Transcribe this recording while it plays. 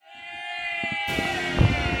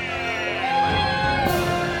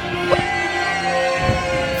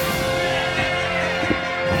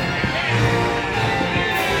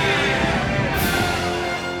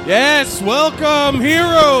Yes, welcome,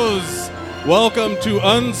 heroes. Welcome to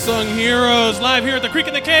Unsung Heroes, live here at the Creek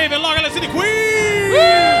in the Cave in Long Island City, Queens.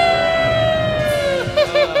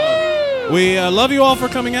 We love you all for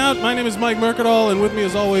coming out. My name is Mike Mercadal, and with me,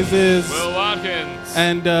 as always, is Will Watkins.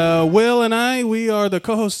 And Will and I, we are the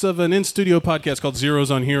co-hosts of an in-studio podcast called Zeros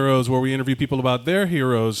on Heroes, where we interview people about their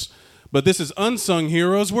heroes. But this is Unsung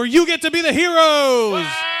Heroes, where you get to be the heroes.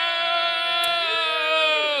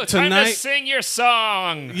 Time to sing your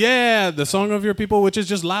song. Yeah, the song of your people, which is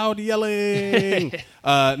just loud yelling.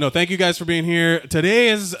 No, thank you guys for being here. Today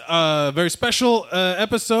is a very special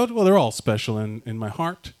episode. Well, they're all special in my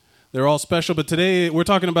heart. They're all special, but today we're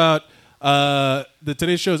talking about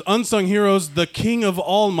today's show is Unsung Heroes, the king of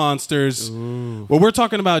all monsters. Ooh. Well, we're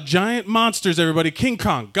talking about giant monsters, everybody. King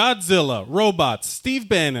Kong, Godzilla, robots, Steve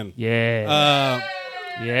Bannon. Yeah.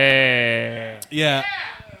 Yeah.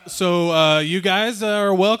 So you guys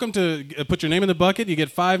are welcome to put your name in the bucket. You get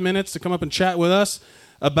 5 minutes to come up and chat with us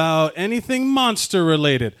about anything monster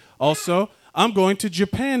related. Also, I'm going to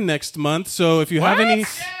Japan next month, so if you have any...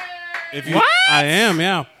 I am,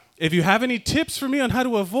 yeah. If you have any tips for me on how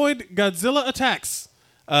to avoid Godzilla attacks,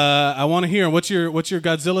 I want to hear. What's your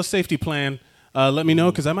Godzilla safety plan? Let me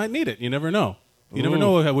know, because I might need it. You never know. You never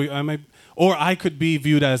know. I might, or I could be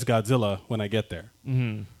viewed as Godzilla when I get there.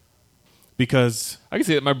 Mm-hmm. Because I can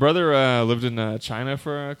see it. My brother lived in China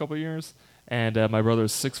for a couple of years, and my brother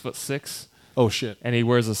is 6'6". Oh shit! And he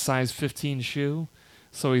wears a size 15 shoe.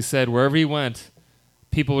 So he said wherever he went,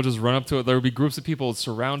 people would just run up to it. There would be groups of people would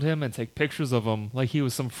surround him and take pictures of him like he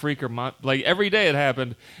was some freak or like every day it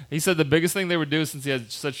happened. He said the biggest thing they would do, since he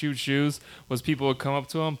had such huge shoes, was people would come up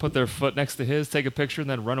to him, put their foot next to his, take a picture, and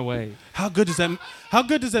then run away. How good does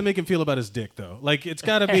that make him feel about his dick, though? Like, it's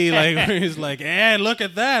got to be like where he's like, look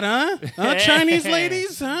at that, huh? Chinese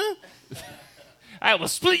ladies, huh? I will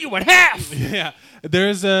split you in half. Yeah,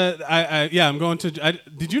 there's I'm going to.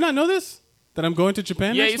 Did you not know this? That I'm going to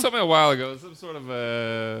Japan? Yeah, you told me a while ago. Some sort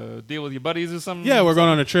of deal with your buddies or something? Yeah, we're going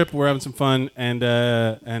on a trip. We're having some fun.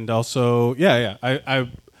 And also, yeah.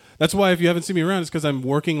 I that's why if you haven't seen me around, it's because I'm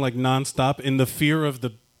working like nonstop in the fear of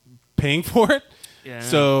the paying for it. Yeah.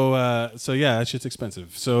 So yeah, that shit's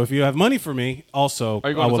expensive. So if you have money for me, also... Are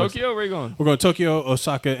you going to Tokyo? Where are you going? We're going to Tokyo,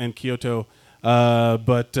 Osaka, and Kyoto.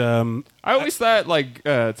 But I always thought like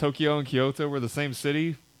Tokyo and Kyoto were the same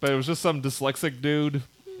city, but it was just some dyslexic dude...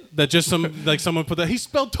 That just someone put that. He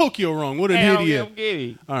spelled Tokyo wrong. What an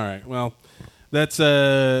idiot. All right. Well, that's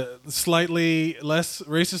slightly less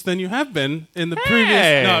racist than you have been in the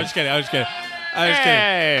previous. No, I'm just kidding. I was just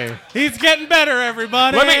kidding. He's getting better,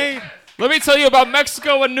 everybody. Let me tell you about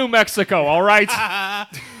Mexico and New Mexico, all right?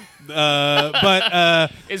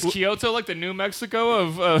 Is Kyoto like the New Mexico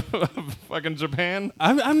of fucking Japan?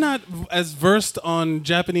 I'm not as versed on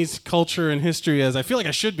Japanese culture and history as I feel like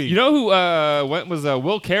I should be. You know who went was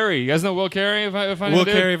Will Carey. You guys know Will Carey? Will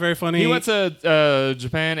Carey, very funny. He went to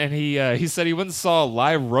Japan and he said he went and saw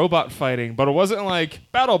live robot fighting, but it wasn't like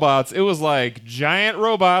BattleBots. It was like giant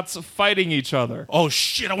robots fighting each other. Oh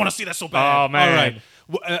shit! I want to see that so bad. Oh man! All right.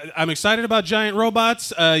 I'm excited about giant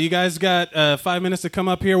robots. You guys got 5 minutes to come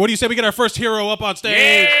up here. What do you say we get our first hero up on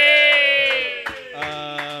stage?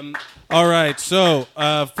 All right, so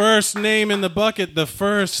first name in the bucket. The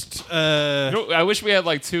first... I wish we had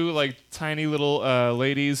like two like tiny little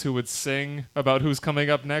ladies who would sing about who's coming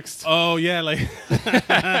up next. Oh, yeah. Like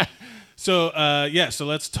So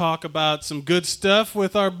let's talk about some good stuff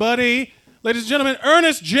with our buddy, ladies and gentlemen,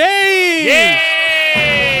 Ernest James! Yay!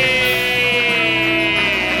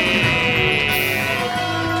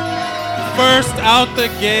 First out the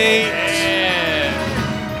gate. Yeah.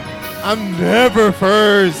 I'm never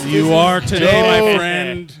first. You are today, my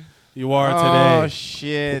friend. You are today. Oh,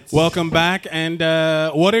 shit. Welcome back. And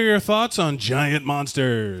what are your thoughts on giant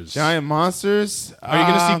monsters? Giant monsters? Are you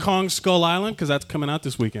going to see Kong Skull Island? Because that's coming out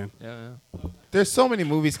this weekend. Yeah. There's so many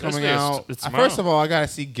movies coming out. First of all, I got to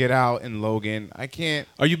see Get Out and Logan. I can't.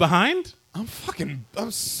 Are you behind? I'm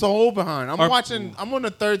so behind. I'm on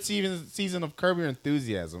the third season of Curb Your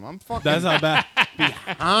Enthusiasm. I'm fucking That's how bad.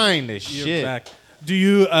 behind this shit. Back. Do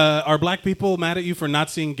you, are black people mad at you for not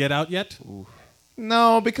seeing Get Out yet? Ooh.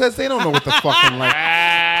 No, because they don't know what the fucking like.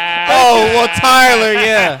 Oh, well, Tyler,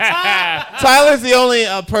 yeah. Tyler's the only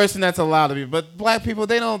person that's allowed to be. But black people,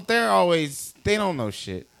 they don't know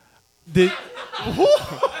shit.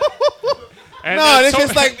 No, it's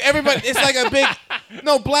just like everybody. It's like a big.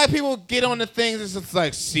 No, black people get on the things. It's just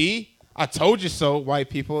like, see, I told you so.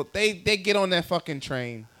 White people, they get on that fucking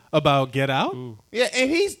train. About Get Out? Yeah,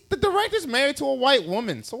 and the director's married to a white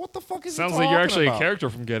woman. So what the fuck is Sounds he like you're talking actually about? a character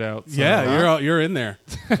from Get Out. So. Yeah, you're in there.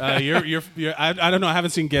 I don't know. I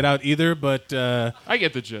haven't seen Get Out either, but I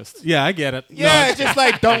get the gist. yeah, I get it. Yeah, No, it's just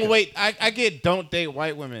like don't wait. I get don't date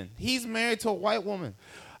white women. He's married to a white woman.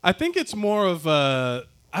 I think it's more of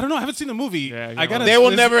I don't know. I haven't seen the movie. Yeah, I gotta. They will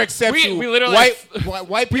this- never accept We- you. we literally white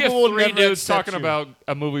We have people will three never dudes accept talking you. about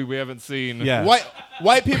a movie we haven't seen. Yeah.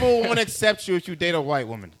 White people won't accept you if you date a white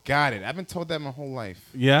woman. Got it. I've been told that my whole life.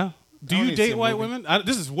 Yeah. Do I don't you need to see date a white movie. women?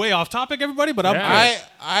 This is way off topic, everybody. But I'm Yeah. curious.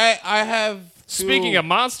 I have. Speaking of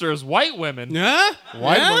monsters, white women, Yeah.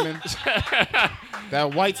 white Yeah? women,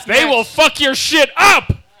 that white snatch, they will fuck your shit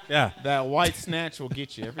up. Yeah. that white snatch will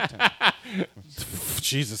get you every time.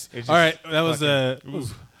 Jesus. It's All right. just That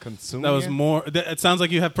was Consume that was you? more. It sounds like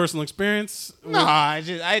you have personal experience. Nah,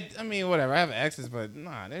 I mean, whatever. I have exes, but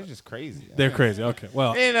nah, they're just crazy. They're crazy. Okay.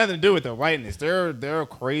 Well. It ain't nothing to do with their whiteness. They're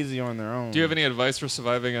crazy on their own. Do you have any advice for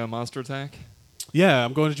surviving a monster attack? Yeah.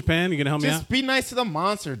 I'm going to Japan. You gonna help me Just out? be nice to the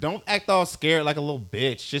monster. Don't act all scared like a little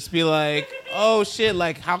bitch. Just be like, oh shit,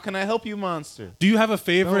 like how can I help you, monster? Do you have a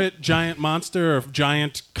favorite giant monster or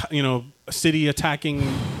giant, city attacking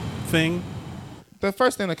thing? The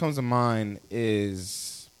first thing that comes to mind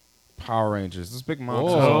is Power Rangers. Those big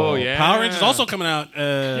monsters. Oh, yeah. Power Rangers also coming out.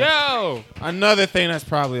 Yo, Another thing that's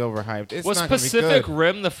probably overhyped. It's was not gonna be Pacific good.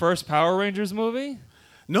 Rim the first Power Rangers movie?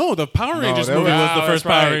 No, the Power Rangers there movie was- was the Oh, first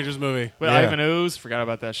that's Power right. Rangers movie. With Yeah. Ivan Ooze? Forgot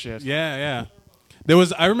about that shit. Yeah, yeah. There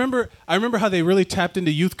was. I remember how they really tapped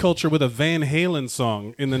into youth culture with a Van Halen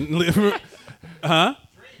song in the. Huh?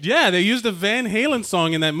 Yeah, they used a Van Halen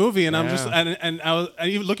song in that movie, and I'm just and I was and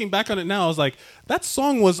even looking back on it now, I was like, that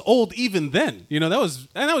song was old even then. That was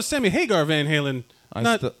Sammy Hagar Van Halen.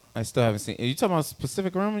 I still haven't seen. Are you talking about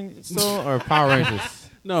Pacific Rim still or Power Rangers?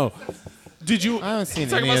 No. Did you I haven't seen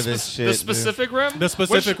Talking any about of this shit. the dude. specific rim? The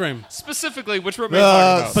specific rim. Specifically, which rim are you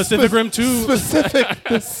talking about? Pacific Rim 2?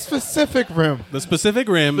 The specific rim. The specific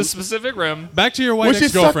rim. The specific rim. Back to your white Would you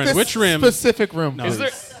suck ex-girlfriend. this Which rim? Specific rim. Is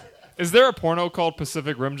please? there a porno called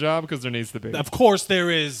Pacific Rim Job? Because there needs to be. Of course there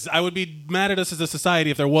is. I would be mad at us as a society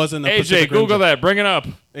if there wasn't a AJ, Pacific Rim Google job. that. Bring it up.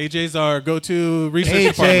 AJ's our go-to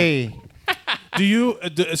research department. AJ. Do you?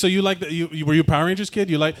 So you like the? Were you a Power Rangers kid?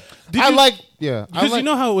 You like? I like. Yeah. I Because like, you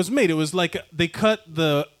know how it was made. It was like they cut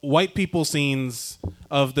the white people scenes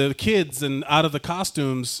of the kids and out of the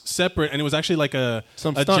costumes separate, and it was actually like a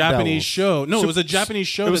Some a stunt Japanese doubles. show. No, it was a Japanese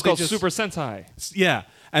show. It was that they called just, Super Sentai. Yeah,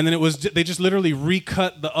 and then they just literally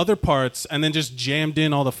recut the other parts and then just jammed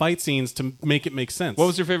in all the fight scenes to make it make sense. What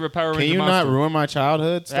was your favorite Power Ranger Can you monster? not ruin my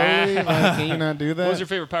childhood story? Like, can you not do that? What was your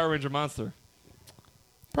favorite Power Ranger monster?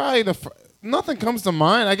 Probably nothing comes to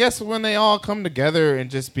mind. I guess when they all come together and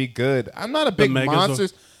just be good. I'm not a big Megazord.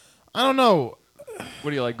 monsters. I don't know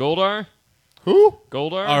What do you like, Goldar? who.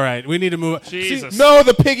 Goldar? All right, we need to move. Jesus. No,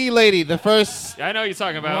 the piggy lady. The first. I know what you're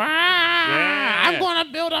talking about. Yeah. I'm gonna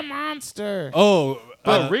build a monster. Oh,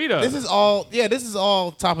 But Rita. This is all. Yeah, this is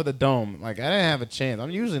all top of the dome. Like I didn't have a chance.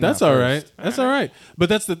 I'm usually. that's not all first. right. That's all right.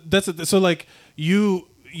 But so like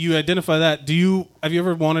you identify that. Have you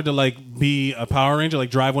ever wanted to like be a Power Ranger, like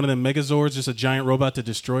drive one of them Megazords, just a giant robot to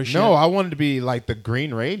destroy shit? No, I wanted to be like the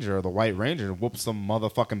Green Ranger or the White Ranger and whoop some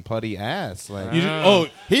motherfucking putty ass. Like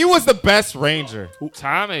he was the best Ranger.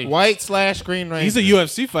 Tommy. White/Green Ranger. he's a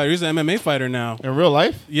UFC fighter. He's an MMA fighter now. in real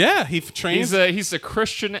life. Yeah, he trains. He's a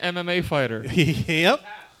Christian MMA fighter. Yep.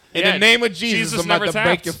 In Yeah, the name of Jesus, I'm about never to break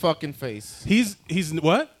tapped. your fucking face. He's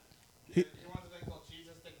what?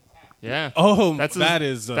 Yeah. Oh, That's his, that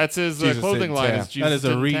is that's his Jesus clothing didn't line. tap. Is Jesus that is a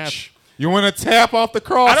didn't reach. You want to tap off the Tap.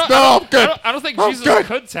 cross? I'm good. I don't think I'm Jesus good.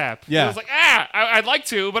 could tap. Yeah. He was like, I'd like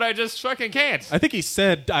to, but I just fucking can't. I think he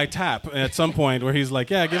said I tap at some point where he's like,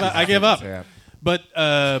 yeah, I give up. Tap. But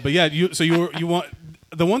yeah, you want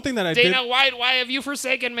the one thing that I Dana White, why have you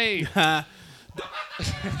forsaken me?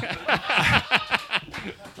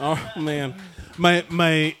 Oh man,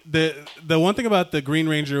 the one thing about the Green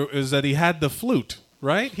Ranger is that he had the flute,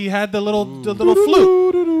 right? He had the little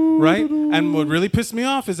flute, right? And what really pissed me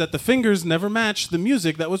off is that the fingers never matched the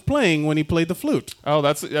music that was playing when he played the flute, Oh,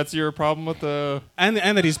 that's your problem with the and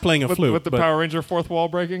that he's playing a flute with the but- Power Ranger fourth wall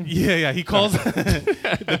breaking? Yeah, he calls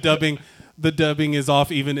the dubbing. The dubbing is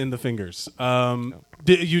off even in the fingers.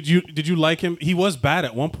 Did you like him? He was bad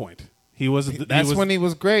at one point. He was. That's when he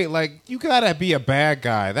was great. Like, you gotta be a bad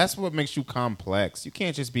guy. That's what makes you complex. You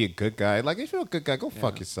can't just be a good guy. Like, if you're a good guy, go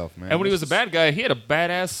fuck yourself, man. And when he was a bad guy, he had a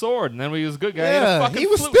badass sword. And then when he was a good guy, he had a yeah, fucking he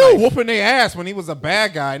was flute still knife. whooping their ass when he was a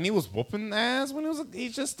bad guy, and he was whooping ass when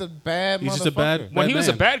he's just a bad He's motherfucker. just a bad- When he was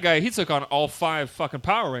a man. bad guy, he took on all 5 fucking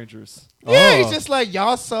Power Rangers. Yeah, Oh. he's just like,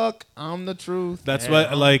 y'all suck. I'm the truth. That's Yeah.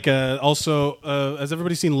 what. Like, also, has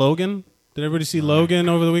everybody seen Logan? Did everybody see Logan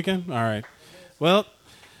over the weekend? All right. Well,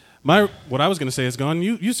 what I was going to say is gone.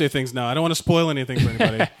 You say things now. I don't want to spoil anything for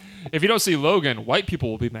anybody. If you don't see Logan, white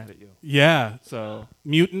people will be mad at you. Yeah. So,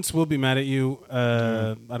 Mutants will be mad at you.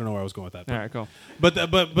 I don't know where I was going with that. all right, cool. But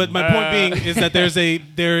my point being is that there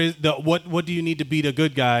is the what do you need to beat a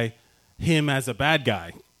good guy? Him as a bad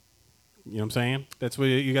guy. You know what I'm saying? That's where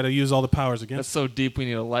you got to use all the powers That's against. so deep, we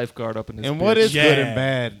need a lifeguard up in his And bitch. what is good Yeah. and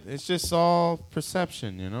bad? It's just all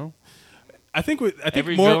perception, you know? I think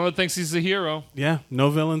Every more. villain thinks he's a hero. Yeah, no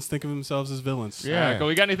villains think of themselves as villains. Yeah. All right, cool.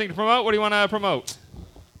 We got anything to promote? What do you want to promote?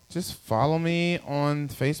 Just follow me on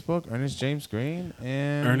Facebook, Ernest James Green,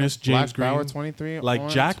 and Ernest James Black Bauer Green. 23 Like on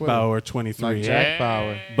Jack Twitter. Bauer 23. Like Jack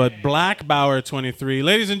Bauer. But Black Bauer 23.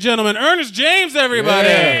 Ladies and gentlemen, Ernest James, everybody.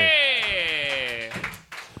 Yeah. Hey!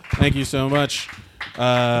 Thank you so much.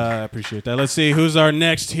 I appreciate that. Let's see who's our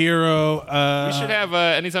next hero. We should have,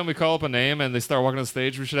 anytime we call up a name and they start walking on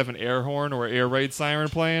stage, we should have an air horn or air raid siren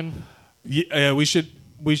playing. Yeah, we should.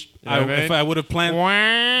 know what I mean? If I would have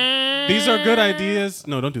planned. These are good ideas.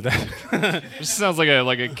 No, don't do that. This sounds like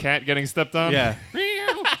a cat getting stepped on. Yeah.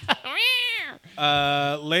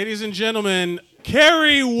 Ladies and gentlemen,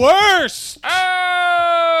 Carrie Worst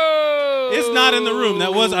Oh! is not in the room.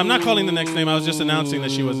 I'm not calling the next name. I was just announcing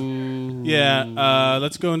that she was. Yeah.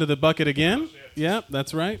 Let's go into the bucket again. Yeah,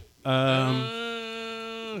 that's right.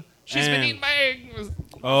 She's been and- eaten by.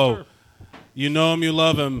 Oh, you know him, you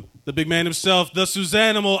love him. The big man himself, the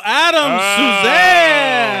Suzanimal, Adam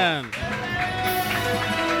Suzanne.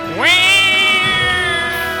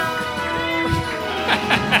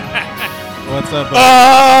 What's up,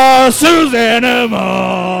 buddy? Suzanimal,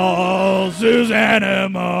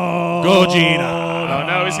 Suzanimal. Gogeta. Oh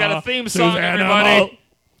no, he's got a theme song, everybody.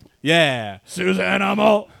 Yeah.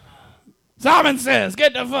 Suzanimal. Simon Says,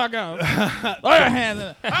 get the fuck out. Throw your hands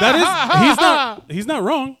in. That is, he's not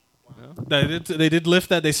wrong. They did lift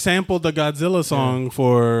that. They sampled the Godzilla song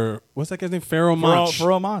for, what's that guy's name? Pharaoh Monch. For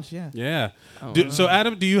Romanche, yeah. Yeah. So,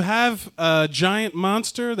 Adam, do you have a giant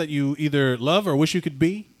monster that you either love or wish you could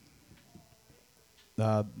be?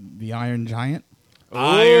 The Iron Giant.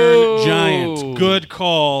 Iron Giant. Good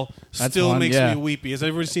call. That's Still fun, makes yeah. me weepy. Has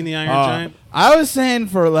everybody seen the Iron Uh, Giant? I was saying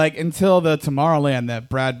for until the Tomorrowland that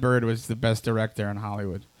Brad Bird was the best director in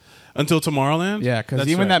Hollywood. Until Tomorrowland? Yeah, because That's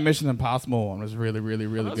even right. that Mission Impossible one was really, really,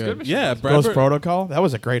 really was good. good. Yeah, Brad Ghost Bird. Protocol, that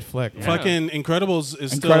was a great flick. Yeah. Fucking Incredibles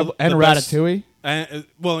is Incredible, still and the best- Ratatouille.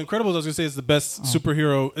 Well, Incredibles, I was gonna say, is the best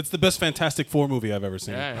superhero. It's the best Fantastic Four movie I've ever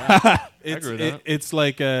seen. Yeah, It's agree with that. it's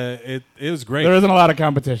like it was great. There isn't a lot of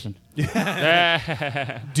competition.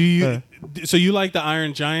 yeah. Do you? So you like the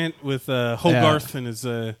Iron Giant with Hogarth and his?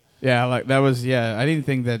 Yeah, like that was. Yeah,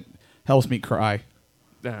 anything that helps me cry,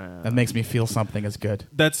 Uh, that makes me feel something is good.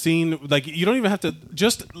 That scene, like you don't even have to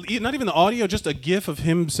not even the audio, just a GIF of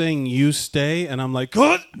him saying "You stay," and I'm like,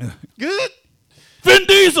 good. Vin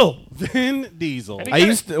Diesel. Vin Diesel. and he I kinda-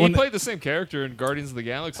 used to- he when- played the same character in Guardians of the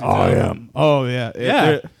Galaxy. Oh too. yeah. Oh yeah.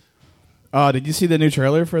 Yeah. Did you see the new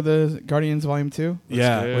trailer for the Guardians Volume 2?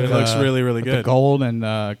 Yeah, good. it looks really, really With good. The gold and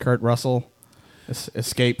Kurt Russell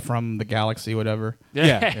escape from the galaxy, whatever. Yeah.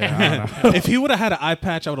 Yeah, I don't know. If he would have had an eye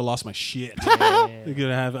patch, I would have lost my shit. You could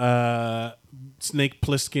have Snake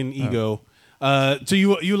Plissken ego. So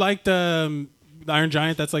you liked the Iron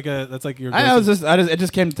Giant? That's like your. I know. It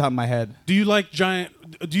just came to the top of my head. Do you like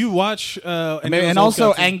Giant? Do you watch? Any of those And old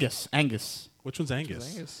also Godzilla- Angus. Which one's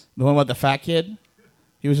Angus? The one with the fat kid.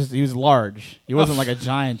 He was large. He wasn't like a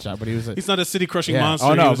giant but he was. He's not a city crushing yeah. monster.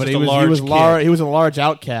 Oh no, he was but just he a large was kid. he was a large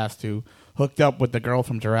outcast who hooked up with the girl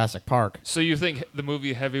from Jurassic Park. So you think the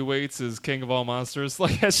movie Heavyweights is King of all monsters?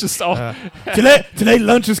 Like that's just all. Today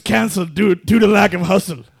lunch is canceled due to lack of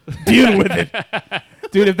hustle. Deal with it,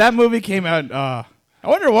 dude. If that movie came out, I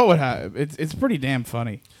wonder what would happen. It's pretty damn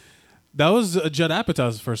funny. That was Judd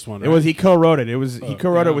Apatow's first one. Right? It was he co-wrote it. He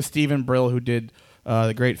co-wrote yeah. it with Stephen Brill, who did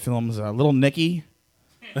the great films Little Nicky.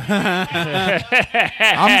 I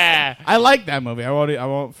like that movie. I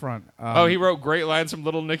won't front. Oh, he wrote great lines from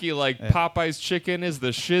Little Nicky, like Popeye's chicken is the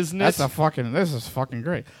shizness. This is fucking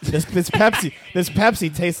great. This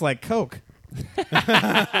Pepsi tastes like Coke.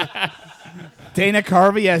 Dana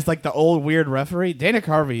Carvey as like the old weird referee. Dana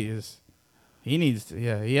Carvey is He needs to.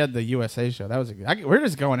 Yeah, he had the USA show. That was we're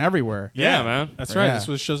just going everywhere. Yeah, man. That's right. Yeah. That's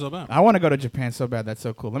what the show's all about. I want to go to Japan so bad. That's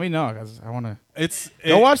so cool. Let me know because I want to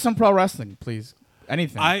Go watch some pro wrestling, please.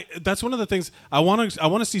 Anything. That's one of the things I want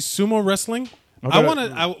to see sumo wrestling.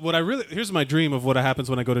 Here's my dream of what happens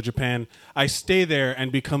when I go to Japan. I stay there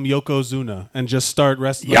and become Yokozuna and just start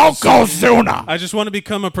wrestling. Yokozuna. I just want to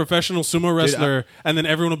become a professional sumo wrestler, and then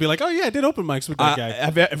everyone will be like, "Oh yeah, I did open mics with that guy."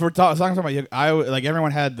 If we're talking about, like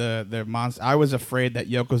everyone had the monster. I was afraid that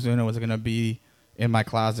Yokozuna was gonna be in my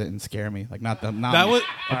closet and scare me. Like not That me. was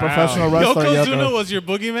A professional wrestler. Yokozuna was your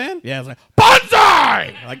boogeyman. Yeah, it was like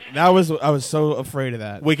Banzai. Like I was so afraid of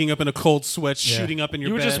that. Waking up in a cold sweat, Yeah. shooting up in your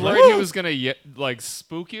You were bed. just like, worried he was gonna like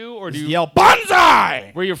spook you, or do Just you yell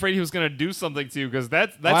Banzai. were you afraid he was gonna do something to you? Because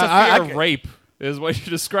that's Well, a I fear of could- rape. Is what you're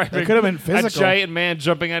describing. It could have been A physical. giant man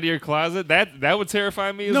jumping out of your closet. That would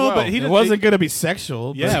terrify me as No, well. but he It didn't- wasn't gonna be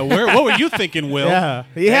sexual. But Yeah, what were you thinking, Will? yeah.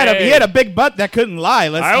 He had a big butt that couldn't lie.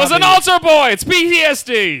 I was an altar boy. It's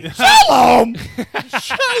PTSD. Shalom.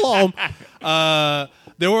 Shalom.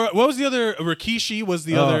 What was the other? Rikishi was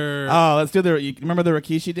the other. Let's do you remember the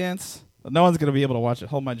Rikishi dance? No one's gonna be able to watch it.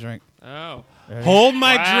 Hold my drink. Oh. Hold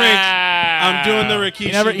my Wow. drink. I'm doing the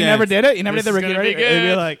Rikishi. You never did it. You never This did the is gonna Rikishi. be It'd be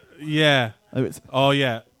good. like Yeah. Oh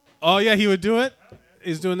yeah. Oh yeah. He would do it.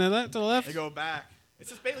 He's doing that to the left. they go back. It's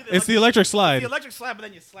just basically It's the electric slide. electric slap, but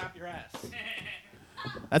then you slap your ass.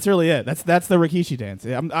 That's really it. That's the Rikishi dance.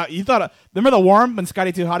 Yeah, you thought remember the worm when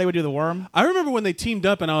Scotty 2 Hottie would do the worm? I remember when they teamed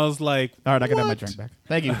up, and I was like, All right, I can have my "What?" drink back.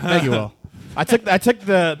 Thank you, Will. I took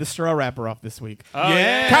the straw wrapper off this week. Oh,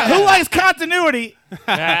 Yeah. Who likes continuity?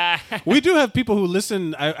 We do have people who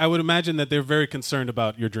listen. I would imagine that they're very concerned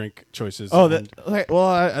about your drink choices. Oh, And-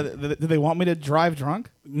 do they want me to drive drunk?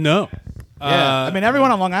 no. Yeah, I mean everyone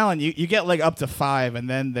on Long Island, you get like up to 5, and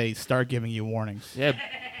then they start giving you warnings. Yeah.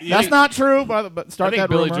 That's not true, but I start think that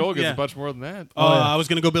Billy rumor. Joel gets Yeah. a bunch more than that. Oh, I was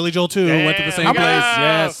gonna go Billy Joel too. Went to the same Damn. place.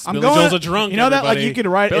 Yeah. Yes, I'm Billy going. Joel's a drunk. You know that like everybody. you could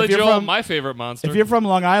write Billy if you're Joel, from my favorite monster. if you're from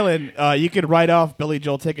Long Island, you could write off Billy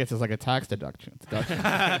Joel tickets as like a tax deduction.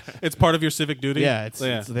 It's part of your civic duty. Yeah, it's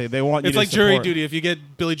they want you. It's to like jury support. duty. If you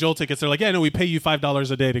get Billy Joel tickets, they're like, "Yeah, no, we pay you $5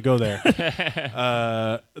 a day to go there."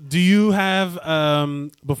 Do you have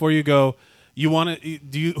before you go? You want to?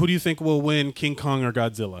 Who do you think will win, King Kong or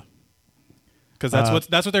Godzilla? Because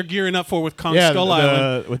that's what they're gearing up for with Kong Skull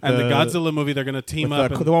Island and the Godzilla movie. They're going to team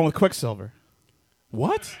up. the one with Quicksilver.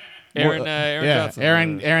 What? Aaron Yeah,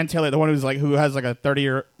 Johnson. Aaron Taylor, the one who has like a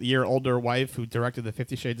 30-year older wife who directed the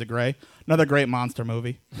 50 Shades of Grey. Another great monster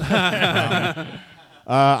movie.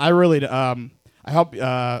 I really I hope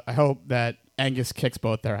that Angus kicks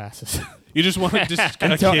both their asses. You just want to just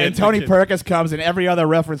and Tony Perkins comes and every other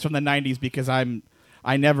reference from the 90s because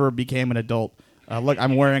I never became an adult. Look,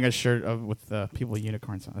 I'm wearing a shirt with people with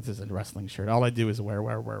unicorns on. This is a wrestling shirt. All I do is wear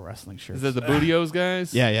wrestling shirts. Is it the Bootios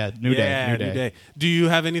guys? Yeah, New Day. Do you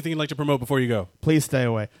have anything you'd like to promote before you go? Please stay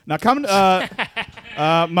away. Now come,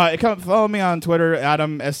 follow me on Twitter,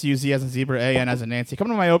 Adam SUZ as in zebra, AN as in Nancy. Come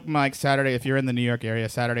to my open mic Saturday if you're in the New York area.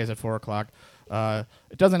 Saturdays at 4:00.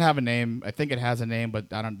 It doesn't have a name. I think it has a name, but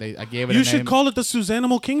I gave it a name. You should call it the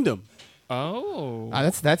Suzanimal Kingdom. Oh.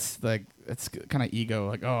 That's kind of ego.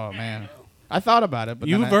 Like, oh man, I thought about it, but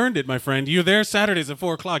You've earned it, my friend. You're there Saturdays at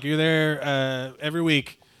 4:00. You're there every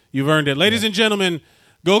week. You've earned it, ladies and gentlemen.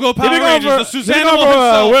 Go Power Rangers! The Suzanimal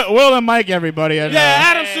himself. Will and Mike, everybody. And,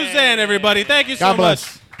 Adam Suzanne, everybody. Thank you so God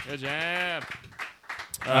bless. much. Good job.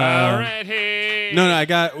 Alrighty. No, I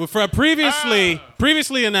got for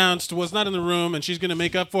previously announced was not in the room, and she's going to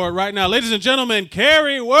make up for it right now. Ladies and gentlemen,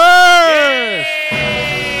 Carrie Worth.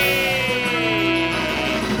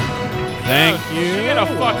 Thank you. She got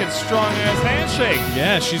a fucking strong ass handshake.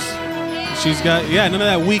 Yeah, she's got none of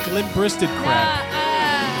that weak limp-wristed crap.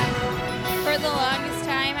 For the longest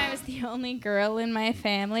time, I was the only girl in my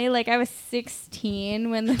family. Like, I was 16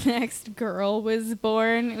 when the next girl was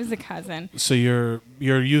born. It was a cousin. So you're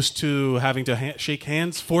used to having to shake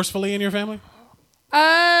hands forcefully in your family?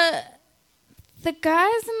 The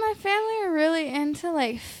guys in my family are really into,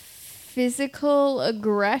 like, physical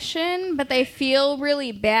aggression, but they feel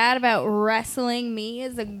really bad about wrestling me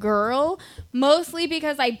as a girl, mostly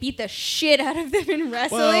because I beat the shit out of them in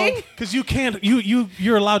wrestling. Because you can't.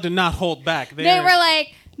 You're allowed to not hold back.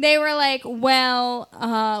 They were like,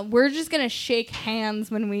 well, we're just gonna shake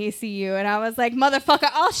hands when we see you, and I was like, motherfucker,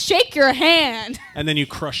 I'll shake your hand. And then you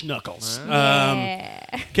crush knuckles. Yeah.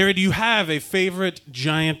 Carrie, do you have a favorite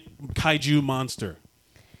giant kaiju monster?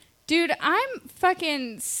 Dude, I'm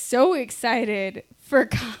fucking so excited for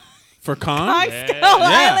For Kong? Kong Skull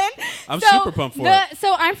Island. I'm super pumped for it.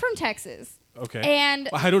 So I'm from Texas. Okay. And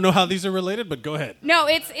I don't know how these are related, but go ahead. no,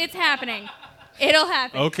 it's happening. It'll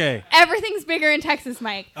happen. Okay. Everything's bigger in Texas,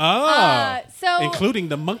 Mike. Oh. So Including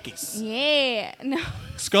the monkeys. yeah, no.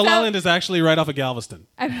 Skull So- Island is actually right off of Galveston.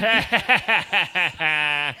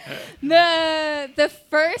 The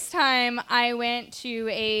first time I went to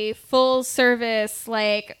a full service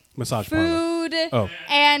like Massage parlor. food Oh.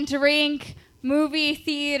 and drink movie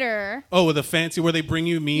theater. Oh, with a fancy where they bring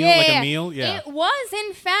you a meal? Yeah. It was,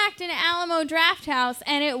 in fact, an Alamo Draft House,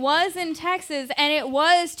 and it was in Texas, and it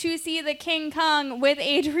was to see the King Kong with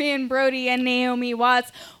Adrian Brody and Naomi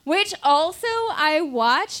Watts, which also I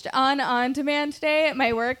watched on demand today at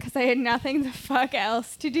my work because I had nothing the fuck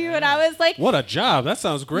else to do, and I was like, What a job. That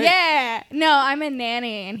sounds great. yeah. No, I'm a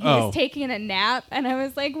nanny, and he Oh. was taking a nap, and I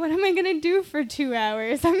was like, what am I going to do for 2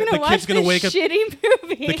 hours? I'm going The to watch kid's gonna this wake up- shitty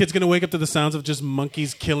movie. The kid's going to wake up to the sounds of just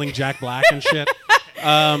monkeys killing Jack Black and shit.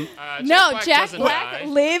 no, Jack doesn't Black die.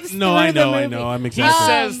 lives No, through I know, the I movie. know. I'm He exactly.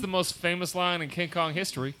 says the most famous line in King Kong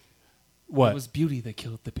history. What? It was beauty that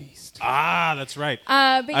killed the beast. That's right. But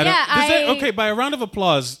I don't- yeah, does that- okay, by a round of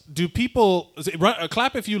applause, do people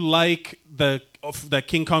clap if you like that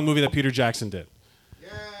King Kong movie that Peter Jackson did?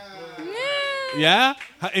 Yeah?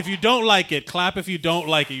 If you don't like it, clap if you don't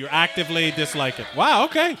like it. You actively dislike it. Wow,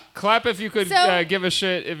 okay. Clap if you could So- give a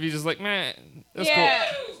shit if you just like, man, that's Yeah.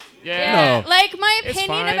 cool. Yeah. Yeah, No. like my It's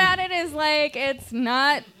opinion fine. about it is like it's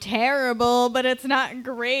not terrible, but it's not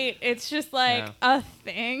great. It's just like a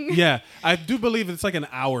thing. Yeah, I do believe it's like an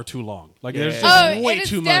hour too long. Like there's Yeah. just Oh, way it is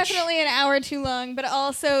too much. definitely an hour too long, but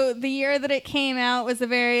also the year that it came out was a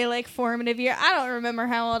very like formative year. I don't remember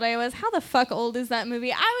how old I was. How the fuck old is that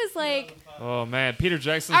movie? I was like, Oh man, Peter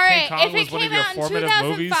Jackson's all King right, Kong if was it one of came your out in formative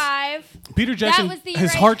movies. 2005, Peter Jackson, that was the year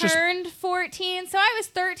his I heart just turned 14. So I was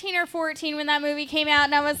 13 or 14 when that movie came out,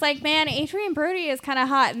 and I was like, man, Adrian Brody is kind of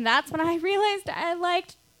hot, and that's when I realized I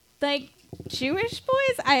liked like Jewish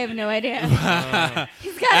boys. I have no idea.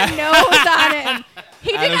 He's got a nose on him.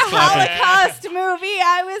 He did a Adam's clapping. Holocaust movie.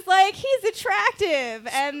 I was like, he's attractive,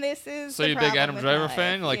 and this is. So the you a big problem Adam with Driver life.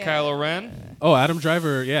 fan, like Yeah. Kylo Ren? Oh, Adam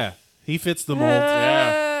Driver, yeah. He fits the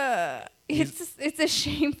mold. It's a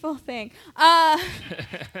shameful thing.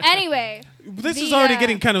 Anyway, This the, is already uh,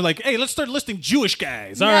 getting kind of like, hey, let's start listing Jewish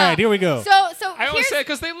guys. All no. right, here we go. So I always here's, say it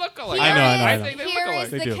because they look alike. I know, I know, I here know. is- think they look here alike.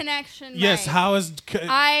 is They the do. connection. Yes, Mike. how is...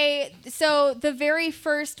 So the very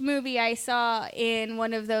first movie I saw in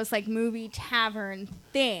one of those like movie tavern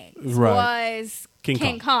things Right. was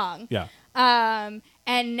King Kong. Yeah.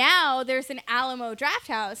 And now there's an Alamo Draft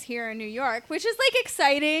House here in New York, which is like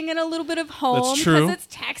exciting and a little bit of home true. because it's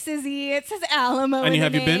Texas-y. It says Alamo. And in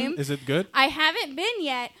have the you name. been? Is it good? I haven't been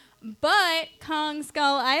yet, but Kong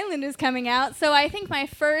Skull Island is coming out, so I think my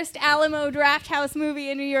first Alamo Draft House movie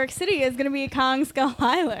in New York City is going to be Kong Skull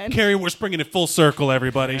Island. Carrie, we're springing it full circle,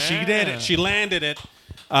 everybody. She did it. She landed it.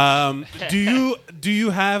 Do you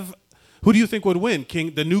have... Who do you think would win?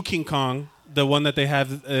 The new King Kong, the one that they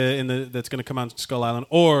have that's going to come out on Skull Island,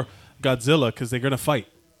 or Godzilla, because they're going to fight?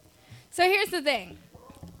 So here's the thing.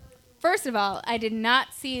 First of all, I did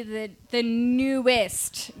not see the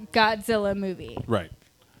newest Godzilla movie. Right.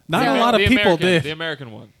 Not So- a lot of The people American, did. The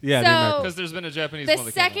American one. Yeah, the So- American. Because there's been a Japanese The one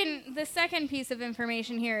that came out. the second piece of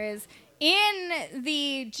information here is in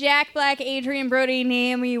the Jack Black, Adrian Brody,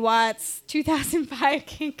 Naomi Watts 2005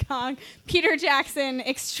 King Kong Peter Jackson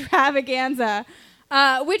extravaganza.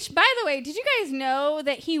 Which, by the way, did you guys know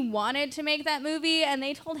that he wanted to make that movie and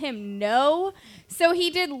they told him no? So he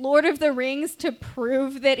did Lord of the Rings to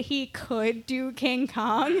prove that he could do King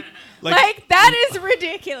Kong. Like- that is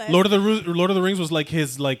ridiculous. Lord of the Rings was like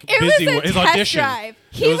his like it busy was a his test audition. drive.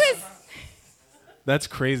 It He was That's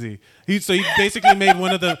crazy. He basically made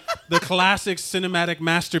one of the classic cinematic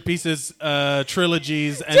masterpieces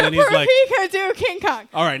trilogies, and then he's to like, prove he could do King Kong.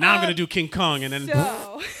 all right, now I'm gonna do King Kong, and then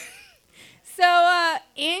So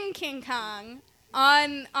in King Kong,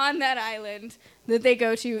 on that island that they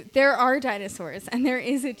go to, there are dinosaurs and there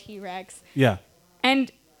is a T-Rex, yeah.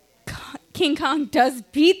 and King Kong does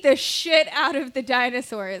beat the shit out of the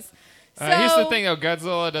dinosaurs. So Here's the thing, though.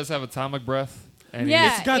 Godzilla does have atomic breath. And he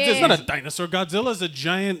Yeah. is- It's not a dinosaur. Godzilla's a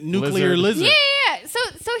giant nuclear Lizard. lizard. Yeah. So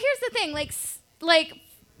here's the thing, like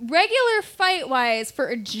regular fight wise for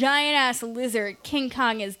a giant ass lizard, King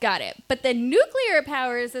Kong has got it. But the nuclear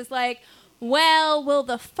powers is like, well, will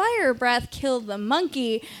the fire breath kill the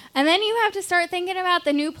monkey? And then you have to start thinking about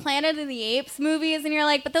the new Planet of the Apes movies, and you're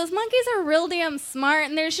like, but those monkeys are real damn smart,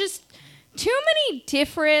 and there's just too many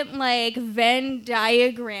different like Venn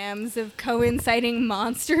diagrams of coinciding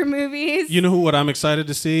monster movies. You know what I'm excited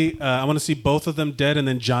to see? I want to see both of them dead, and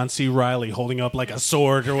then John C. Reilly holding up like a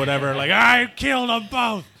sword or whatever. Like, I killed them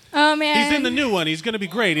both. Oh man, He's in the new one. He's gonna be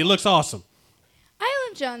great. He looks awesome. I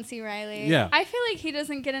love John C. Reilly. Yeah. I feel like he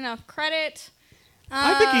doesn't get enough credit.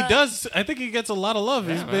 I think he does. I think he gets a lot of love.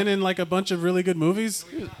 He's been in like a bunch of really good movies.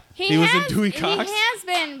 He was in Dewey Cox. He has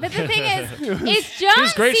been. But the thing is John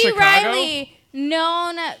great C. Chicago. Riley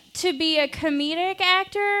known to be a comedic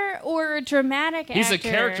actor or a dramatic actor? He's a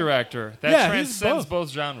character actor that Yeah, he's transcends both. both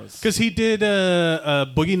genres. Because he did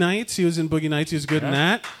Boogie Nights. He was in Boogie Nights. He was good in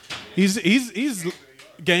that. He's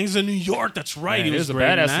Gangs of New York. That's right. Man, he he was was a great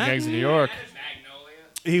in badass in that. Gangs of New York.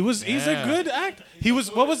 He's a good actor. He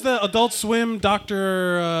was what was the Adult Swim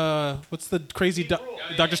Doctor? What's the crazy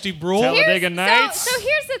Dr. Steve Brule? Talladega Nights. So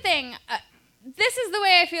here's the thing. This is the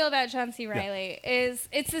way I feel about John C. Riley. Is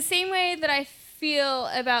it's the same way that I feel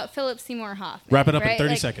about Philip Seymour Hoffman. Wrap it up in right?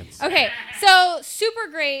 30 seconds. Okay, so super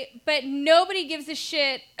great, but nobody gives a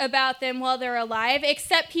shit about them while they're alive,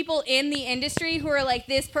 except people in the industry who are like,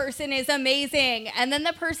 this person is amazing. And then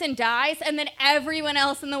the person dies, and then everyone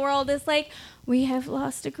else in the world is like, we have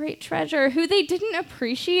lost a great treasure who they didn't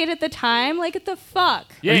appreciate at the time. Like, what the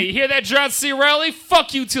fuck? Yeah, you hear that, John C. Riley?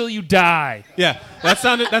 Fuck you till you die. Yeah, that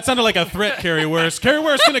sounded like a threat, Carrie Worst. Carrie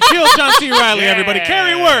Worst gonna kill John C. Riley, everybody.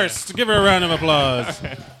 Carrie Worst! Give her a round of applause.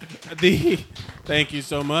 Thank you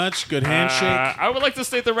so much. Good handshake. I would like to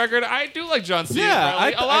state the record. I do like John C. Yeah,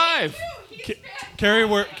 Riley alive. Carrie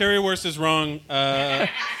Worst is wrong.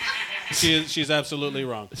 She's absolutely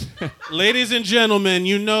wrong. Ladies and gentlemen,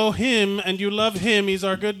 you know him and you love him. He's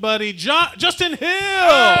our good buddy, Justin Hill.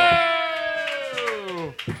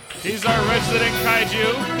 Oh! He's our resident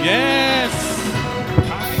kaiju. Yes.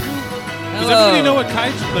 Does everybody know what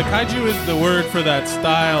kaiju? The kaiju is the word for that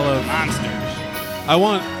style of Monsters. I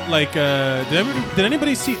want like. Did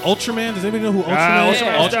anybody see Ultraman? Does anybody know who Ultraman is?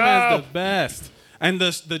 Ultraman's Ultraman's dope. the best. And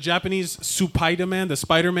the Japanese Spider-Man, the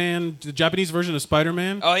Spider-Man, the Japanese version of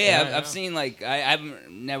Spider-Man. Oh yeah, Yeah, I've seen like I've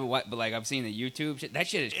never watched, but like I've seen the YouTube shit. That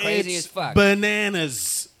shit is crazy It's as fuck.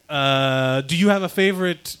 bananas. Do you have a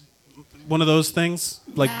favorite one of those things?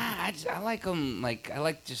 Like I like them. Like I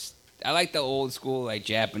like the old school like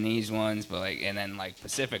Japanese ones, but like and then like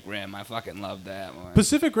Pacific Rim. I fucking love that one.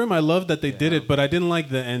 Pacific Rim, I loved that they did it, but I didn't like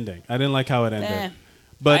the ending. I didn't like how it ended.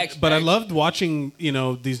 Nah. But I loved watching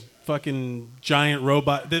these fucking giant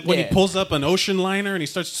robot when he Yeah. pulls up an ocean liner and he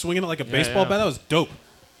starts swinging it like a baseball yeah. bat. That was dope.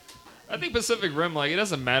 I think Pacific Rim, like, it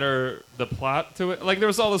doesn't matter the plot to it. Like, there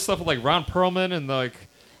was all this stuff with, like, Ron Perlman and, like,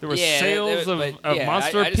 there were sales of monster I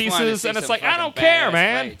just wanted to pieces, see and it's some like, I don't fucking care, badass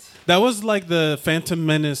man. fights. That was like the Phantom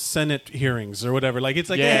Menace Senate hearings or whatever. Like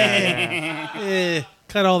it's like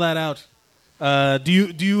cut all that out. Do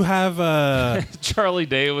you have Charlie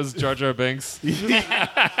Day was Jar Jar Binks.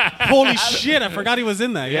 holy shit, I forgot he was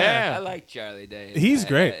in that. Yeah. I like Charlie Day. He's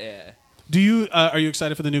great. Yeah. Do you are you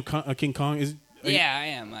excited for the new King Kong? Yeah, I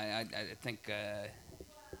am. I think.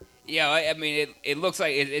 I mean, it looks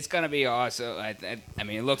like it's gonna be awesome. I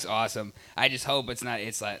mean, it looks awesome. I just hope it's not.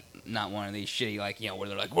 It's like not one of these shitty where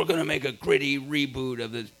they're like, we're gonna make a gritty reboot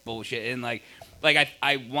of this bullshit, and like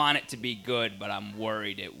I want it to be good, but I'm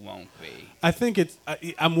worried it won't be. I think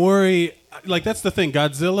I'm worried. Like that's the thing.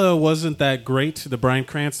 Godzilla wasn't that great. The Bryan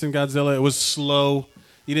Cranston Godzilla. It was slow.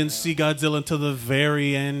 You didn't see Godzilla until the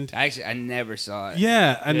very end. Actually, I never saw it.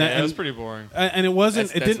 Yeah, and It was pretty boring. And it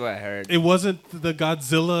wasn't. That's what I heard. It wasn't the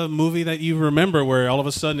Godzilla movie that you remember, where all of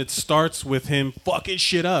a sudden it starts with him fucking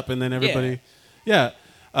shit up, and then everybody. Yeah.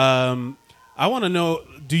 I want to know.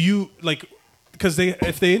 Do you like? Because they have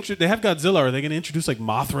Godzilla, are they going to introduce like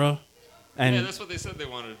Mothra? And Yeah, that's what they said they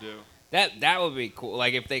wanted to do. That would be cool.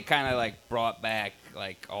 Like if they kind of like brought back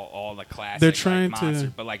like all the classic. They're trying like, to-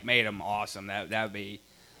 monsters, but like made them awesome. That would be.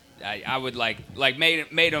 I would like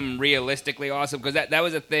made them realistically awesome because that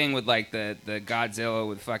was a thing with like the Godzilla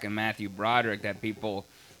with fucking Matthew Broderick that people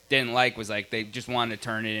didn't like was like they just wanted to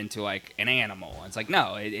turn it into like an animal. It's like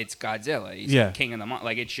no, it's Godzilla. He's Yeah. the king of the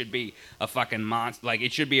like it should be a fucking monster. Like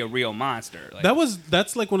it should be a real monster. Like,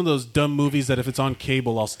 that's like one of those dumb movies that if it's on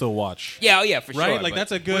cable, I'll still watch. yeah, oh yeah, for Right? sure. Like but-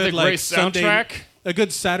 that's a With good a like great Sunday, soundtrack. a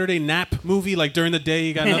good Saturday nap movie. Like during the day,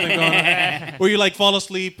 you got nothing going on, where you like fall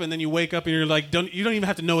asleep and then you wake up and you're like, you don't even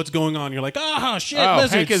have to know what's going on. You're like, shit, Oh,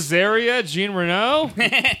 lizards. Hank Azaria, Jean Reno. Yeah,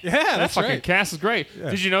 That that's fucking right. cast is great.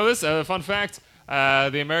 Did you know this? Fun fact.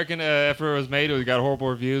 The American, after it was made, it got horrible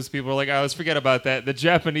reviews. People were like, let's forget about that. The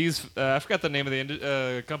Japanese, I forgot the name of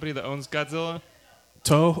the company that owns Godzilla.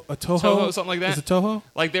 Toho, Toho, something like that. Is it Toho?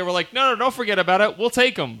 Like, they were like, no, don't forget about it. We'll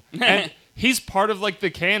take him. And he's part of, like, the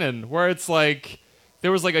canon, where it's like,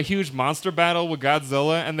 there was, like, a huge monster battle with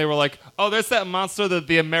Godzilla, and they were like, oh, there's that monster that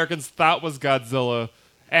the Americans thought was Godzilla,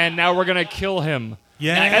 and now we're going to kill him.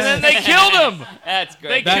 Yeah. And then they killed him. That's They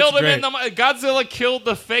great. That's killed him great. in the Godzilla killed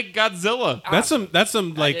the fake Godzilla. That's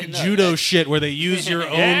some like didn't know judo that. shit where they use your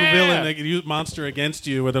own Yeah. villain, they use monster against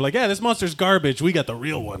you. Where they're like, yeah, this monster's garbage. We got the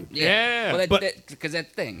real one. Yeah. Well, But- because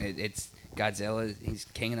that thing, it's Godzilla. He's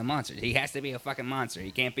king of the monsters. He has to be a fucking monster.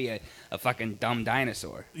 He can't be a fucking dumb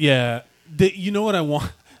dinosaur. Yeah. You know what I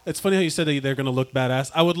want? It's funny how you said that they're going to look badass.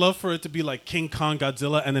 I would love for it to be like King Kong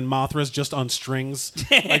Godzilla and then Mothra's just on strings.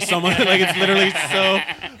 Like someone, like it's literally so,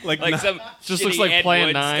 like Some Just looks shitty like Ed Plan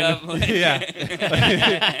Wood 9. stuff.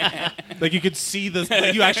 yeah. Like you could see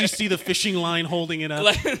like you actually see the fishing line holding it up.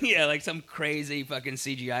 Like some crazy fucking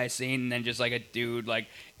CGI scene, and then just like a dude like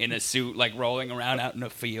in a suit, like rolling around out in a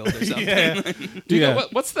field or something. Yeah. Do you know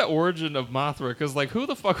what's the origin of Mothra? Because like, who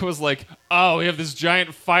the fuck was like, oh, we have this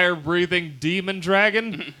giant fire-breathing demon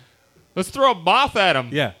dragon. Let's throw a moth at him.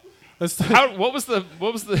 Yeah. That's What was the?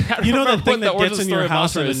 I you know remember that thing what the that origin gets in story your of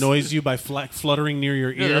house Mothra and is. annoys you by fluttering near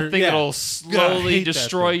your Yeah, ear? the thing that'll slowly hate that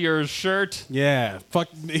destroy thing. your shirt. Yeah, fuck.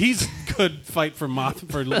 He's good fight for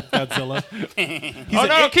Godzilla. He's Oh an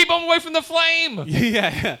no! a- Keep him away from the flame.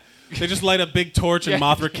 yeah. They just light a big torch and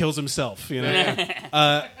Mothra kills himself. You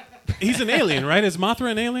know. He's an alien, right? Is Mothra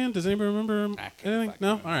an alien? Does anybody remember anything?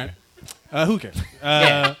 No. All right. Who cares?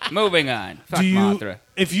 Moving on. Fuck Do you? Mothra.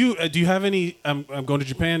 If you do you have any? I'm going to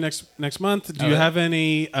Japan next month. Do you have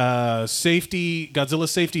any Godzilla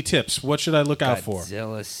safety tips? What should I look out for?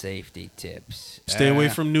 Godzilla safety tips. Stay away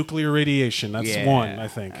from nuclear radiation. That's Yeah. one, I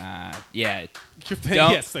think. Yeah.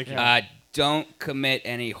 Yes, thank you. Don't commit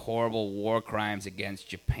any horrible war crimes against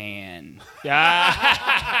Japan.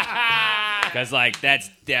 Yeah. Because, like, that's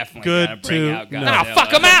definitely Good going to bring to out know. Godzilla. Now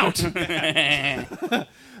fuck him out.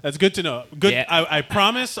 That's good to know. Good. Yeah. I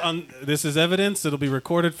promise. This is evidence. It'll be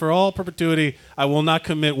recorded for all perpetuity. I will not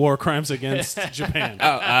commit war crimes against Japan.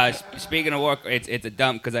 Speaking of war, it's a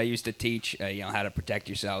dump because I used to teach, how to protect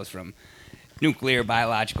yourselves from nuclear,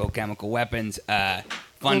 biological, chemical weapons.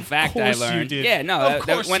 Fun Of fact I course you learned. did. Yeah, no, Of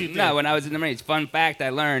course when, you did. no, when I was in the Marines. Fun fact I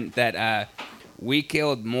learned that we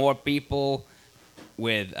killed more people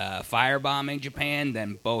with firebombing Japan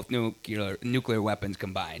than both nuclear weapons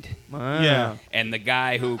combined. Yeah. And the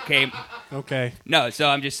guy who came. Okay. No, so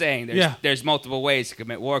I'm just saying Yeah. there's multiple ways to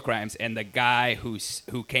commit war crimes, and the guy who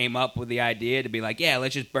came up with the idea to be like, yeah,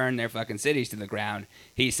 let's just burn their fucking cities to the ground,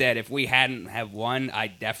 he said if we hadn't have won, I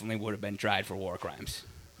definitely would have been tried for war crimes.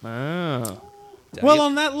 Oh. So Well, you-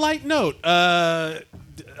 on that light note, I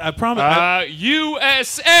promise.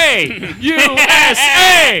 USA.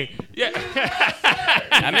 USA. Yeah.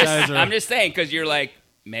 guys are- I'm just saying because you're like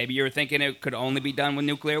maybe you're thinking it could only be done with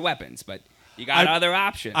nuclear weapons, but you got other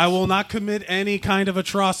options. I will not commit any kind of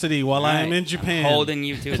atrocity while I am Right. in Japan. I'm holding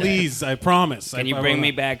you to that. Please, I promise. Can you bring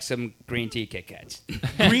me back some green tea Kit Kats?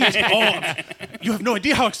 green? You have no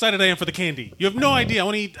idea how excited I am for the candy. You have no idea. I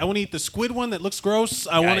want to eat the squid one that looks gross.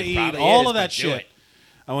 I want to it eat probably all is, of that but do shit. it.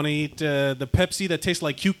 I want to eat the Pepsi that tastes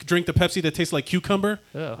like drink the Pepsi that tastes like cucumber.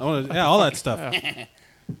 Ugh. I want all that stuff.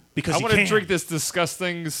 Because I you want to can. drink this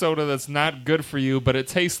disgusting soda that's not good for you, but it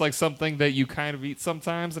tastes like something that you kind of eat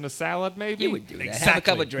sometimes in a salad, maybe. You would do that. Have a Exactly.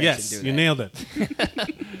 couple of drinks Yes, and do you that. nailed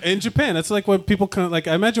it. In Japan, that's like when people come. Like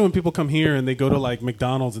I imagine when people come here and they go to like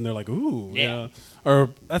McDonald's and they're like, "Ooh, Yeah. Or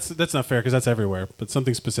that's not fair because that's everywhere, but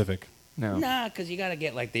something specific. No. Nah, because you got to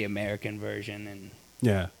get like the American version and.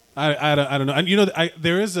 Yeah, I don't know. And you know,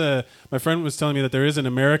 there is my friend was telling me that there is an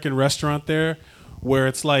American restaurant there where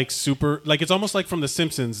it's like super, like it's almost like from The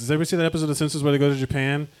Simpsons. Does everybody see that episode of The Simpsons where they go to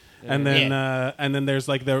Japan? And then there's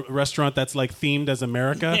like the restaurant that's like themed as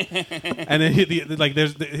America, and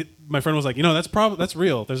then my friend was like, that's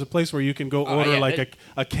real. There's a place where you can go order yeah, like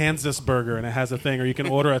a Kansas burger and it has a thing, or you can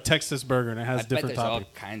order a Texas burger and it has I bet different there's all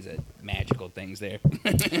toppings. kinds of magical things there.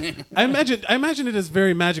 I imagine it is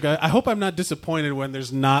very magical. I hope I'm not disappointed when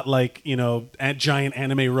there's not like giant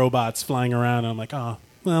anime robots flying around. And I'm like, oh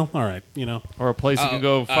well, all right, Or a place you can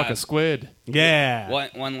go fuck a squid. yeah.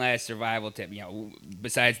 One last survival tip,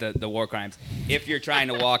 besides the war crimes, if you're trying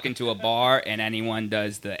to walk into a bar and anyone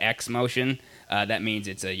does the X motion, that means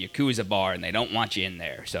it's a Yakuza bar and they don't want you in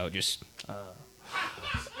there. So just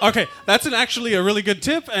Okay, that's actually a really good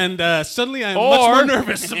tip, and suddenly I'm much more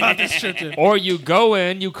nervous about this trip. Or you go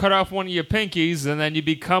in, you cut off one of your pinkies, and then you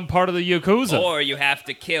become part of the Yakuza. or you have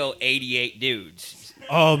to kill 88 dudes.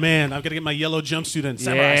 Oh man, I've got to get my yellow jumpsuit and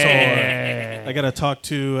samurai sword. I got to talk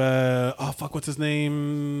to what's his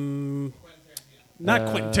name?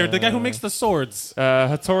 Not Quentin Tarantino, the guy who makes the swords.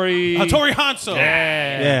 Hattori. Hattori Hanzo.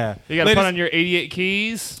 Yeah. You got to put on your 88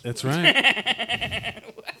 keys. That's right.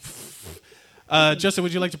 Justin,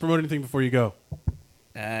 would you like to promote anything before you go?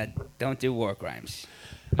 Don't do war crimes.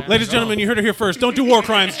 Ladies and gentlemen, you heard it here first. Don't do war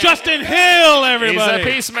crimes. Justin Hill, everybody.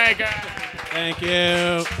 He's a peacemaker. Thank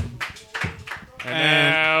you.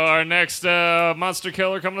 And now our next monster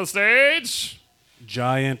killer coming to the stage.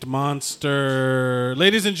 Giant monster.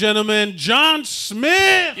 Ladies and gentlemen, John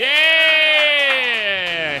Smith.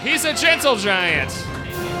 Yeah! He's a gentle giant.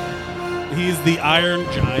 He's the Iron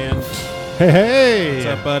Giant. Hey, What's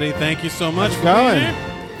up, buddy? Thank you so much for going? being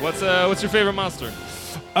here. What's your favorite monster?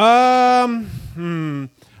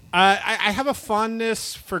 I have a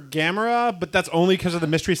fondness for Gamera, but that's only because of the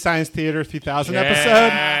Mystery Science Theater 3000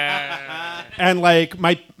 episode. And like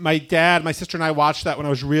my dad, my sister, and I watched that when I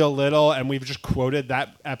was real little, and we've just quoted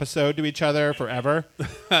that episode to each other forever.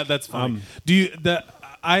 That's funny.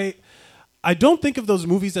 I don't think of those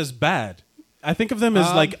movies as bad. I think of them as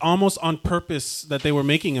like almost on purpose that they were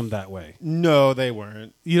making them that way. No, they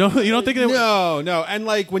weren't. You don't think they were? No. And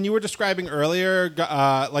like when you were describing earlier,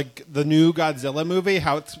 like the new Godzilla movie,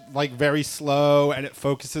 how it's like very slow and it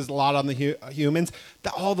focuses a lot on the humans.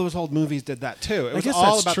 All those old movies did that too. It was guess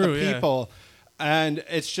all that's about true, the yeah. people, and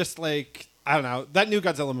it's just like I don't know. That new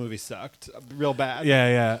Godzilla movie sucked real bad.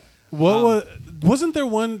 Yeah. Wasn't there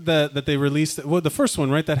one that they released? Well, the first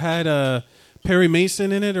one, right? That had Perry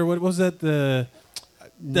Mason in it, or what was that? No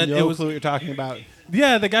It was clue what you're talking about.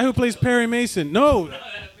 yeah, the guy who plays Perry Mason. No,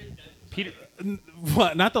 Peter.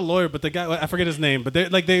 what? Not the lawyer, but the guy. I forget his name. But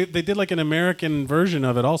they did like an American version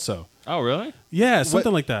of it also. Oh, really? Yeah,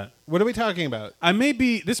 something like that. What are we talking about?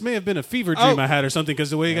 This may have been a fever dream I had or something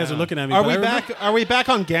because the way you guys are looking at me. Are but we I remember- back? Are we back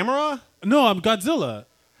on Gamera? No, I'm Godzilla.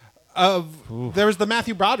 There was the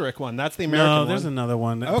Matthew Broderick one. That's the American No, one. there's another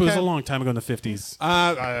one. It Okay. was a long time ago in the 50s.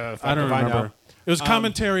 I I don't remember. It was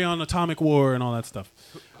commentary on atomic war and all that stuff.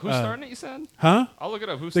 Who's starting it, you said? Huh? I'll look it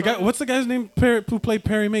up. Who's The guy. starting it? What's the guy's name? Who played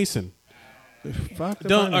Perry Mason? Fuck.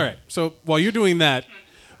 All right. So while you're doing that,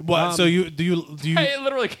 so you do you? Hey, it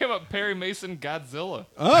literally came up Perry Mason Godzilla.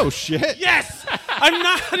 Oh shit. Yes, I'm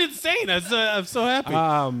not insane. I'm so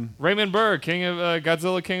happy. Raymond Burr, King of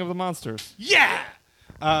Godzilla, King of the Monsters. Yeah.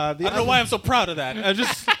 I The don't know why I'm so proud of that. I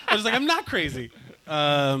was like, I'm not crazy.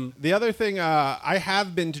 The other thing, I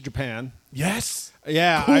have been to Japan. Yes.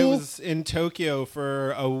 Yeah, Cool. I was in Tokyo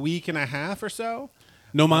for a week and a half or so.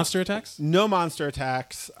 No monster attacks. No monster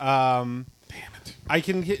attacks. Damn it! I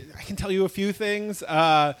can tell you a few things.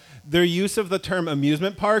 Their use of the term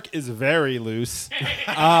amusement park is very loose.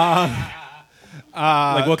 Like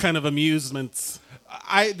what kind of amusements?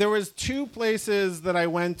 There was two places that I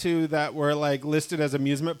went to that were like listed as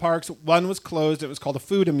amusement parks. One was closed. It was called a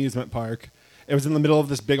food amusement park. It was in the middle of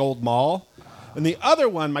this big old mall. And the other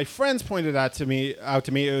one, my friends pointed out to me.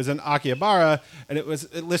 It was in Akihabara, and it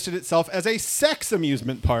listed itself as a sex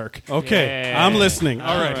amusement park. Okay, Yeah. I'm listening.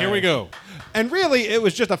 All right, here we go. And really, it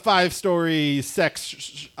was just a 5-story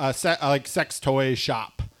sex toy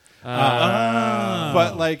shop.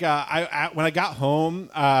 But like, when I got home,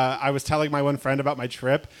 I was telling my one friend about my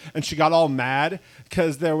trip, and she got all mad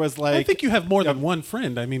because there was like. I think you have more than one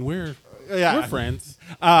friend. I mean, we're friends.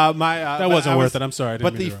 That wasn't worth it. I'm sorry. I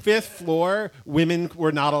didn't But mean the to 5th floor, women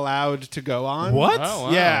were not allowed to go on. What? Oh,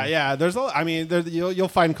 wow. Yeah. There's you'll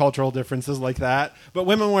find cultural differences like that, but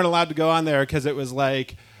women weren't allowed to go on there because it was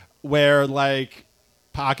like where like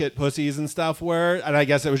pocket pussies and stuff were, and I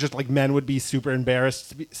guess it was just like men would be super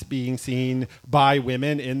embarrassed being seen by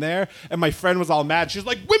women in there. And my friend was all mad. She's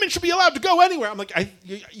like, "Women should be allowed to go anywhere." I'm like,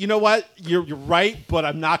 you know what? You're right, but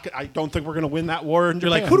I'm not. I don't think we're gonna win that war. You're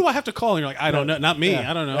like, who do I have to call? And you're like, I don't know. Not me.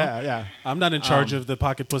 Yeah. I don't know. Yeah. I'm not in charge of the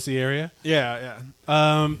pocket pussy area. Yeah.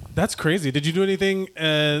 That's crazy. Did you do anything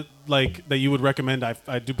like that you would recommend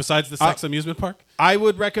I do besides the sex amusement park? I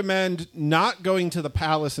would recommend not going to the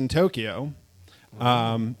Palace in Tokyo.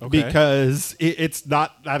 Okay. Because it's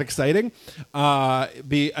not that exciting.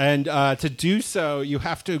 To do so, you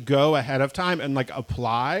have to go ahead of time and like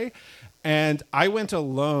apply. And I went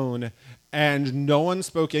alone, and no one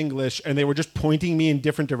spoke English, and they were just pointing me in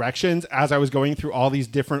different directions as I was going through all these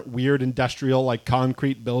different weird industrial like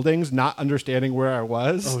concrete buildings, not understanding where I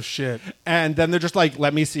was. Oh shit. And then they're just like,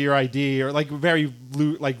 "Let me see your ID," or like very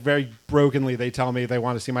brokenly they tell me they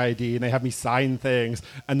want to see my ID, and they have me sign things,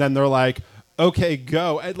 and then they're like, "Okay,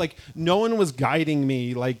 go." And, like, no one was guiding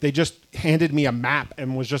me. Like, they just handed me a map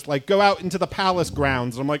and was just like, "Go out into the palace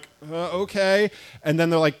grounds." And I'm like, "Okay." And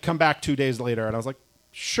then they're like, "Come back 2 days later." And I was like,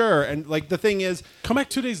 "Sure." And like, the thing is, Come back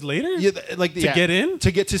 2 days later? to get in?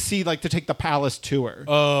 to get to see, like, to take the palace tour.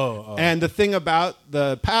 Oh. And the thing about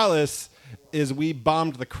the palace is we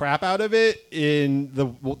bombed the crap out of it in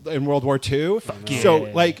World War II.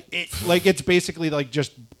 So like it's basically like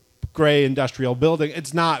just gray industrial building.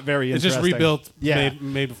 It's not very It's interesting. just rebuilt, Yeah.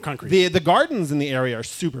 made of concrete. The gardens in the area are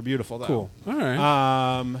super beautiful, though. Cool. All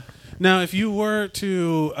right. Now, if you were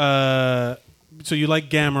to, so you like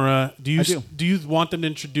Gamera? Do you want them to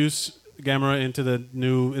introduce Gamera into the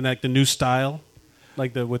new style,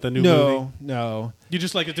 like with the new movie? No. You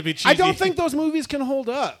just like it to be cheesy. I don't think those movies can hold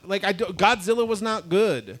up. Like Godzilla was not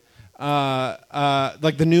good.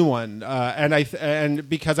 Like the new one, and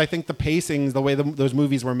because I think the pacings, the way those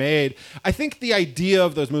movies were made, I think the idea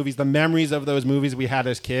of those movies, the memories of those movies we had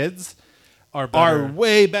as kids, are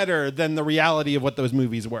way better than the reality of what those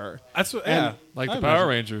movies were. That's what, And- Like I the imagine. Power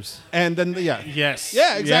Rangers. And then Yes.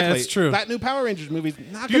 yeah, exactly. Yeah, that's true. That new Power Rangers movie's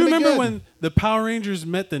not. Do you gonna be remember good. when the Power Rangers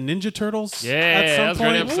met the Ninja Turtles? Yeah, at some that was a great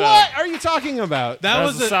point. episode. What are you talking about? That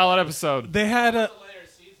was a solid episode. They had a.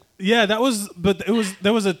 Yeah, that was. But there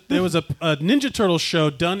was a Ninja Turtle show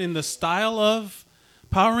done in the style of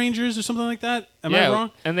Power Rangers or something like that. Am I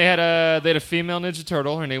wrong? And they had a female Ninja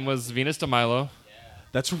Turtle. Her name was Venus de Milo.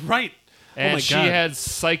 That's right. And oh my she God. had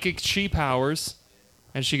psychic chi powers,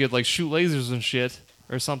 and she could like shoot lasers and shit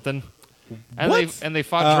or something. And What? they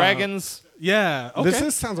fought dragons. Yeah. Okay.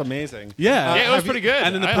 Sounds amazing. yeah. Yeah, it was have pretty you- good.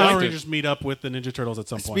 And then the I Power liked it. Rangers meet up with the Ninja Turtles at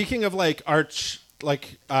some point. Speaking of like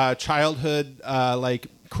childhood like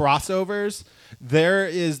crossovers, there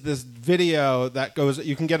is this video that goes.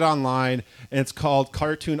 You can get it online, and it's called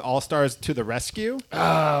 "Cartoon All Stars to the Rescue."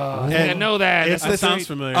 I didn't know that. It's That this sounds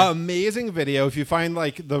familiar. amazing video. If you find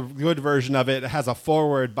like the good version of it, it has a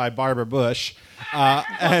foreword by Barbara Bush,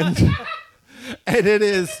 and and it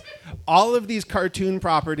is all of these cartoon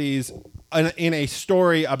properties in a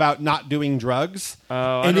story about not doing drugs.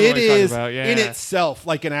 Oh, I and know it what you're talking is about, yeah. in itself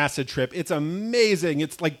like an acid trip. It's amazing.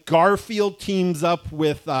 It's like Garfield teams up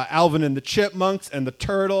with Alvin and the Chipmunks and the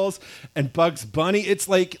Turtles and Bugs Bunny. It's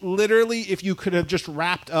like literally if you could have just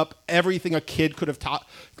wrapped up everything a kid could have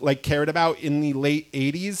cared about in the late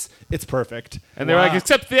 80s, it's perfect. And they're like,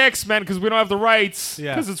 except the X-Men because we don't have the rights.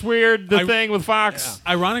 Yeah. Because it's weird, the I- thing with Fox.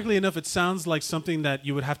 Ironically enough, it sounds like something that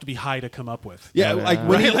you would have to be high to come up with. Yeah, like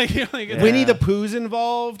Right? Like it's- Winnie the Pooh's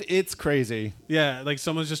involved. It's crazy. yeah, like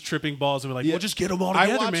someone's just tripping balls and we're like, well, just get them all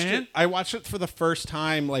together, man. I watched it for the first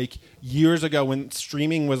time like years ago when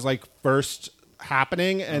streaming was like first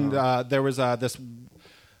happening, and there was this.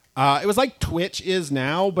 It was like Twitch is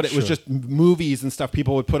now, but it was just movies and stuff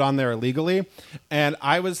people would put on there illegally. And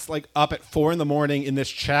I was like up at 4 a.m. in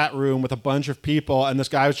this chat room with a bunch of people, and this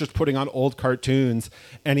guy was just putting on old cartoons,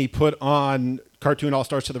 and he put on Cartoon All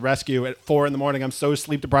Stars to the Rescue at 4 a.m. I'm so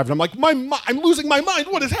sleep deprived. I'm like, I'm losing my mind.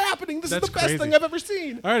 What is happening? This That's is the best crazy. thing I've ever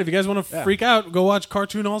seen. All right, if you guys want to freak out, go watch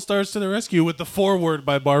Cartoon All Stars to the Rescue with the foreword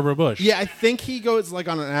by Barbara Bush. Yeah, I think he goes like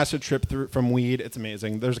on an acid trip from weed. It's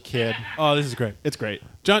amazing. There's a kid. Oh, this is great. It's great.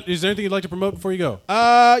 John, is there anything you'd like to promote before you go?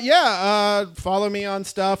 Follow me on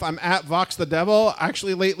stuff. I'm at Vox the Devil.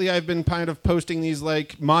 Actually, lately I've been kind of posting these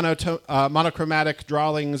like monochromatic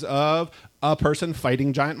drawings of a person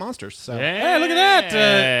fighting giant monsters. So Hey, look at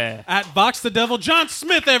that. At Vox the Devil, John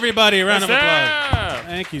Smith, everybody. Round of applause. Yeah.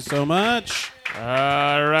 Thank you so much.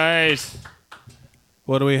 All right.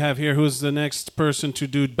 What do we have here? Who's the next person to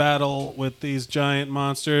do battle with these giant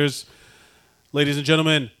monsters? Ladies and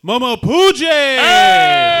gentlemen, Momo Puji!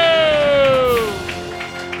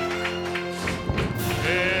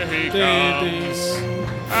 There he Ding, ding. comes.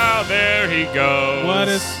 Oh, there he goes.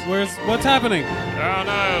 What's happening? Oh,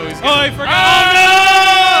 no. He's Oh, I forgot. Oh, no!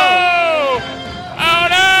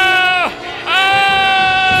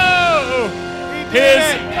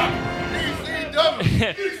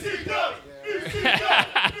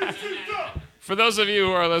 For those of you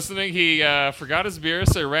who are listening, he forgot his beer,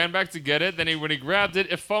 so he ran back to get it. Then when he grabbed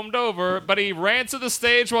it, it foamed over, but he ran to the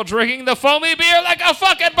stage while drinking the foamy beer like a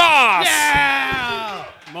fucking boss! Yeah!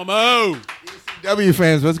 Momo! W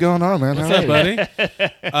fans, what's going on, man? What's up, buddy?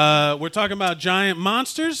 We're talking about giant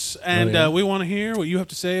monsters, and we want to hear what you have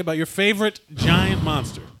to say about your favorite giant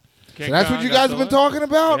monster. So that's what you guys have been talking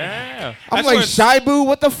about? Yeah. I'm That's like, what- Shibu,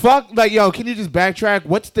 what the fuck? Like, yo, can you just backtrack?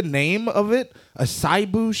 What's the name of it? A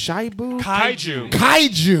Shibu? Kaiju.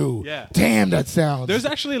 Kaiju. Yeah. Damn, that sounds There's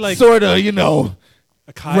actually like sort of, a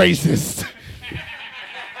racist.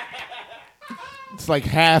 It's like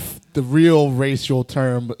half the real racial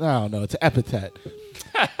term, but I don't know. It's an epithet.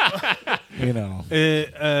 You know. I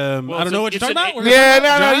don't know what you're talking about. We're gonna Yeah, talk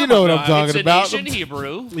about no, you giant know what I'm It's talking an about. Asian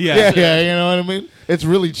Hebrew. Yeah, you know what I mean? It's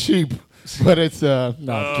really cheap, but it's, no, I'm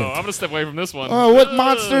Oh, kidding. I'm going to step away from this one. Oh, what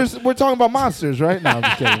monsters? We're talking about monsters, right? No, I'm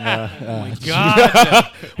just kidding. God.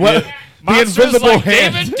 What? Monsters the invisible like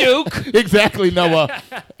hand. David Duke. Exactly, Noah.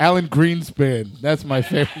 Alan Greenspan. That's my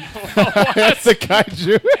favorite. That's the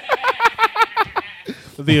kaiju.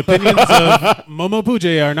 The opinions of Momo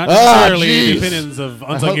Pujay are not necessarily the opinions of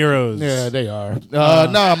Unsung Heroes. Yeah, they are.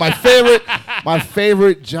 No, my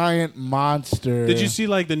favorite giant monster. Did you see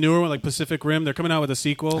like the newer one, like Pacific Rim? They're coming out with a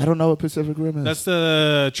sequel. I don't know what Pacific Rim is. That's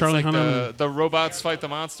the It's Charlie like Hunnam. the robots fight the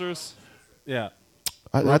monsters. Yeah.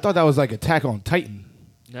 I thought that was like Attack on Titan.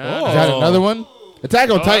 No, Is that another one? Attack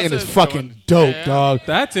on Titan that's is a fucking good one. dope, Yeah. dog.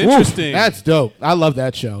 That's Woof, interesting. that's dope. I love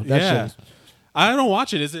that show. That Yeah. show. I don't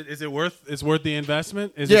watch it. Is it worth? It's worth the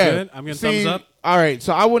investment. Is it good? I'm getting thumbs up. All right,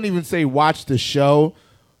 so I wouldn't even say watch the show.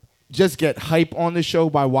 Just get hype on the show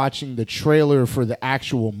by watching the trailer for the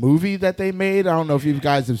actual movie that they made. I don't know if you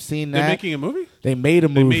guys have seen that. They're making a movie. They made a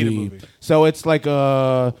They movie. made a movie. So it's like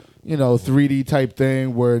a 3D type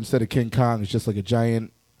thing where instead of King Kong, it's just like a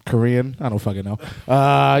giant Korean. I don't fucking know.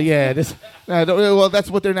 Well, that's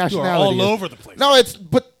what their You are nationality is. all over the place. No,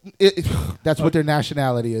 that's what their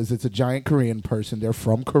nationality is. It's a giant Korean person. They're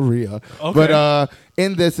from Korea. Okay. But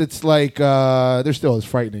in this, it's like they're still as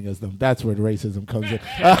frightening as them. That's where the racism comes in.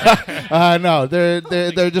 No,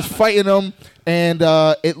 they're just fighting them, and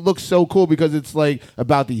it looks so cool because it's like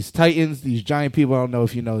about these titans, these giant people. I don't know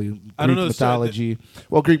if you know Greek I don't know the story. mythology.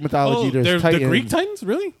 Well, Greek mythology. Oh, There's they're titans. the Greek Titans,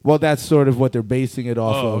 really? Well, that's sort of what they're basing it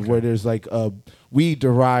off Oh, of, okay. where there's like we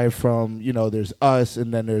derive from, there's us,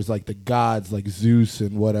 and then there's like the gods like Zeus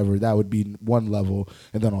and whatever. That would be one level.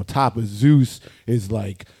 And then on top of Zeus is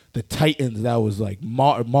like the Titans. That was like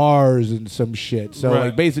Mars and some shit. So Right.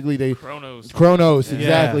 like basically they Kronos.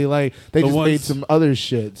 exactly. Yeah. Like they The just ones- made some other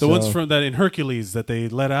shit. The ones So, from that in Hercules that they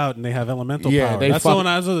let out and they have elemental Yeah, power. they That's the fuck- one.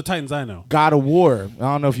 Those are the Titans I know. God of War. I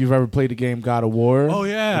don't know if you've ever played the game God of War. Oh,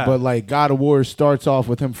 yeah. But like God of War starts off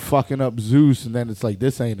with him fucking up Zeus, and then it's like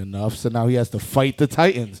this ain't enough. So now he has to fight the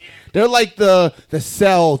Titans. They're like the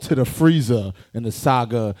Cell to the Frieza in the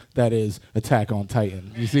saga that is Attack on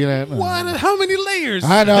Titan. You see that? What? How many layers?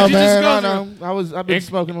 I know, did you just man. go I through? know. I've been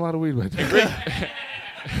smoking a lot of weed with you.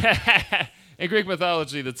 In Greek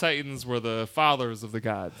mythology, the Titans were the fathers of the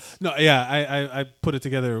gods. No, yeah, I put it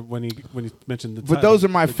together when you mentioned the. But those are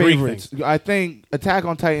my the Greek favorites. things. I think Attack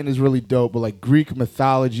on Titan is really dope, but like Greek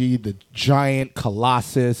mythology, the giant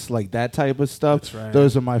colossus, like that type of stuff. That's right.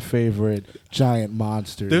 Those are my favorite giant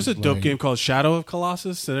monsters. There's a dope like- game called Shadow of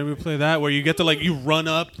Colossus. Did everybody play that? Where you get to you run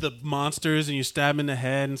up the monsters and you stab them in the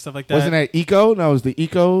head and stuff like that. Wasn't that Eco? No, it was the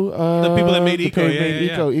Eco. The people that made the Eco, people yeah, made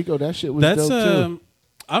yeah, Eco. yeah. Eco. That shit was That's dope too.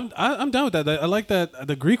 I'm down with that. I like that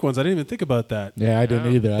the Greek ones. I didn't even think about that. Yeah, I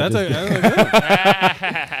didn't either. That's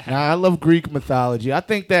Nah, I love Greek mythology. I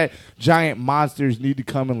think that giant monsters need to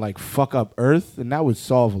come and like fuck up Earth, and that would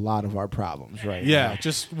solve a lot of our problems, right? yeah. now.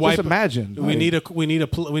 Just wipe. Just imagine. We like-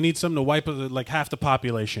 need something to wipe like half the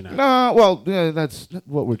population out. No, well, yeah, that's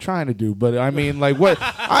what we're trying to do. But I mean, like, what?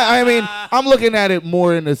 I mean, I'm looking at it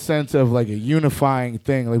more in the sense of like a unifying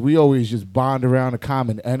thing. Like, we always just bond around a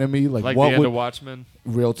common enemy. Like Like what the end would of Watchmen.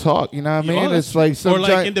 real talk? You know what I mean? Oh, It's like some or like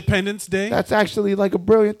giant- Independence Day. That's actually like a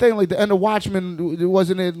brilliant thing. Like the end of Watchmen, it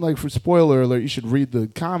wasn't it like for spoiler alert. You should read the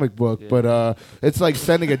comic book, but it's like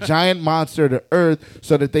sending a giant monster to Earth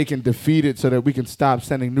so that they can defeat it, so that we can stop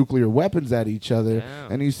sending nuclear weapons at each other. Yeah.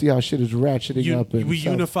 And you see how shit is ratcheting up. In we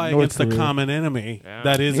South unify North against the Korea. common enemy Yeah.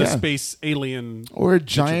 that is a Yeah. space alien. Or a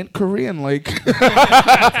giant Korean, like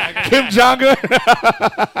Kim Jong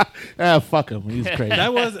Un. Fuck him. He's crazy.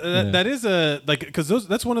 That was that is a because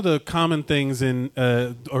that's one of the common things in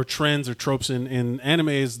or trends or tropes in anime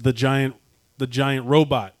is the giant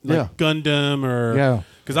robot like Yeah. Gundam or Yeah.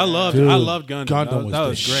 because I loved Dude, Gundam. Gundam was that the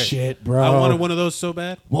was great. shit, bro. I wanted one of those so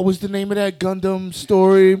bad. What was the name of that Gundam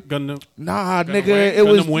story? Gundam. Nah, nigga, Wing? it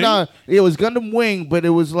was Gundam Wing? nah, it was Gundam Wing, but it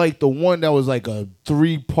was like the one that was like a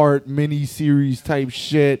 3-part mini series type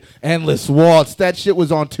shit. Endless Waltz. That shit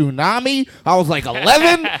was on Toonami. I was like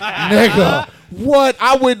 11, nigga. What?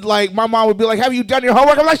 I would like. My mom would be like, "Have you done your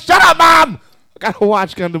homework?" I'm like, "Shut up, mom. I gotta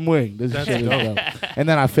watch Gundam Wing." This shit is dope. And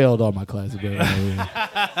then I failed all my classes.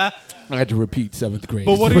 I had to repeat 7th grade.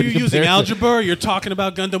 But what It's are you pretty using? embarrassing. Algebra? Or you're talking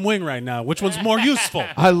about Gundam Wing right now. Which one's more useful?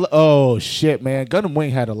 Oh shit, man! Gundam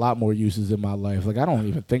Wing had a lot more uses in my life. Like I don't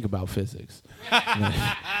even think about physics.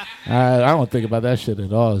 I don't think about that shit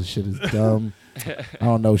at all. This shit is dumb. I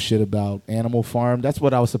don't know shit about Animal Farm. That's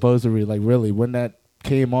what I was supposed to read. Like really, when that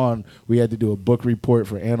came on, we had to do a book report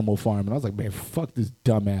for Animal Farm, and I was like, man, fuck this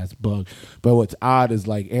dumbass book. But what's odd is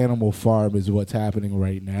like Animal Farm is what's happening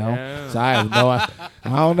right now. Yeah. So I have I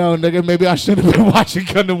don't know, nigga. Maybe I should have been watching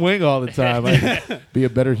Gundam Wing all the time. I'd be a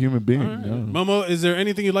better human being. Yeah. Momo, is there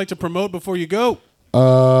anything you'd like to promote before you go?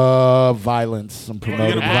 Violence. I'm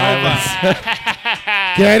promoting You're gonna violence. promote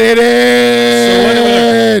Get it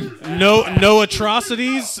in. No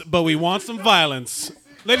atrocities, but we want some violence.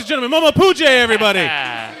 Ladies and gentlemen, Momo Pujay, everybody.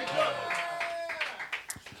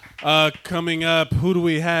 Coming up, who do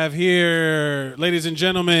we have here? Ladies and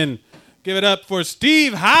gentlemen, give it up for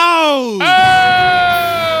Steve House.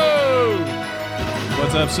 Oh!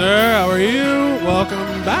 What's up, sir? How are you? Welcome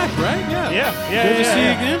back, right? Yeah. Good to see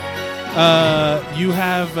you again.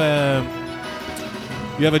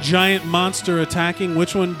 You have a giant monster attacking.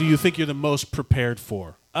 Which one do you think you're the most prepared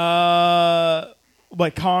for?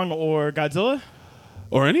 Like Kong or Godzilla?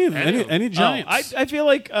 Or any giants? I feel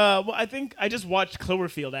like I think I just watched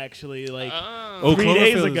Cloverfield actually like 3 Cloverfield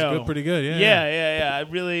days is ago. good, pretty good. Yeah. I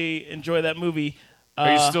really enjoy that movie.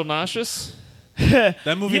 Are you still nauseous?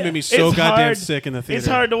 That movie made me so it's goddamn hard- sick in the theater. It's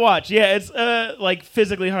hard to watch. Yeah, it's like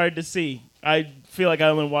physically hard to see. I feel like I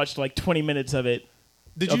only watched like 20 minutes of it.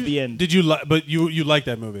 Did of you? the end. Did you? But you like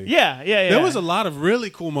that movie? Yeah. There was a lot of really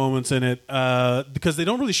cool moments in it because they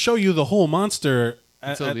don't really show you the whole monster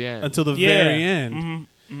Until the end. Until the Yeah. very end.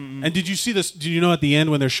 And did you see this? Do you know at the end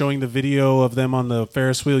when they're showing the video of them on the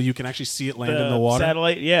Ferris wheel, you can actually see it land in the water?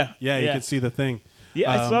 Satellite. Yeah. Yeah, you can see the thing. Yeah,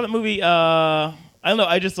 I saw that movie. I don't know.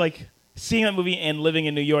 I just like seeing that movie and living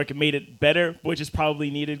in New York. It made it better, which is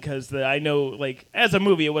probably needed because I know, like, as a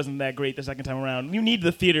movie, it wasn't that great the second time around. You need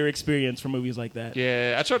the theater experience for movies like that.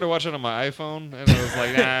 Yeah, I tried to watch it on my iPhone, and I was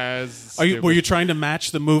like, nah. It's Were you trying to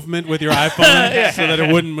match the movement with your iPhone so that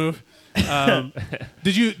it wouldn't move?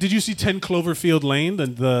 Did you see 10 Cloverfield Lane, the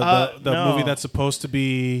no. movie that's supposed to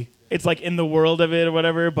be? It's like in the world of it or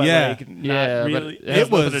whatever, but Yeah. like not Yeah, really. but it has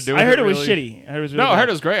nothing to do with I heard it it was really. shitty. I heard it was really No, I heard bad.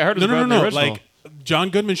 it was great. I heard it was better than the No. original. Like John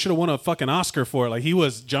Goodman should have won a fucking Oscar for it. Like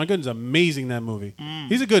John Goodman's amazing in that movie.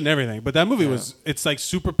 He's a good in everything, but that movie it's like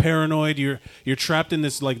super paranoid. You're trapped in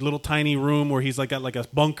this like little tiny room where he's like got like a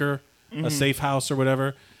bunker, a safe house or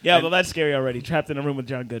whatever. Yeah, And- well, that's scary already. Trapped in a room with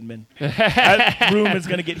John Goodman. That room is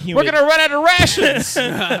gonna get humid. We're gonna run out of rations.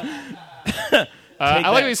 I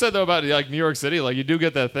like what you said though about like New York City. Like you do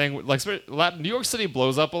get that thing. Like New York City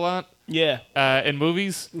blows up a lot Yeah. in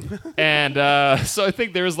movies, and so I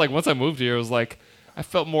think there was like once I moved here, it was like I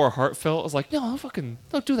felt more heartfelt. I was like, no,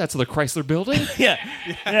 don't do that to the Chrysler Building. Yeah.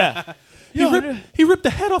 Yeah. He ripped the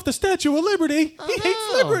head off the Statue of Liberty. He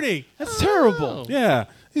hates liberty. That's terrible. Yeah,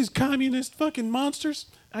 these communist fucking monsters.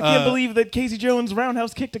 I can't believe that Casey Jones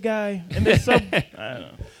roundhouse kicked a guy in this sub. I don't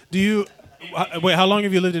know. Do you wait? How long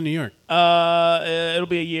have you lived in New York? It'll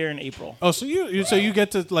be a year in April. Oh, so you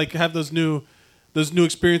get to like have those new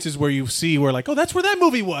experiences where you see where like, oh, that's where that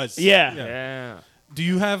movie was. Yeah. Yeah. Do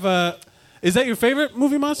you have is that your favorite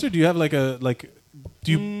movie monster? Do you have like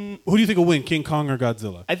who do you think will win, King Kong or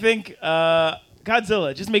Godzilla? I think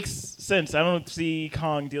Godzilla just makes sense. I don't see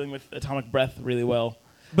Kong dealing with atomic breath really well.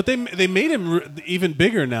 But they made him even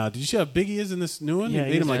bigger now. Did you see how big he is in this new one? Yeah,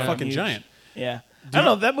 they made him like he's fucking huge. giant. Yeah. I don't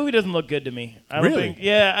know. That movie doesn't look good to me. I don't Really? think.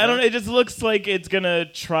 Yeah, I don't. It just looks like it's gonna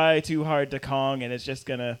try too hard to Kong, and it's just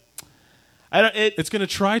gonna. I don't. It's gonna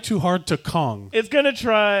try too hard to Kong. It's gonna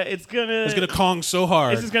try. It's gonna Kong so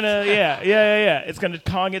hard. It's just gonna. Yeah. It's gonna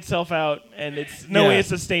Kong itself out, and it's no way it's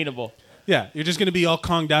sustainable. Yeah, you're just gonna be all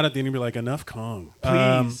Konged out at the end and be like, enough Kong.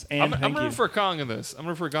 Please and I'm thank rooting you. for Kong in this. I'm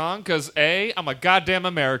rooting for Kong because A, I'm a goddamn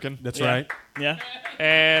American. That's Yeah. right. Yeah.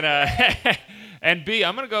 And and B,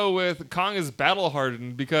 I'm gonna go with Kong is battle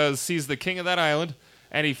hardened because he's the king of that island,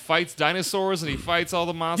 and he fights dinosaurs and he fights all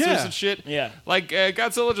the monsters Yeah. and shit. Yeah. Like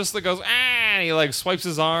Godzilla just like goes and he like swipes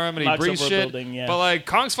his arm and he Knocks breathes over a shit. building, yeah. But like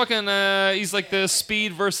Kong's fucking he's like the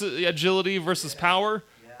speed versus agility versus power.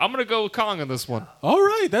 I'm gonna go with Kong in this one. All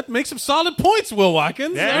right, that makes some solid points, Will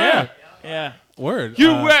Watkins. Yeah. Yeah. Word.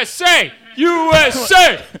 USA,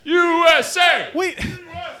 USA, USA. Wait,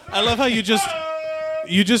 I love how you just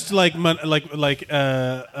like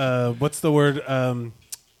what's the word?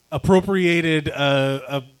 Appropriated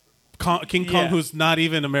King Kong, Yeah. who's not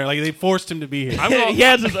even American. Like they forced him to be here. He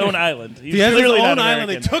has his own island. He's He has his clearly own not island.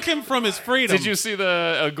 They American. took him from his freedom. Did you see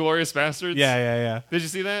the Glorious Bastards? Yeah. Did you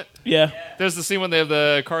see that? Yeah. There's the scene when they have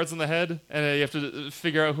the cards on the head, and you have to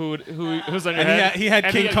figure out who's on your And head. he had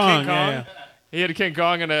And King Kong. Yeah. He had King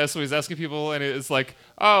Kong, and so he's asking people, and it's like,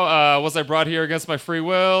 "Oh, was I brought here against my free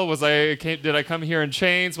will? Did I come here in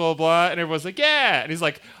chains? Blah blah." And everyone's like, "Yeah." And he's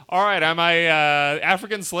like, "All right, am I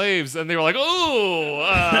African slaves?" And they were like, "Ooh."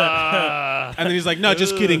 And then he's like, "No,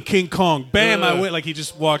 just kidding, King Kong." Bam! I went like he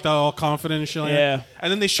just walked out all confident and shit. Like Yeah. that. And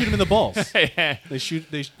then they shoot him in the balls. Yeah. They shoot.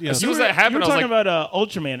 As soon as that You happened, were I was talking like, about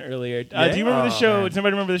Ultraman earlier. Do you remember the show? Does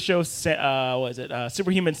anybody remember the show? Was it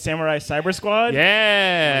Superhuman Samurai Cyber Squad?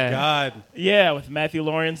 "Yeah." God. Yeah, with Matthew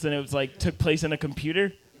Lawrence, and it was like took place in a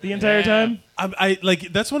computer the entire time. I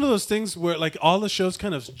like that's one of those things where like all the shows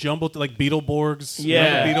kind of jumbled like Beetleborgs.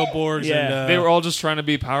 Yeah. Remember Beetleborgs. Yeah. And, They were all just trying to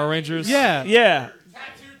be Power Rangers. Yeah. Yeah.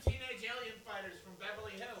 Tattooed teenage alien fighters from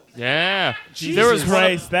Beverly Hills. Yeah. Jesus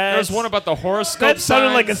Christ, there was one about the horoscope. That sounded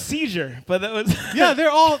signs. like a seizure, but that was. Yeah,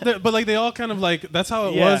 but like they all kind of like that's how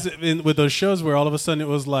it was with those shows where all of a sudden it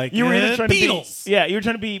was like You were either trying Beatles. to be, you were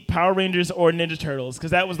trying to be Power Rangers or Ninja Turtles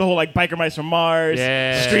because that was the whole like Biker Mice from Mars,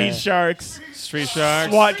 Yeah. Street Sharks, Street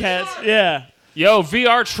Sharks. SWAT Cats. Yeah. Yo,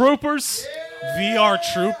 VR Troopers. VR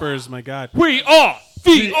Troopers, my God. We are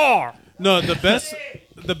VR. No, the best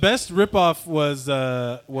ripoff was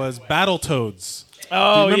Battletoads.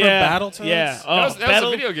 Oh, Do you remember yeah. Battletoads? Yeah. Oh, That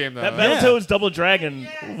was a video game, though. That Yeah. Battletoads Double Dragon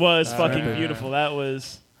was fucking right. beautiful. That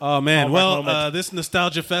was. Oh man, Hallmark well, moment. this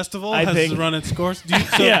Nostalgia Festival I has think- run its course.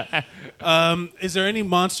 Yeah. Is there any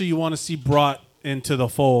monster you want to see brought into the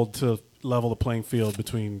fold to level the playing field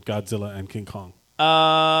between Godzilla and King Kong?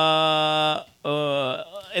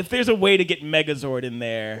 If there's a way to get Megazord in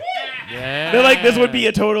there, Yeah. I feel like this would be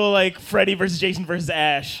a total like Freddy versus Jason versus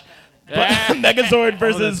Ash. But Megazord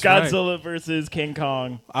versus that's right. Godzilla versus King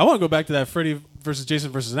Kong. I want to go back to that Freddy versus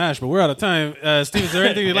Jason versus Ash, but we're out of time. Steve, is there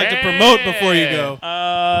anything you'd like to promote before you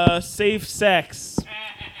go? Safe sex.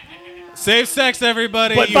 Safe sex,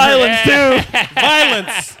 everybody. But You heard- violence too.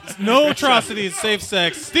 Violence. No atrocities. Safe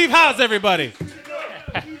sex. Steve House, everybody.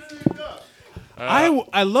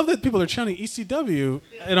 I love that people are chanting ECW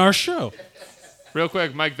in our show. Real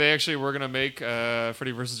quick, Mike, they actually were going to make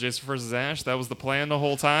Freddy vs. Jason vs. Ash. That was the plan the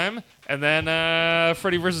whole time. And then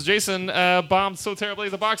Freddy vs. Jason bombed so terribly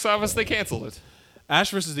at the box office, they canceled it. Ash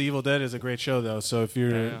versus the Evil Dead is a great show, though. So if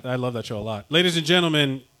you're, Yeah. I love that show a lot. Ladies and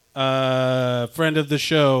gentlemen, friend of the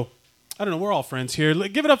show. I don't know. We're all friends here.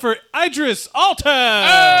 Give it up for Idris Alta.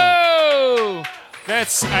 Oh!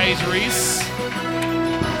 That's Idris.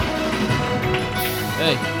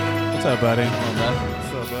 Hey, What's up, buddy?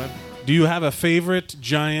 What's up, bud? Do you have a favorite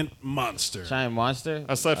giant monster giant monster.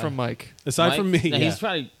 Aside from Mike. aside Mike? from me? No, Yeah. he's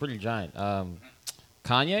probably pretty giant.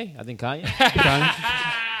 Kanye, I think Kanye.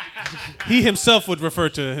 He himself would refer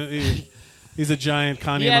to. He's a giant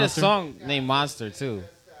Kanye He had monster. a song named Monster too.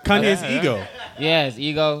 Kanye's ego. Yeah, his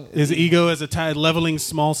ego. His ego as a tide leveling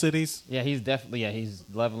small cities. Yeah, he's definitely he's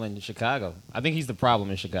leveling Chicago. I think he's the problem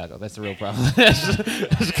in Chicago. That's the real problem. That's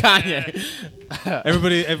Kanye.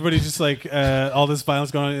 Everybody just like all this violence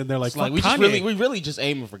going on, and they're like, It's like "Fuck Kanye." we really just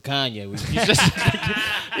aiming for Kanye. He's just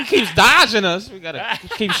he keeps dodging us. We gotta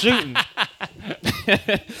keep shooting.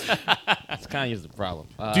 Kanye's the problem.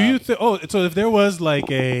 Do you think? Oh, so if there was like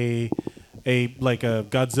a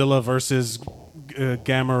Godzilla versus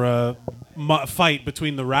Gamera fight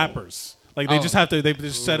between the rappers, like they just have to, they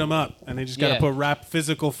just set them up, and they just got to Yeah. put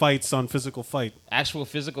physical fights on physical fight. actual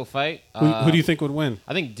physical fight? Who do you think would win?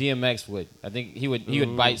 I think DMX would. I think he would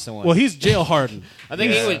bite someone. Well, he's jail hardened. I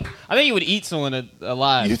think he would eat someone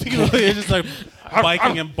alive. You think he's just like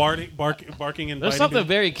biking and barking and There's biting something him?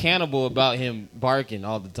 very cannibal about him barking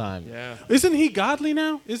all the time. Yeah. Isn't he godly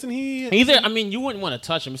now? Isn't he? Either, I mean, you wouldn't want to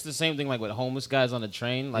touch him. It's the same thing like with homeless guys on the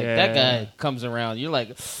train. Like that Yeah. guy comes around, you're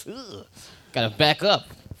like, ugh, gotta back up.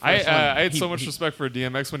 I First one, had so he- much respect for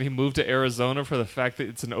DMX when he moved to Arizona for the fact that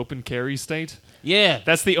it's an open carry state. Yeah,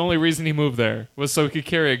 That's the only reason he moved there, was so he could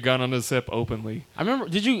carry a gun on his hip openly. I remember.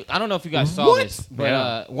 I don't know if you guys saw this, but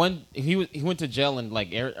Yeah. he went to jail in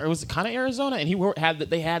like or was it kind of Arizona, and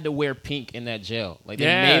they had to wear pink in that jail. Like they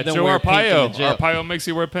Yeah, made them Joe wear pink in Arpaio. the jail. Arpaio makes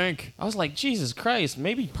you wear pink. I was like, Jesus Christ,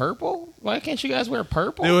 maybe purple? Why can't you guys wear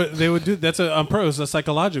purple? They would do that's on purpose, a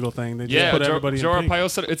psychological thing. They just Yeah, put Joe everybody Joe in pink. Arpaio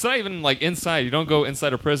said it's not even like inside. You don't go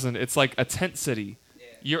inside a prison. It's like a tent city.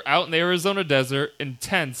 You're out in the Arizona desert in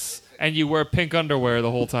tents, and you wear pink underwear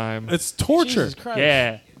the whole time. It's torture. Jesus Christ.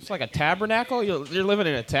 Yeah, It's like a tabernacle. You're living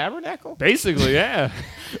in a tabernacle, basically, yeah.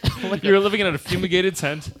 You're living in a fumigated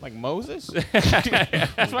tent. like Moses.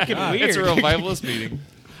 It's fucking weird. It's a revivalist meeting.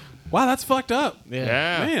 Wow, that's fucked up, Yeah.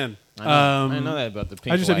 Yeah. man. I didn't know that about the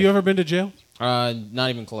pink. I just have you ever been to jail? Not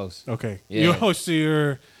even close. Okay. Yeah. So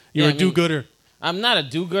you're Yeah, a I mean- do-gooder. I'm not a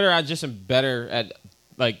do-gooder. I just am better at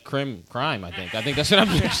like crime. I think that's what I'm.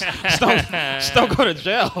 Just don't go to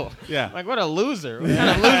jail. Yeah. Like what a loser. What kind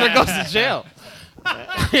of loser goes to jail?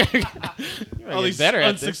 All these better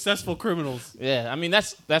at this. unsuccessful criminals. Yeah, I mean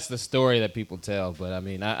that's the story that people tell. But I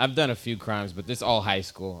mean I've done a few crimes, but this all high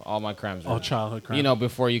school. All my crimes. All were, childhood crime. You know,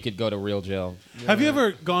 before you could go to real jail. Have you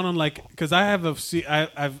ever gone on like? Because I have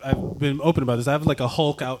I've been open about this. I have like a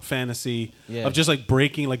Hulk out fantasy Yeah. of just like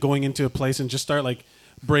breaking, like going into a place and just start like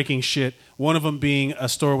breaking shit. One of them being a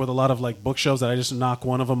store with a lot of like bookshelves that I just knock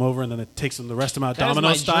one of them over and then it takes them the rest of them out That is domino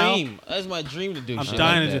my style. dream. That's my dream to do. I'm shit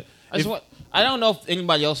dying like to that. do- I don't know if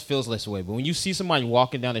anybody else feels this way, but when you see somebody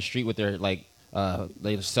walking down the street with their like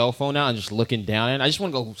their cell phone out and just looking down at it, I just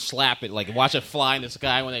want to go slap it, like watch it fly in the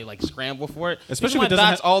sky when they like scramble for it. Especially These if it are my doesn't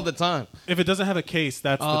thoughts have- all the time. If it doesn't have a case,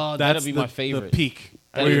 that's Oh, the, that'd that's be the, my favorite. The peak.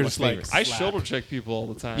 That Where is you're my just like, favorite. I shoulder check people all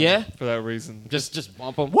the time. Yeah? For that reason. Just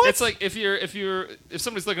bump them. What? It's like if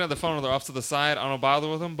somebody's looking at the phone and they're off to the side, I don't bother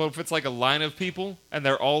with them. But if it's like a line of people and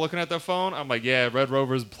they're all looking at their phone, I'm like, yeah, Red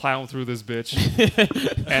Rover's plowing through this bitch,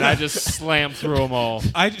 and I just slam through them all.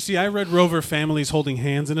 I read Rover families holding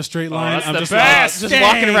hands in a straight line. that's I'm the just best. like, Just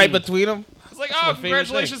walking right between them. It's like, my oh, favorite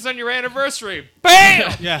congratulations on your anniversary.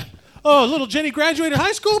 Bam! yeah. Oh, little Jenny graduated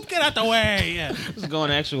high school. Get out the way. Yeah. Just going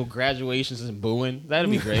to actual graduations and booing. That'd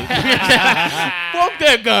be great. Fuck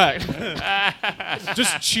that guy.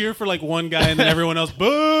 Just cheer for like one guy and then everyone else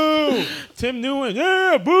boo. Tim Newen.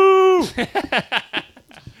 Yeah, boo.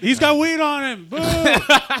 He's got weed on him. Boo.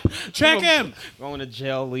 Check him. Going to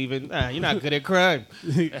jail, leaving. Nah, you're not good at crime.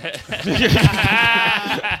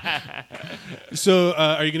 So,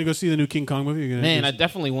 are you gonna go see the new King Kong movie? Man, I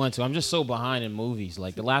definitely want to. I'm just so behind in movies.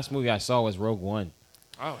 Like, the last movie I saw was Rogue One.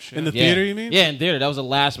 Oh shit. in the Yeah. theater, you mean? Yeah, in theater. That was the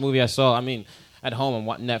last movie I saw. I mean, at home, I'm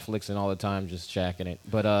watching Netflixing all the time, just checking it.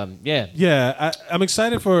 But, yeah. Yeah, I'm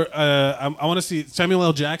excited for. I want to see Samuel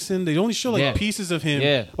L. Jackson. They only show like Yeah. pieces of him.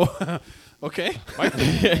 Yeah. Okay.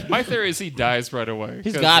 My theory is he dies right away.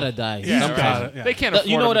 He's 'Cause- got to die. Yeah, Sometime. gotta, yeah. They can't afford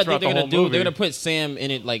You know him what I throughout think they're the going to whole do? They're movie. going to put Sam in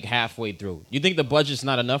it like halfway through. You think the budget's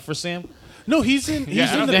not enough for Sam? No, he's in. He's Yeah,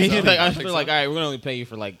 I in don't the. think He's so. like, I think feel so. like, all right, we're going to only pay you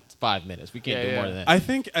for like 5 minutes. We can't Yeah, do yeah. more than that. I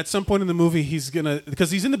think at some point in the movie he's gonna, because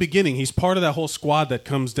he's in the beginning. He's part of that whole squad that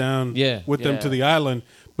comes down Yeah. with them Yeah. to the island.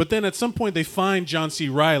 But then at some point they find John C.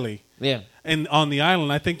 Reilly. Yeah. And on the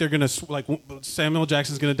island, I think they're gonna Samuel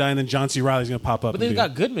Jackson's gonna die, and then John C. Reilly's gonna pop up. But and they've be-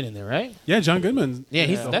 got Goodman in there, right? yeah, John Goodman.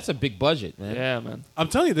 Yeah, that's a big budget, man. Yeah, man. I'm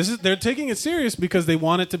telling you, they're taking it serious because they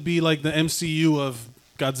want it to be like the MCU of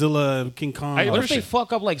Godzilla, King Kong. I What if appreciate- they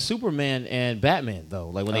fuck up like Superman and Batman though?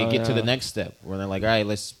 Like when they get to the next step, where they're like, all right,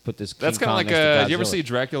 let's put this. That's King kind of Kong like next to you ever Godzilla. see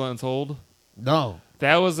Dracula Untold? No.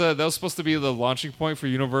 That was supposed to be the launching point for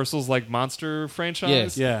Universal's like monster franchise.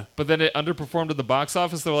 Yes. Yeah. But then it underperformed at the box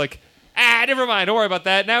office. They were like, never mind. Don't worry about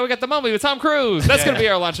that. Now we got the Mummy with Tom Cruise. That's gonna be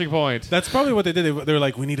our launching point. That's probably what they did. They were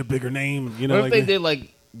like, we need a bigger name. You know, What like if they did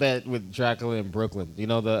like that with Dracula in Brooklyn? You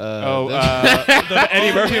know the the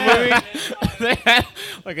Eddie Murphy movie, they had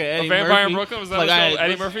like an Eddie A Vampire in Murphy. Brooklyn. Was that Like, what all it's right, called? Eddie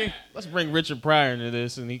let's- Murphy? Let's bring Richard Pryor into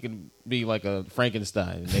this, and he can be like a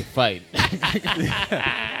Frankenstein, and they fight.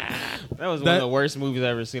 That was one That- of the worst movies I've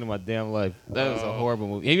ever seen in my damn life. That was a horrible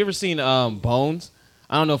movie. Have you ever seen Bones?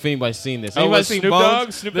 I don't know if anybody's seen this. Anybody with seen Snoop Bones?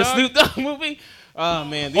 Dogg? Snoop The Dogg? Snoop Dogg movie? Oh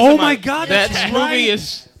man! Oh my God, That that's movie right.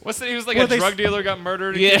 is. What's that? He was like Well, a they- drug dealer, got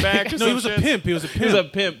murdered, and Yeah. came back. Or no, some he was a shit? pimp. He was a pimp. He was a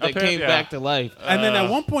pimp that pimp, came yeah. back to life. And then at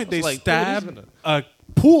one point they it's like, stab dude, who's a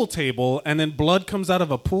pool table, and then blood comes out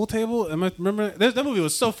of a pool table. Remember that movie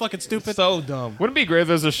was so fucking stupid. so dumb. Wouldn't it be great if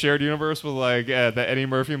there's a shared universe with like the Eddie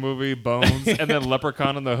Murphy movie Bones and then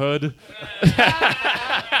Leprechaun in the Hood?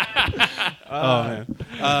 Oh man,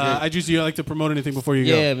 I just you like to promote anything before you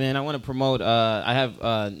Yeah, go? man. I want to promote. I have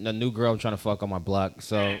a new girl I'm trying to fuck on my block.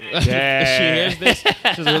 So if Yeah. she hears this,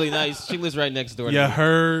 she's really nice. She lives right next door. to You me.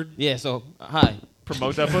 heard Yeah. So hi.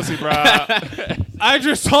 Promote that pussy, brah.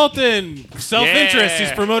 Idris Halton, self-interest. Yeah.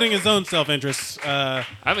 He's promoting his own self-interest. I'm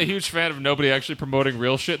a huge fan of nobody actually promoting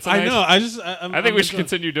real shit tonight. I know. I I think we should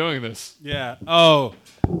continue doing this. Yeah. Oh,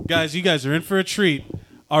 guys, you guys are in for a treat.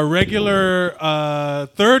 Our regular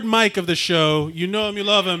third mic of the show. You know him, you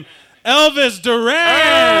love him. Elvis Duran.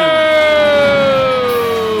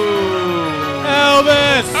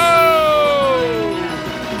 Elvis.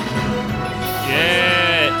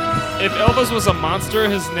 Yeah. If Elvis was a monster,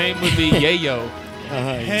 his name would be Yayo.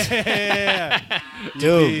 Yeah.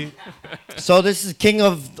 Dude. So this is King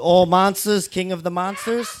of all monsters, King of the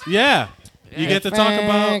monsters. Yeah. You get to talk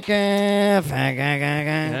about. Yeah,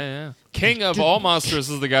 yeah. King of all monsters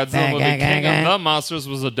is the Godzilla movie. King of the monsters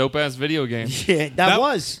was a dope ass video game. Yeah, that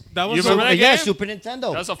was. That was You remember that Yeah, game? Super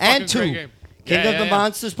Nintendo. That's a fucking and 2. great game. King Yeah, of yeah, the yeah.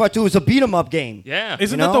 Monsters Part 2 is a beat 'em up game. Yeah.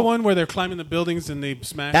 Isn't You that the know? one where they're climbing the buildings and they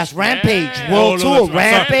smash? That's Rampage Yeah. World Oh, no, Tour. that's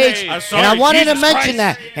right. Rampage. Rampage. I'm sorry, And I wanted to Jesus mention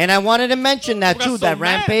Christ. that. And I wanted to mention that got too. so That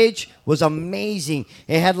mad. Rampage was amazing.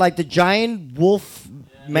 It had like the giant wolf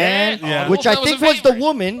man, Yeah. which Wolf, I that was think a was the favorite.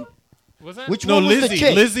 woman. Was that? Which No, one was the Lizzie.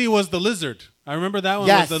 chick? Lizzie was the lizard. I remember that one.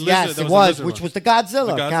 Yes, was the lizard. yes, That it the was, lizard which one. was the Godzilla,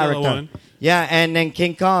 The Godzilla character. one. Yeah, and then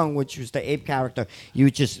King Kong, which was the ape character.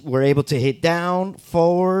 You just were able to hit down,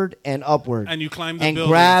 forward, and upward. And you climbed the and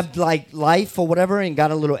buildings. grabbed like life or whatever and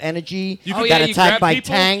got a little energy. You could- got yeah, you attacked grab by people,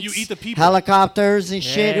 tanks, you eat the people. helicopters and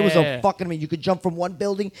shit. It was Yeah. a fucking, you could jump from one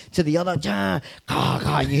building to the other. And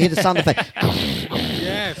you hear the sound effect.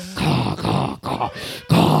 Yes.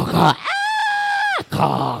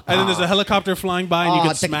 And And then there's a helicopter flying by and you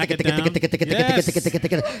can smack it down. Yes.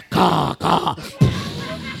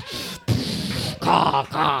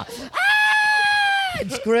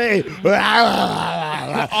 It's great.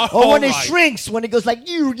 Or when it shrinks, when it goes like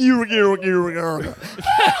and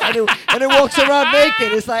it walks around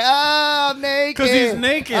naked. It's like, I'm naked. 'Cause he's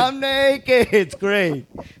naked. I'm naked. It's great.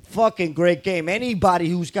 Fucking great game. Anybody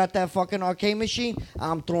who's got that fucking arcade machine,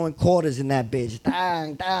 I'm throwing quarters in that bitch.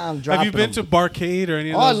 Dang, dropping Have you been them. to Barcade or any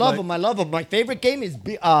of Oh, those? I love them. I love them. My favorite game is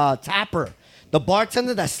Tapper. The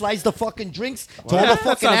bartender that slides the fucking drinks to all Yeah, the that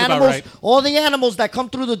fucking sounds about animals. right. All the animals that come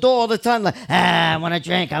through the door all the time, like, I want a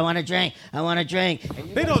drink, I want a drink, I want a drink. And you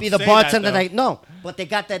They gotta don't be the say bartender that, though. no, but they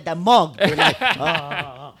got that mug. They're like,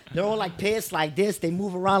 they're all like pissed like this. They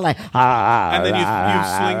move around like, And then you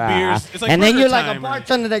sling beers. It's like and then burger you're like a time,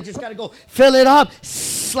 bartender that just gotta go fill it up,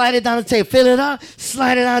 slide it down the table, fill it up,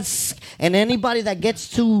 slide it out, and anybody that gets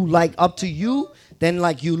to like up to you, then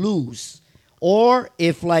like you lose. Or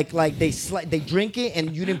if like they drink it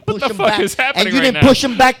and you didn't push the them fuck back, is happening and you right didn't now? push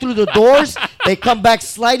them back through the doors, they come back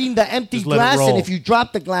sliding the empty Just let it glass, and roll. if you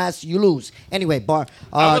drop the glass, you lose. Anyway, I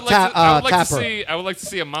would like to Tapper. see. I would like to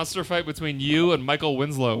see a monster fight between you and Michael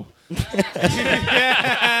Winslow.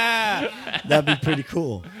 That'd be pretty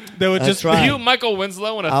cool. They would I'll just try. You, Michael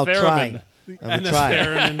Winslow, and a I'll theremin. try. I and will a try.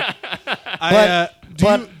 theremin.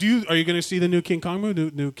 But- Do you? Are you going to see the new King Kong movie,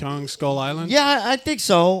 new Kong Skull Island? Yeah, I think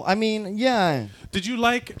so. I mean, yeah. Did you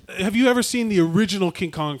like? Have you ever seen the original King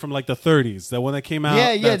Kong from like the 30s? That one that came out.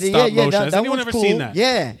 Yeah, that stop motion. That Has anyone one's ever cool. seen that?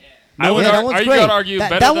 Yeah. I would, that one's you great. could argue That-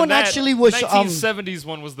 better that than one that. actually was, 1970s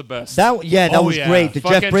one was the best. That was yeah. great. The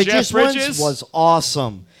Fucking Jeff Bridges, Jeff Bridges? ones was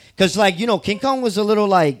awesome. Because like King Kong was a little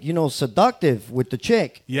like seductive with the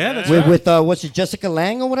chick. Yeah, that's with, right. with what's it, Jessica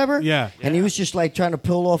Lange or whatever? Yeah. And he was just like trying to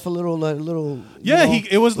pull off a little. Yeah,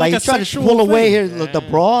 it was like he a tried to sexual pull away thing. her the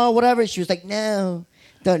bra or whatever. She was like, no.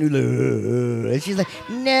 Don't do and she's like,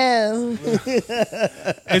 no.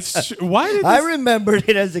 Why did I this, remembered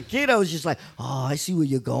it as a kid. I was just like, oh, I see where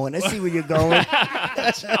you're going. I see where you're going.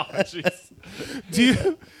 do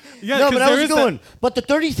you? Yeah, No, 'cause but that there was is good one. But the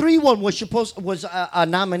 33 one was a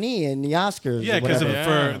nominee in the Oscars. Yeah, or because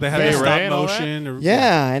whatever. they had Fay the Wray stop and all that? motion. Or,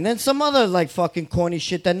 Yeah, and then some other like fucking corny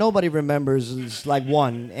shit that nobody remembers is like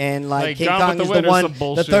one, and like Like King Gone Kong with the is the Wind or one. some The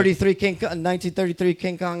bullshit. 1933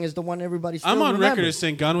 King Kong is the one everybody still I'm on remembers. record as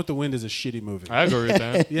saying Gone with the Wind is a shitty movie. I agree with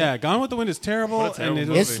that. Yeah, Gone with the Wind is terrible. What a terrible and it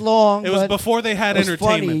movie. was, It's long. It was but before they had it was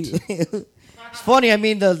entertainment. funny. It's funny. I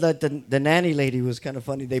mean, the nanny lady was kind of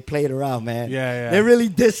funny. They played her out, man. Yeah. They really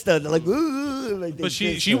dissed her. They're like, ooh, like they But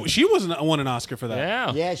she dissed her. she wasn't won an Oscar for that.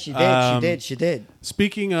 Yeah. Yeah, she did. She did.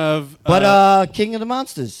 Speaking of, But King of the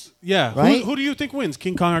Monsters. yeah, right? Who do you think wins,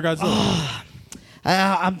 King Kong or Godzilla?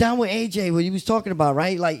 I'm down with AJ. What he was talking about,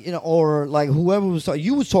 right? Like or like whoever was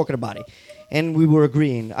you was talking about it, and we were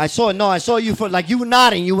agreeing. I saw you for like you were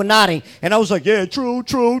nodding, and I was like, yeah, true.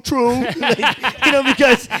 Like,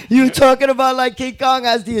 because you were talking about like King Kong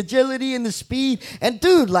has the agility and the speed, and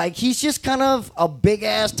dude, like he's just kind of a big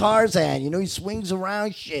ass Tarzan. He swings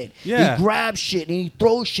around shit. Yeah. He grabs shit and he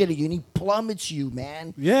throws shit at you and he plummets you,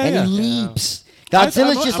 man. Yeah, and yeah. he leaps.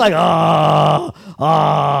 Godzilla's I'm- just I'm-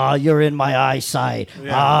 like, you're in my eyesight.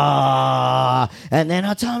 And then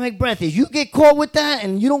atomic breath. If you get caught with that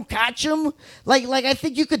and you don't catch him, like I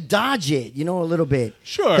think you could dodge it, a little bit.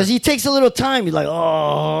 Sure. Because he takes a little time. You're like,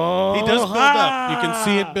 oh. He does build up. You can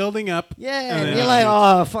see it building up. Yeah, and and then you're it like, shoots.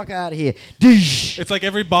 oh, fuck out of here. Dish. It's like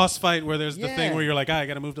every boss fight where there's the Yeah. thing where you're like, I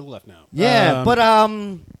got to move to the left now. Yeah, but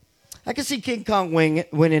I can see King Kong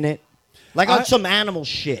winning it. Like on some animal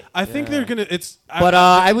shit. I think they're gonna. But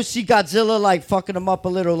I would see Godzilla like fucking him up a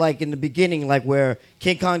little, like in the beginning, like where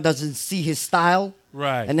King Kong doesn't see his style,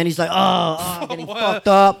 right, and then he's like, I'm getting fucked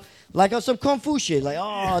up, like on some kung fu shit, like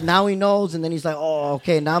now he knows, and then he's like,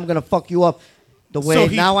 okay, now I'm gonna fuck you up the way.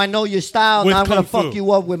 Now I know your style. with Now I'm gonna kung fu. fuck you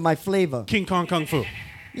up with my flavor. King Kong Kung Fu.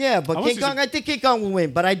 Yeah, but King Kong, I think King Kong will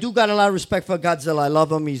win. But I do got a lot of respect for Godzilla. I love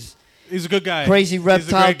him. He's a good guy. Crazy He's a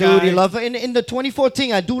reptile great dude. guy. He love it. In the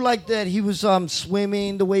 2014, I do like that he was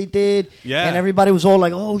swimming the way he did. Yeah. And everybody was all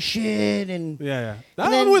like, "Oh shit!" And Yeah. and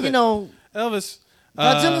I'm then, with it. Elvis.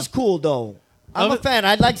 Godzilla's cool though. I'm a Elvis- fan.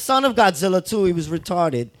 I like Son of Godzilla too. He was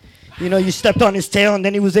retarded. You stepped on his tail and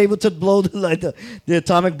then he was able to blow the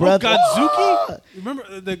atomic breath. Godzuki?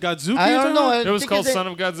 Remember the Godzuki? I you're don't talking know. about? It was called Son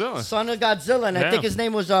of Godzilla. Son of Godzilla, and I Yeah. think his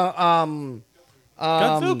name was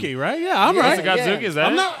Godzuki, right? Yeah, I'm yeah, right. Is it Godzuki? yeah. Is that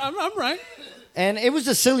I'm it? not. I'm right. And it was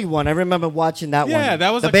a silly one. I remember watching that one. Yeah,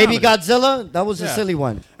 that was the a baby comedy. Godzilla. That was a Yeah. silly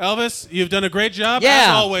one. Elvis, you've done a great job Yeah. as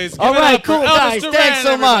always. Give All it right, up for cool Elvis guys. Duran, Thanks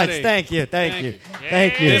so much. everybody. Thank you. Thank Thank you. you.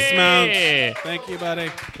 Thank you. Dismount. Yeah. Thank you, buddy.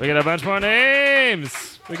 We got a bunch more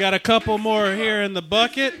names. We got a couple more here in the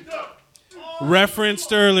bucket.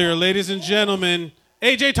 Referenced earlier, ladies and gentlemen,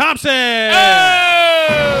 AJ Thompson.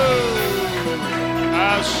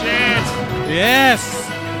 Oh shit! Yes.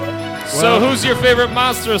 So who's your favorite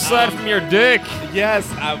monster aside from your dick? Yes,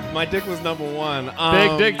 my dick was number one.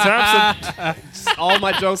 Big Dick Thompson. All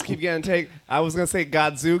my jokes keep getting taken. I was gonna say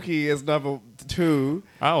Godzuki is number 2.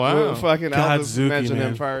 Oh, wow. Fucking Elvis Godzuki, mentioned man.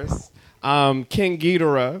 him first. King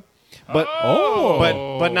Ghidorah, but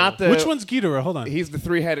but not the. Which one's Ghidorah? Hold on. He's the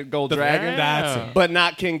 3-headed gold dragon. That's it. But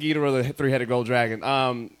not King Ghidorah, the 3-headed gold dragon.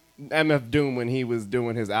 MF Doom when he was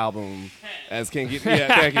doing his album as King Ghidorah. Yeah,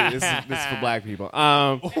 thank you. This is for black people.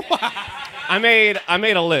 I made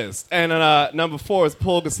a list, and number 4 is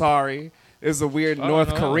Pulgasari. It's a weird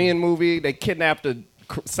North Korean movie. They kidnapped a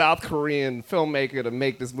South Korean filmmaker to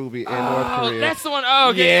make this movie in North Korea. That's the one. Oh,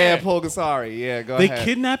 okay. Yeah, Pulgasari. Yeah, go They ahead.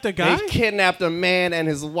 kidnapped a guy? They kidnapped a man and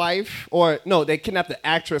his wife, or no, they kidnapped the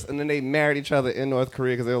actress and then they married each other in North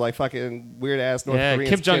Korea because they were like fucking weird ass North Yeah,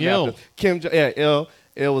 Koreans. Kim Jong-il.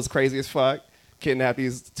 Il was crazy as fuck. Kidnapped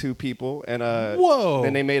these 2 people and Whoa.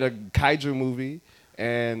 then they made a kaiju movie,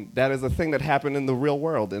 and that is a thing that happened in the real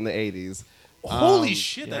world in the 80s. Holy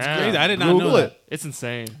shit, that's yeah. crazy. I did not Google know that. it. It's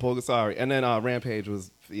insane. Pulgasari, and then Rampage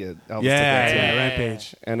was Elvis took Yeah, that too. yeah,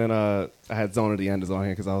 Rampage. And then I had Zone of the Enders on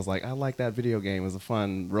here because I was like, I like that video game. It was a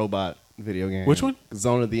fun robot video game. Which one?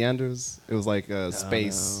 Zone of the Enders. It was like a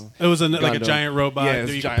space. It was like a Gundam. giant robot Yeah, that it's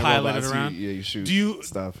you could giant pilot robots. it around. You shoot Do you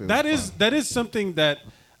stuff. It That was is fun. that is something that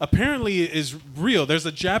apparently is real. There's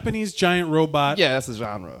a Japanese giant robot. Yeah, that's a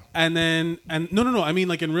genre. And no. I mean,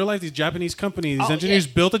 like in real life, these Japanese companies, these Oh, engineers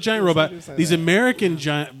yeah. built a giant robot. say These that. American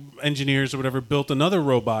giant engineers or whatever built another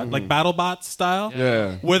robot, like BattleBot style,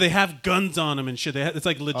 Yeah. where they have guns on them and shit. It's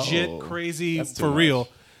like legit Oh, crazy that's too for much. real.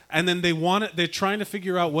 And then they're trying to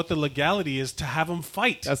figure out what the legality is to have them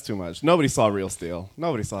fight. That's too much. Nobody saw Real Steel.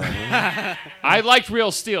 Nobody saw that movie. I liked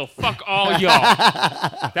Real Steel. Fuck all y'all.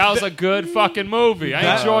 That was a good fucking movie.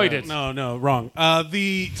 I enjoyed it. No, wrong.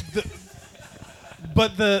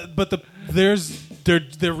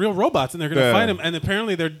 They're real robots and they're gonna Yeah. fight them. And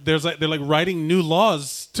apparently they're like writing new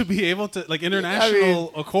laws to be able to like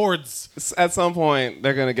international accords. At some point,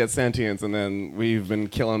 they're gonna get sentience, and then we've been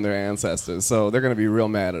killing their ancestors, so they're gonna be real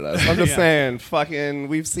mad at us. I'm just saying, fucking,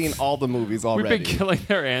 we've seen all the movies We've already. been killing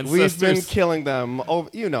their We've ancestors. been killing them. Oh,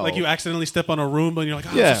 you know, Like you accidentally step on a Roomba and you're like,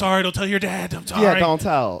 oh, Yeah. I'm so sorry. Don't tell your dad. I'm sorry. Yeah, don't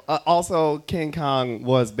tell. Also, King Kong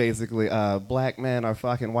was basically black men are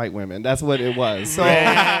fucking white women. That's what it was. So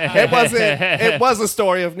it was a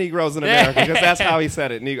story of Negroes in America because that's how he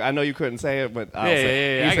said it. I know you couldn't say it, but I'll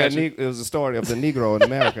say it. I He said got you. it was a story of the Negro in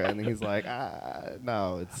America, and he's like,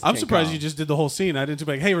 no, it's. I'm King surprised Kong. you just did the whole scene. I didn't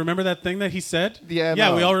be like, hey, remember that thing that he said? Yeah, Yeah,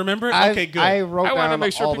 no. we all remember it? Okay, good. I wrote I wanna down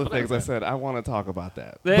make sure all the people things know I that. said. I want to talk about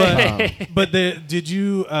that. But did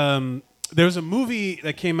you? There was a movie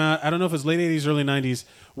that came out. I don't know if it was late '80s, early '90s,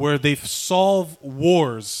 where they solve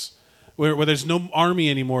wars, where there's no army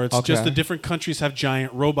anymore. It's just Okay. the different countries have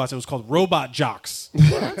giant robots. It was called Robot Jocks.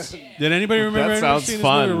 Did anybody remember? That anyone sounds seeing this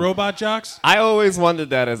fun. movie, Robot Jocks? I always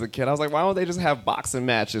wondered that as a kid. I was like, why don't they just have boxing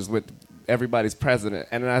matches with everybody's president?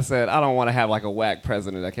 And then I said, I don't want to have like a whack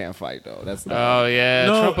president that can't fight though. That's not. Oh yeah,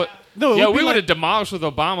 No, Trump. Would, no, it yeah, would be we would like- have demolished with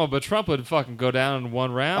Obama, but Trump would fucking go down in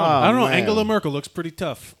one round. I don't know. man. Angela Merkel looks pretty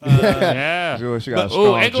tough. yeah. She got a Oh,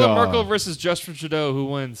 strong Angela jaw. Merkel versus Justin Trudeau. Who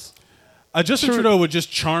wins? Justin Trudeau would just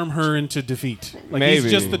charm her into defeat. Like Maybe.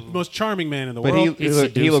 he's just the most charming man in the But world. he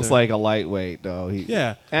seduce looks her. like a lightweight though.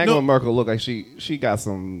 Yeah. Angela No. Merkel looked like she got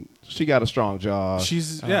a strong jaw.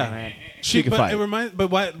 She's man. She can but fight. it reminds. But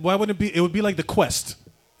why wouldn't it be? It would be like the Quest.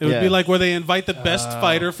 It would Yeah. be like where they invite the best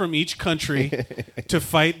fighter from each country to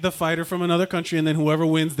fight the fighter from another country, and then whoever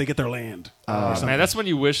wins, they get their land. or something. Man, that's when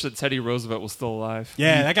you wish that Teddy Roosevelt was still alive.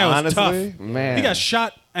 Yeah, that guy was Honestly, tough. man. He got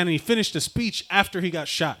shot, and he finished a speech after he got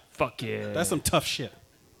shot. Fuck yeah. That's some tough shit.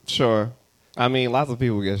 Sure. I mean, lots of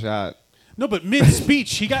people get shot. No, but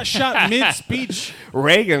mid-speech. He got shot mid-speech.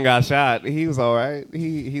 Reagan got shot. He was all right.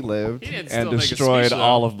 He lived He didn't and still make a destroyed speech, though.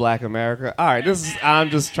 all of Black America. All right, I'm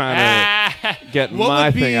just trying to get What my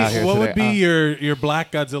would be, thing out here what today. would be your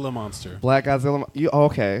black Godzilla monster? Black Godzilla?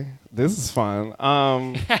 Okay, this is fun.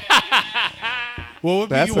 What would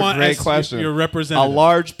be That's you a want great as question. your A representative?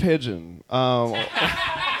 large pigeon.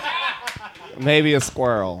 Maybe a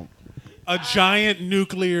squirrel. A giant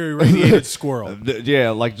nuclear irradiated squirrel.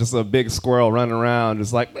 Yeah, like just a big squirrel running around,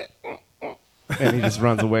 just like, and he just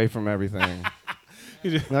runs away from everything.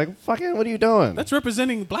 Like, fucking, what are you doing? That's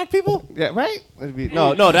representing black people? Yeah, right?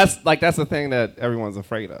 No, that's the thing that everyone's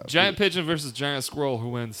afraid of. Giant pigeon versus giant squirrel. Who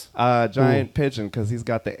wins? Giant pigeon because he's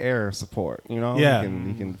got the air support. You know, Yeah.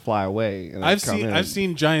 he can fly away. And I've come in.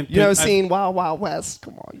 seen giant. You ever I've- seen Wild Wild West?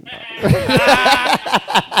 Come on, you know.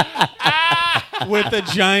 with a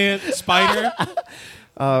giant spider?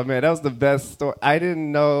 Oh man, that was the best story. I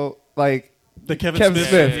didn't know. Like, The Kevin Kevin Smith.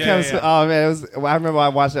 Smith. Yeah, Kevin yeah. Smith. Oh man, I remember I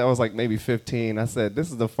watched it. I was like maybe 15. I said,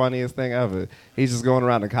 "This is the funniest thing ever." He's just going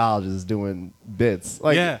around the colleges doing bits.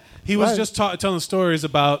 Like, Yeah, he was what? just telling stories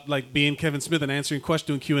about like being Kevin Smith and answering questions,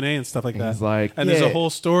 doing Q&A and stuff like that. He's like, and there's a yeah. whole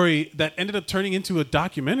story that ended up turning into a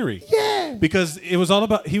documentary. Yeah. Because it was all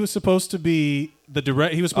about. He was supposed to be the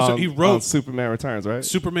direct. He was supposed to. He on wrote Superman Returns, right?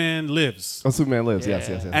 Superman Lives. Oh, Superman Lives. Yes,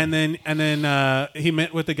 yes, yes. And then he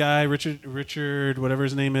met with the guy Richard, whatever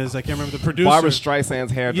his name is. I can't remember the producer. Barbara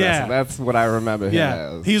Streisand's hairdresser. Yeah. That's what I remember him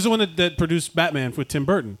Yeah, as. he's the one that produced Batman with Tim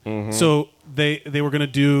Burton. Mhm. So they were gonna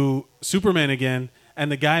do Superman again,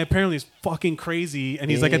 and the guy apparently is fucking crazy.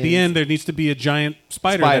 And he's like, at the end, there needs to be a giant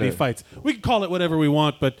spider that he fights. We can call it whatever we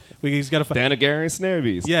want, but he's got to fight. Danagarian Snare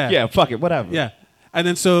Beast. Yeah, Yeah, fuck it, whatever. Yeah, and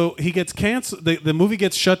then so he gets canceled. The movie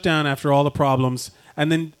gets shut down after all the problems,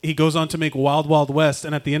 and then he goes on to make Wild Wild West.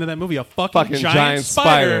 And at the end of that movie, a fucking giant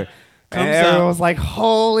spider And comes everyone out. was like,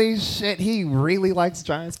 holy shit, he really likes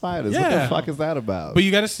giant spiders. What Yeah. the fuck is that about? But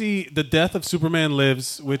you got to see The Death of Superman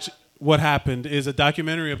Lives, which what happened is a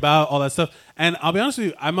documentary about all that stuff. And I'll be honest with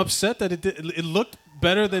you, I'm upset that it looked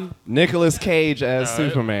better than Nicolas Cage as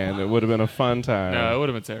Superman. It would have been a fun time. No, it would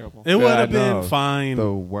have been terrible. it would Yeah, have been no. fine.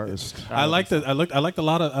 The worst. I liked it. I like a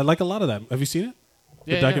lot of that. Have you seen it?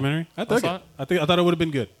 The Yeah, yeah. documentary. I I dug saw it. it. I thought it would have been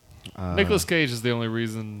good. Nicolas Cage is the only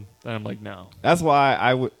reason that I'm like, no. That's why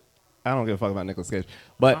I don't give a fuck about Nicolas Cage.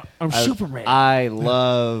 But I'm Superman. I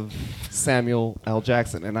love Samuel L.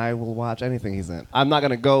 Jackson, and I will watch anything he's in. I'm not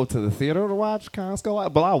going to go to the theater to watch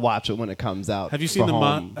Costco, but I'll watch it when it comes out. Have you seen for the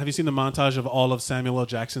home. Have you seen the montage of all of Samuel L.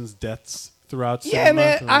 Jackson's deaths throughout? Yeah, cinema?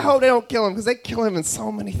 man. I hope they don't kill him because they kill him in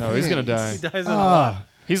so many things. No, he's gonna die. He dies in a lot.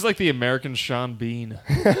 He's like the American Sean Bean.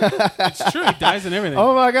 It's true. He dies in everything.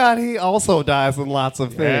 Oh my God, he also dies in lots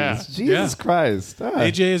of things. Yeah. Jesus Christ. Ah.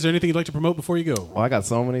 AJ, is there anything you'd like to promote before you go? Oh, I got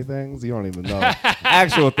so many things you don't even know.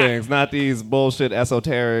 Actual things, not these bullshit,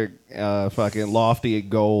 esoteric, fucking lofty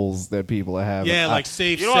goals that people have. Yeah, like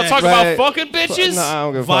safe You don't want to sex. talk Right. about fucking bitches? No, I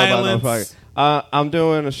don't give a fuck about no Violence. fucking. I'm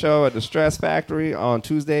doing a show at the Stress Factory on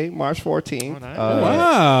Tuesday, March 14th. Oh, nice.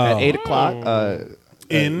 Wow. At 8 o'clock.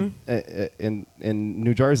 In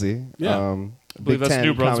New Jersey. Yeah. I believe that's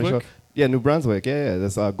New Comedy Brunswick? Show. Yeah, New Brunswick. Yeah.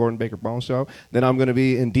 That's Gordon Baker Bone Show. Then I'm going to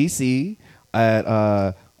be in D.C. at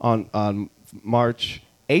on March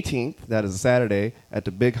 18th. That is a Saturday at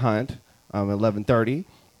the Big Hunt at 11:30.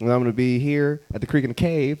 And I'm going to be here at the Creek and the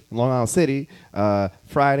Cave in Long Island City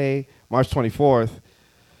Friday, March 24th,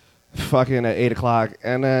 fucking at 8 o'clock.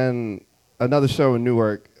 And then another show in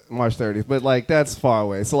Newark, March 30th. But, like, that's far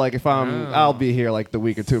away. So, like, if I'll be here, like, the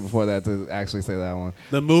week or two before that to actually say that one.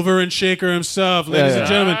 the mover and shaker himself, ladies Yeah. and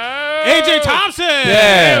gentlemen, AJ Thompson.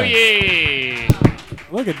 Hell yeah.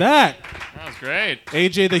 Look at that. That was great.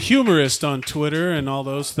 AJ the humorist on Twitter and all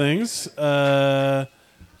those things. All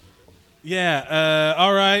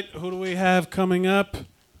right. Who do we have coming up?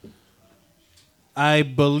 I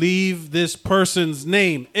believe this person's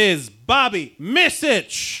name is Bobby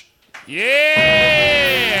Misich. Yeah!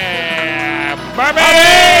 Bobby!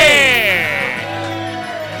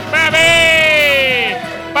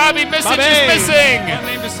 Bobby Message is missing! One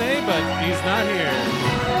name to say, but he's not here.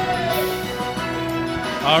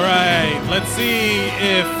 All right. Let's see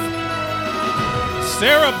if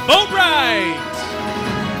Sarah Boatwright.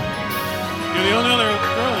 You're the only other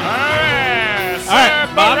girl. All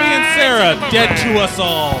right, Bobby and Sarah, dead to us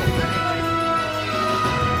all.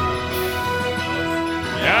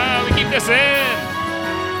 Yeah, we keep this in.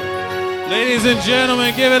 Ladies and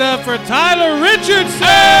gentlemen, give it up for Tyler Richardson.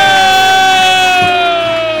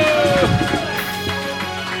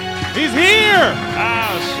 He's here.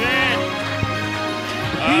 Oh, shit.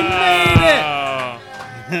 He made it.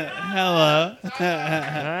 Hello.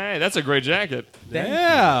 Hey, that's a great jacket.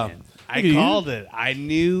 Yeah. I Look at you. called it. I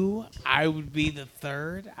knew I would be the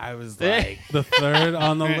third. I was like, The third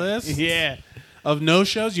on the list yeah. of no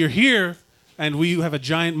shows. You're here, and we have a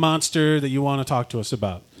giant monster that you want to talk to us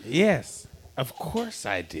about. Yes, of course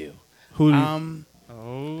I do. Who?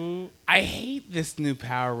 I hate this new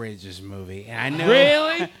Power Rangers movie, and I know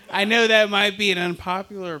Really? I know that might be an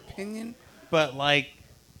unpopular opinion, but like,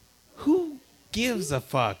 who gives a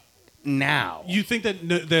fuck now? You think that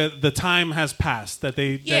the time has passed that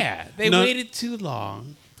they? Yeah, that they no- waited too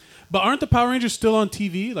long. But aren't the Power Rangers still on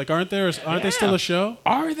TV? Like, aren't they still a show?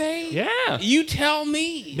 Are they? Yeah. You tell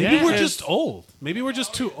me. Maybe we're Yes. just old. Maybe we're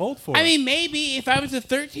just too old for it. I mean, maybe if I was a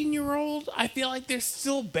 13-year-old, I feel like there's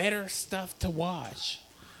still better stuff to watch.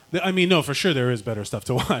 I mean, no, for sure there is better stuff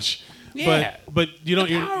to watch. Yeah. But you don't.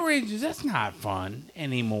 The You're, Power Rangers, that's not fun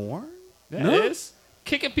anymore. That No? is.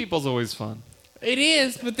 Kicking people's always fun. It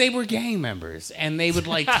is, but they were gang members, and they would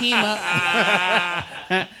like team up.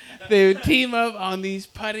 they would team up on these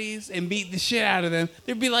putties and beat the shit out of them.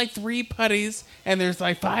 There'd be like 3 putties, and there's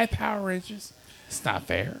like 5 Power Rangers. It's not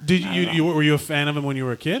fair. Did were you a fan of him when you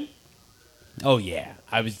were a kid? Oh yeah,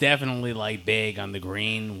 I was definitely like big on the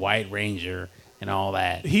green, white Ranger and all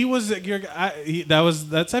that. He was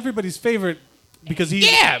that's everybody's favorite because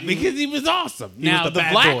because he was awesome. He Now was the the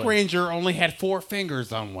bad Black boy. Ranger only had 4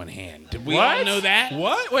 fingers on one hand. Did we What? all know that?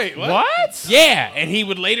 What? Wait, what? What? Yeah, and he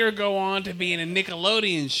would later go on to be in a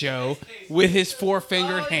Nickelodeon show with his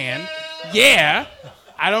 4-fingered hand. Yeah,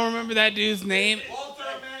 I don't remember that dude's name.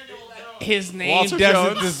 His name Walter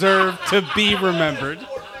doesn't Jones. deserve to be remembered.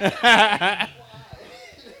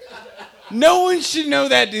 No one should know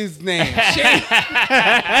that dude's name.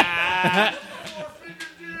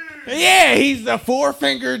 Yeah, he's the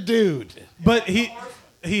 4-fingered dude. But he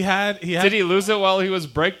had Did he lose it while he was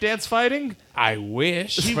breakdance fighting? I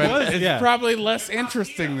wish. He but was, it's yeah. probably less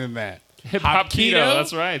interesting than that. Hip hop keto.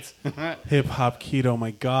 That's right. hip hop keto.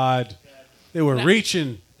 My God, they were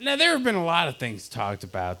reaching. Now, there have been a lot of things talked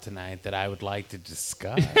about tonight that I would like to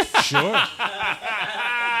discuss. Sure.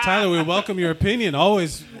 Tyler, we welcome your opinion.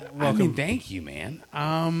 Always welcome. I mean, thank you, man.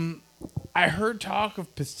 I heard talk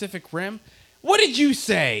of Pacific Rim. What did you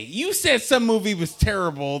say? You said some movie was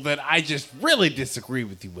terrible that I just really disagree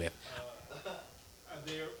with you with.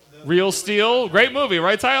 Real Steel, great movie,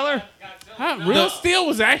 right, Tyler? Real Steel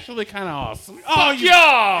was actually kind of awesome. Oh,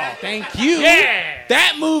 yeah! Thank you. Yeah!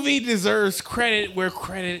 That movie deserves credit where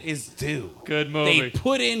credit is due. Good movie. They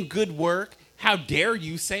put in good work. How dare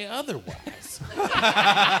you say otherwise?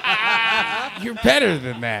 You're better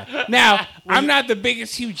than that. Now, I'm not the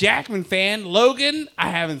biggest Hugh Jackman fan. Logan, I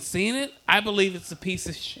haven't seen it. I believe it's a piece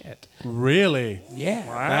of shit. Really? Yeah.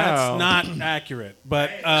 That's not accurate.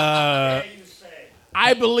 But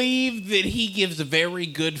I believe that he gives a very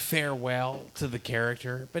good farewell to the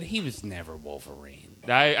character, but he was never Wolverine.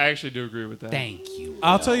 I actually do agree with that. Thank you.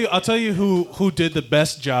 I'll tell you who did the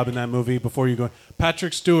best job in that movie before you go.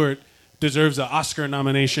 Patrick Stewart deserves an Oscar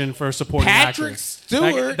nomination for supporting actor. Patrick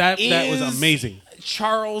Stewart that is was amazing.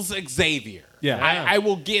 Charles Xavier. Yeah. I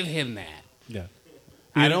will give him that. Yeah.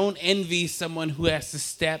 I don't envy someone who has to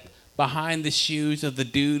step behind the shoes of the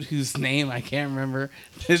dude whose name I can't remember.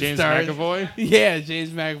 James McAvoy? Yeah, James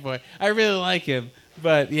McAvoy. I really like him,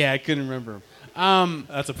 but yeah, I couldn't remember him.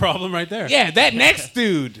 That's a problem right there. Yeah, that next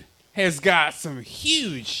dude has got some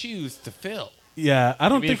huge shoes to fill. Yeah, I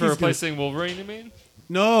don't You mean think for he's replacing Wolverine, you mean?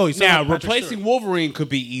 No, he's Now, talking about Patrick replacing Stewart. Wolverine could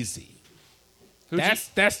be easy. Who'd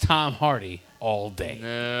That's Tom Hardy all day.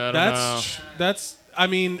 I don't know. That's. I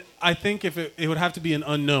mean, I think if it would have to be an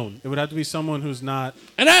unknown. It would have to be someone who's not.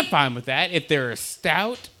 And I'm fine with that. If they're a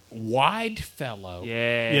stout, wide fellow.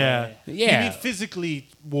 Yeah. Yeah. You need physically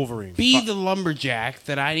Wolverine. Be the lumberjack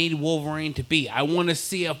that I need Wolverine to be. I want to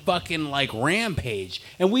see a fucking like rampage,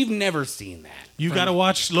 and we've never seen that. You got to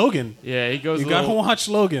watch Logan. Yeah, he goes. You a got to little- watch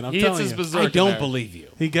Logan. I'm he hits telling his you. berserk I in don't there. believe you.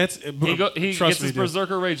 He gets. He trust gets me, his dude.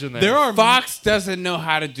 berserker rage in there. There are Fox doesn't know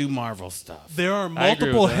how to do Marvel stuff. There are agree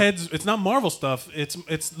multiple with that. heads. It's not Marvel stuff.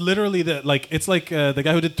 It's literally the the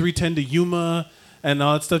guy who did 310 to Yuma and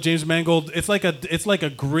all that stuff. James Mangold. It's like a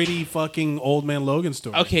gritty fucking old man Logan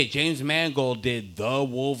story. Okay, James Mangold did the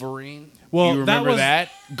Wolverine. Well, you that remember was- that?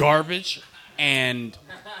 Garbage. And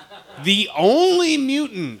the only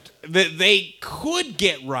mutant that they could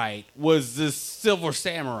get right was the Silver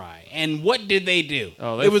Samurai. And what did they do?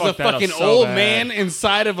 Oh, they it was a fucked that up fucking so old bad. man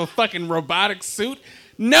inside of a fucking robotic suit.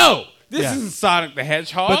 No, this Yeah. isn't Sonic the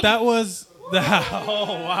Hedgehog. But that was the.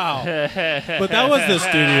 Oh wow! But that was the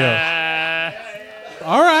studio.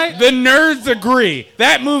 All right. The nerds agree.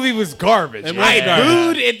 That movie was garbage. It was I garbage.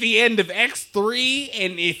 booed at the end of X3,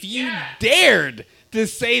 and if you dared to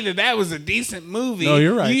say that was a decent movie, No,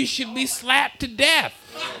 you're right. you should be slapped to death.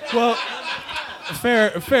 Well,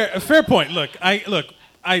 fair point. Look,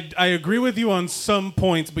 I agree with you on some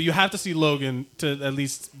points, but you have to see Logan to at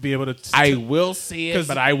least be able to. I will see it, 'Cause-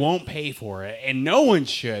 but I won't pay for it, and no one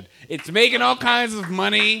should. It's making all kinds of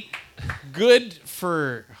money. Good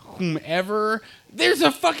for whomever. There's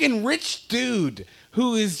a fucking rich dude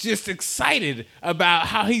who is just excited about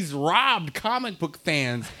how he's robbed comic book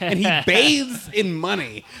fans and he bathes in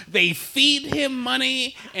money. They feed him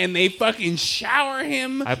money and they fucking shower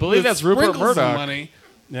him. I believe with that's Rupert sprinkles of Murdoch. Money.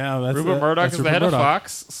 Yeah, that's Rupert Murdoch that's is the Rupert head of Murdoch.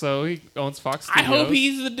 Fox, so he owns Fox I Studios. hope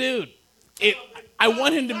he's the dude. I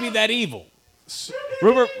want him to be that evil.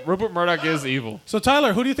 Rupert Murdoch is evil. So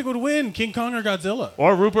Tyler, who do you think would win, King Kong or Godzilla?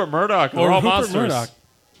 Or Rupert Murdoch. Or They're all Rupert monsters. Murdoch.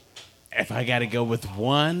 If I got to go with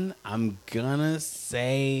one, I'm gonna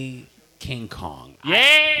say King Kong.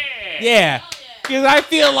 Yeah! Yeah. Because I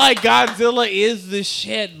feel like Godzilla is the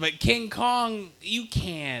shit, but King Kong, you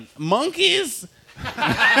can't. Monkeys?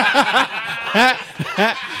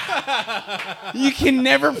 You can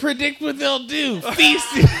never predict what they'll do.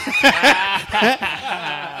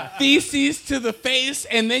 Feces to the face,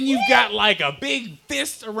 and then you've got like a big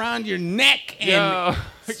fist around your neck and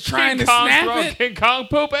trying to snap it. King Kong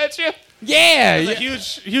poop at you? Yeah.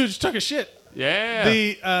 It's a huge chunk of shit. Yeah.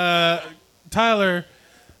 The Tyler,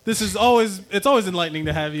 it's always enlightening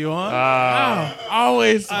to have you on.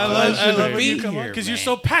 Always. I love when you come on because you're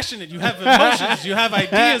so passionate. You have emotions. You have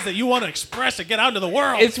ideas that you want to express and get out into the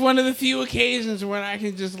world. It's one of the few occasions when I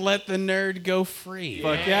can just let the nerd go free.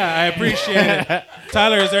 Fuck yeah, I appreciate it.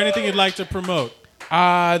 Tyler, is there anything you'd like to promote?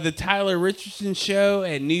 The Tyler Richardson Show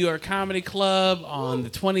at New York Comedy Club on the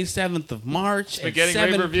 27th of March at getting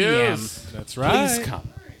 7 rave p.m. reviews. That's right. Please come.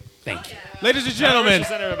 Thank you. Ladies and gentlemen,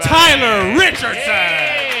 Richardson, everybody. Tyler Richardson.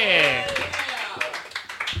 Yeah.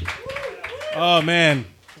 Oh, man.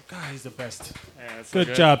 God, he's the best. Yeah, that's Good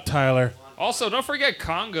so job, Tyler. Also, don't forget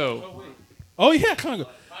Congo. Oh, yeah, Congo.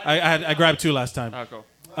 I grabbed 2 last time. Oh, cool.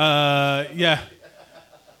 Yeah.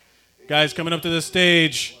 Guys, coming up to the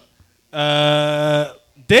stage,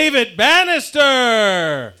 David Bannister.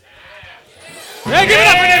 Yeah, give it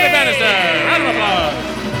up for David Bannister. Round of applause.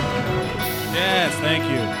 Yes, thank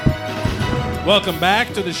you. Welcome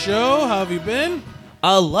back to the show. How have you been?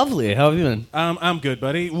 Lovely. How have you been? I'm good,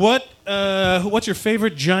 buddy. What's your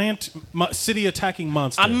favorite giant city attacking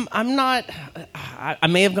monster? I'm not. I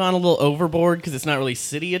may have gone a little overboard because it's not really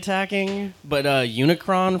city attacking, but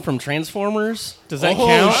Unicron from Transformers. Does that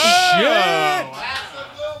count?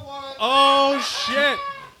 Oh shit!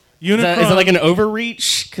 Unicron. Is it like an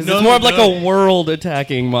overreach? Because No, it's more of like no. a world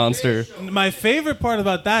attacking monster. My favorite part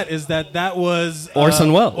about that is that was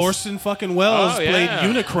Orson Welles. Orson fucking Welles Oh, played yeah.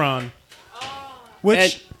 Unicron.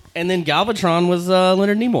 Which And then Galvatron was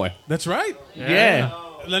Leonard Nimoy. that's right. Yeah.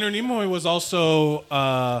 Leonard Nimoy was also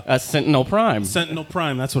Sentinel Prime. Sentinel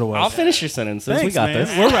Prime. That's what it was. I'll finish your sentences. Thanks, we got man.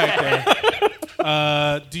 this. We're right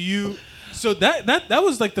there. Do you? So that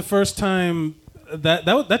was like the first time that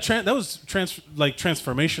was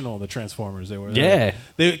transformational. The Transformers they were. Yeah.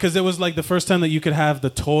 Because it was like the first time that you could have the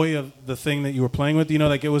toy of the thing that you were playing with. You know,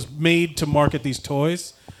 like it was made to market these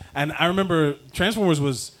toys. And I remember Transformers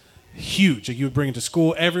was huge. Like you would bring it to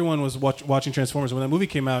school. Everyone was watching Transformers. When that movie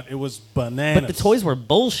came out, it was bananas. But the toys were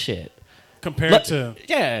bullshit. compared to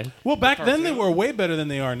Yeah. Well, back then they were way better than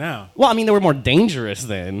they are now. Well, I mean, they were more dangerous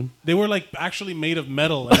then. They were like actually made of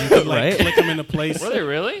metal, and you could like Right. click them into place. Were they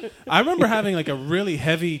really? I remember having like a really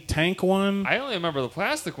heavy tank one. I only remember the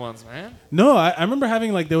plastic ones, man. No, I remember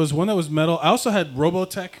having like there was one that was metal. I also had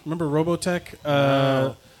Robotech. Remember Robotech?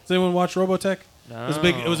 Does anyone watch Robotech? No. It was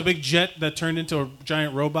big. It was a big jet that turned into a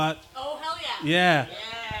giant robot. Oh hell yeah! Yeah.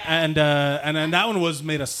 And then that one was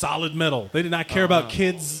made of solid metal. They did not care about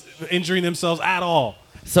kids injuring themselves at all.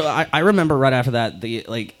 So I remember right after that,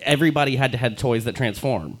 everybody had to have toys that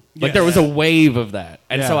transform. Like Yes. there was a wave of that,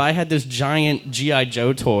 and Yeah. so I had this giant GI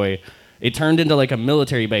Joe toy. It turned into like a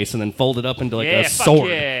military base and then folded up into like a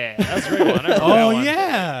sword. Yeah, that's a great one. I remember Oh that one.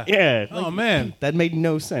 yeah. Yeah. Oh man. That made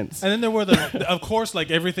no sense. And then there were of course,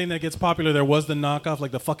 like everything that gets popular, there was the knockoff,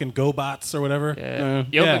 like the fucking GoBots or whatever. Yeah.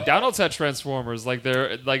 McDonald's had Transformers. Like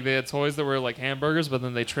they had toys that were like hamburgers, but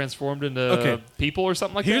then they transformed into people or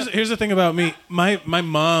something like that. Here's the thing about me. My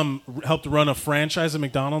mom helped run a franchise at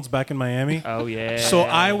McDonald's back in Miami. Oh yeah. So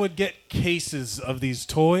I would get cases of these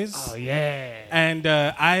toys. Oh yeah. And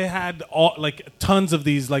I had tons of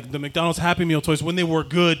these, like the McDonald's Happy Meal toys when they were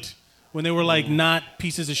good, when they were like not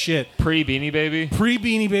pieces of shit. Pre Beanie Baby.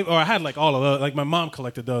 Or I had like all of those. Like my mom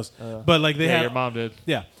collected those, but like they had your mom did.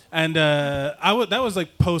 Yeah, and that was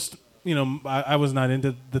like post. You know, I was not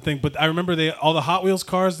into the thing, but I remember all the Hot Wheels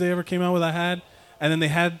cars they ever came out with. I had, and then they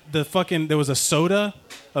had there was a soda,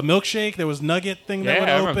 a milkshake, there was Nugget thing that would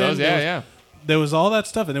I open. remember those. There was- Yeah. There was all that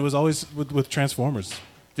stuff, and it was always with Transformers.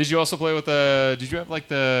 Did you also play with the? Did you have like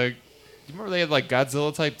the? Do you remember they had like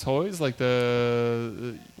Godzilla type toys, like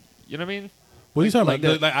the you know what I mean? What are you talking Like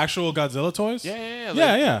about? The actual Godzilla toys? Yeah.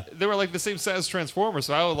 Yeah. They were like the same size as Transformers,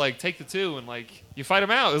 so I would like take the two and like you fight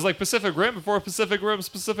them out. It was like Pacific Rim before Pacific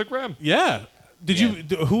Rim. Yeah. You?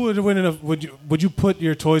 Who would win? Would you put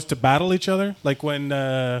your toys to battle each other? Like when?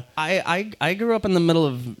 I grew up in the middle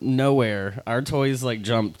of nowhere. Our toys like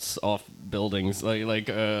jumped off buildings, well,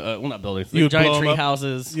 not buildings, You like would giant blow 'em tree up?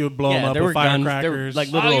 houses. You would blow 'em up there with were guns, firecrackers. there were, like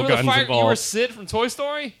Oh, literal you were guns you were involved. Sid from Toy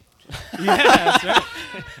Story. Yeah, that's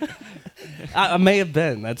right. I may have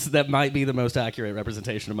been. That might be the most accurate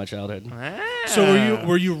representation of my childhood. So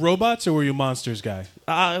were you robots or were you monsters guy?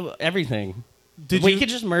 Everything. Did you you- could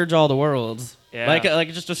just merge all the worlds. Yeah. Like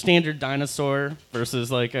just a standard dinosaur versus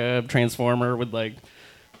like a transformer with like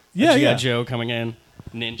Yeah, a G.I. yeah. Joe coming in.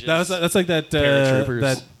 Ninjas. That's like that Paratroopers.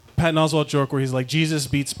 that Patton Oswalt joke where he's like, Jesus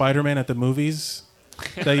beat Spider-Man at the movies.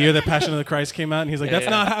 That year that Passion of the Christ came out, and he's like, "That's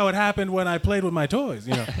not how it happened when I played with my toys."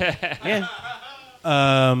 You know. Yeah.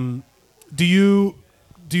 Do you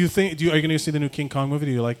think? Are you going to see the new King Kong movie?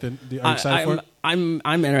 Do you like the? Are you excited for it? I'm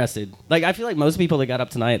interested. Like, I feel like most people that got up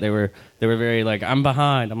tonight, they were very like, I'm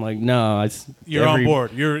behind. I'm like, no, you're on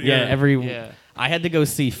board. I had to go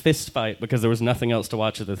see Fist Fight because there was nothing else to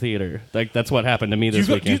watch at the theater. Like, that's what happened to me this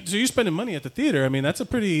weekend. So you're spending money at the theater. I mean, that's a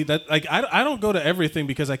pretty I don't go to everything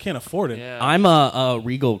because I can't afford it. Yeah. I'm a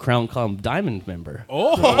Regal Crown Club Diamond member.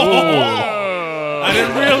 Oh. I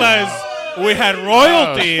didn't realize we had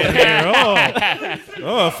royalty in here.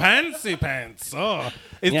 Oh, fancy pants. Oh,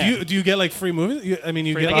 do you get like free movies? You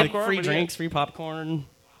get like free drinks, free popcorn.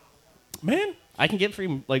 Man, I can get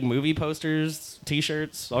free like movie posters,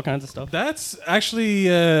 T-shirts, all kinds of stuff. that's actually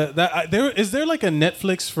is there like a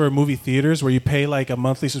Netflix for movie theaters where you pay like a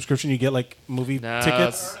monthly subscription, you get like movie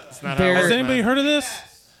tickets? It's not how it Has works, anybody man. heard of this?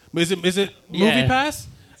 Is it Yeah. Movie Pass?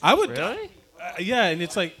 I would Really? yeah, and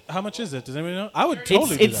it's like, how much is it? Does anybody know? I would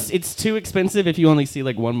totally do that. It's too expensive if you only see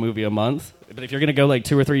like one movie a month. But if you're gonna go like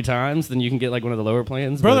 2 or 3 times, then you can get like one of the lower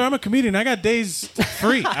plans. Brother, but, I'm a comedian. I got days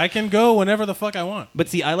free. I can go whenever the fuck I want. but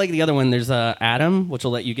see, I like the other one. There's Adam, which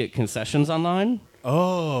will let you get concessions online.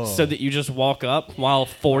 Oh. So that you just walk up while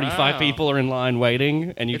 45 Wow. people are in line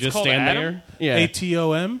waiting, and you It's just called stand Adam? there. Yeah,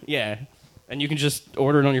 ATOM? yeah. And you can just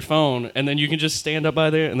order it on your phone, and then you can just stand up by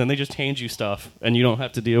there, and then they just hand you stuff, and you don't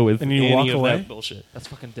have to deal with And you any walk of away? that bullshit. That's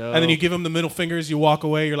fucking dope. And then you give them the middle fingers, you walk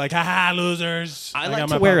away, you're like, haha, losers. I got like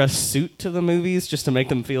my to wear power. a suit to the movies just to make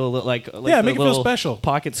them feel a little like Yeah, the make it feel little special.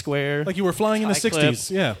 pocket square. Like you were flying in the tie clip.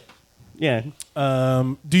 60s. Yeah.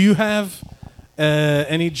 Yeah. Do you have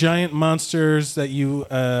any giant monsters that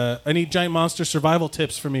any giant monster survival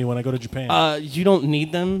tips for me when I go to Japan? You don't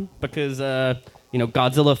need them because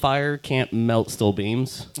Godzilla fire can't melt steel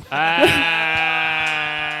beams.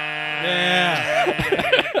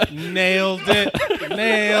 Yeah. Nailed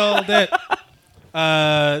it.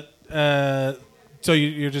 So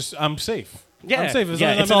you're just, I'm safe. Yeah, I'm safe. As yeah,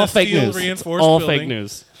 long as it's I'm in all a fake steel news. reinforced It's all building. fake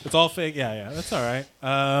news. It's all fake. Yeah. That's all right.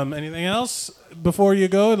 Anything else before you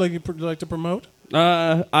go? Like to promote?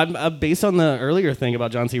 I'm based on the earlier thing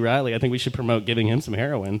about John C. Reilly. I think we should promote giving him some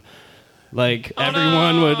heroin. Like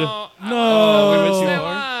everyone would. No, we would stay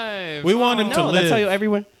alive. We want him to No, live. that's how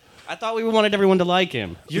everyone. I thought we wanted everyone to like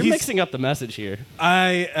him. You're He's- mixing up the message here.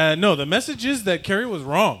 No. The message is that Carrie was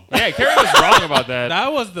wrong. Yeah, Carrie was wrong about that.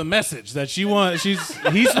 That was the message that she wants. He's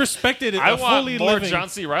respected. I a want fully more living. John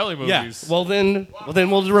C. Reilly movies. Well then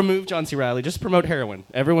we'll remove John C. Reilly. Just promote heroin.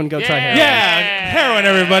 Everyone go try heroin. Yeah, heroin,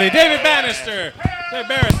 everybody. David Bannister. David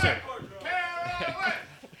Barrister.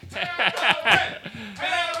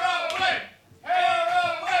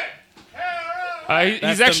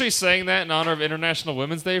 He's actually saying that in honor of International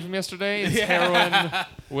Women's Day from yesterday. It's heroin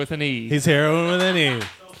with an E. He's heroin with an E.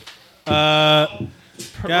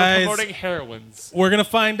 We're Guys, promoting heroines. we're gonna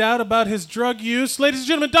find out about his drug use, ladies and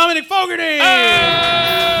gentlemen. Dominic Fogarty.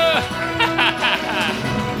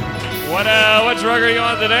 What drug are you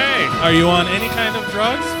on today? Are you on any kind of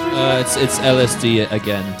drugs? It's LSD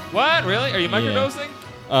again. What? Really? Are you microdosing?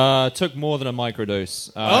 Took more than a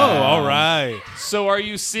microdose. All right. So are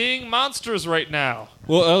you seeing monsters right now?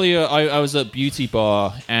 Well, earlier I was at Beauty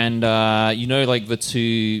Bar, and like the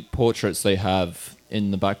 2 portraits they have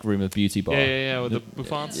in the back room of Beauty Bar. Yeah, with the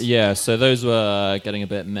bouffants. Yeah, so those were getting a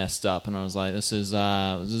bit messed up, and I was like, this is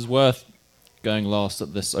worth going last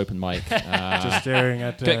at this open mic. Just staring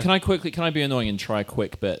at. Can I be annoying and try a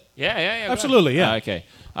quick bit? Yeah. go Absolutely, yeah. Okay.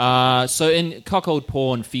 So in Cuckold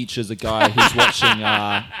Porn features a guy who's watching.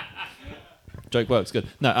 Joke works, good.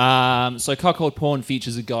 No, so Cuckold Porn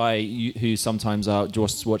features a guy who sometimes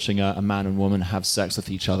just watching a man and woman have sex with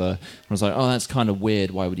each other. I was like, oh, that's kind of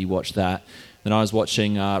weird. Why would he watch that? Then I was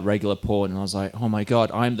watching regular porn, and I was like, oh my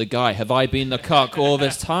god, I'm the guy. Have I been the cuck all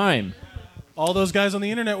this time? All those guys on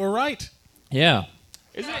the internet were right. Yeah.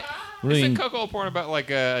 Is it Really- cuckold porn about like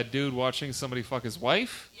a dude watching somebody fuck his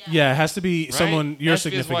wife? Yeah, it has to be Right? someone your Has to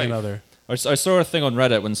be his significant wife. other. I saw a thing on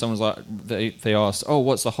Reddit when someone's like, they asked, oh,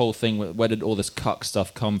 what's the whole thing? Where did all this cuck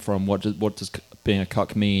stuff come from? What does being a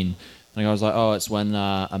cuck mean? And I was like, oh, it's when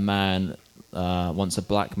a man wants a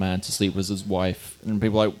black man to sleep with his wife, and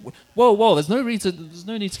people are like, whoa, there's no need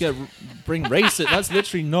to bring race. That's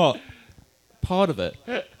literally not part of it.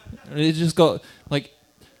 It just got like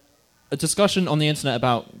a discussion on the internet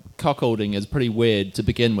about cuckolding is pretty weird to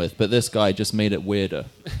begin with, but this guy just made it weirder.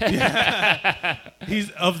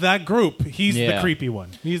 He's of that group. He's the Yeah. creepy one.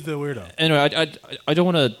 He's the weirdo. Anyway, I don't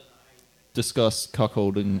want to discuss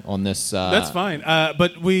cuckolding on this. That's fine.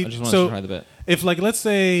 But we I just wanted so to try the bit. if like let's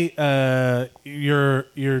say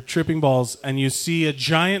you're tripping balls and you see a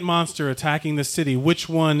giant monster attacking the city, which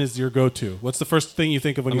one is your go-to? What's the first thing you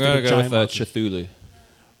think of when I'm you gonna think of go giant with monsters? Cthulhu.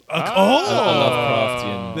 Oh,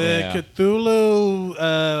 Lovecraftian. the yeah.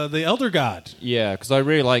 Cthulhu, the Elder God. Yeah, because I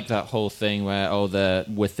really like that whole thing where they're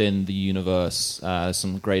within the universe,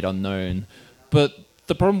 some great unknown. But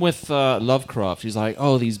the problem with Lovecraft, he's like,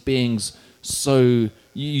 these beings, so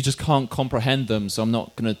you just can't comprehend them, so I'm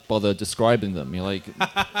not going to bother describing them. You're like,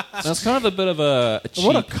 that's kind of a bit of a cheap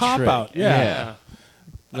What a cop-out, trick. yeah.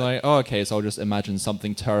 You're like, okay, so I'll just imagine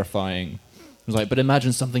something terrifying. I was like, but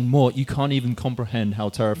imagine something more. You can't even comprehend how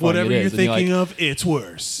terrifying Whatever it you're is. And thinking like, of, it's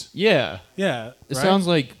worse. Yeah. Yeah. It right? sounds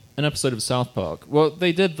like an episode of South Park. Well,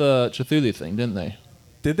 they did the Cthulhu thing, didn't they?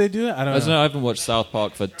 Did they do it? I don't know. I haven't watched South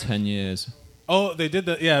Park for 10 years. Oh, they did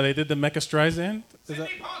they did the Mecha Streisand. Is that?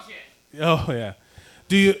 Oh yeah.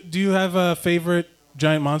 Do you have a favorite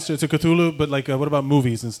giant monster? It's a Cthulhu, but like, what about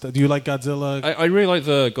movies and stuff? Do you like Godzilla? I really like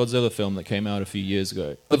the Godzilla film that came out a few years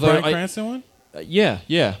ago. The Although Bryan Cranston one? Yeah.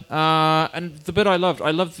 And the bit I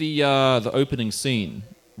loved the opening scene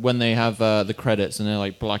when they have the credits and they're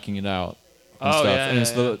like blacking it out and stuff. Yeah, and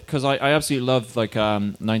it's because I absolutely love like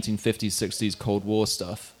 1950s, 60s Cold War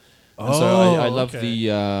stuff. And so I love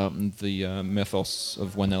the mythos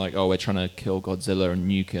of when they're like, we're trying to kill Godzilla and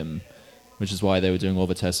nuke him, which is why they were doing all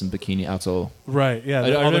the tests in Bikini Atoll. Right. Yeah.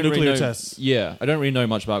 All the nuclear tests. Yeah, I don't really know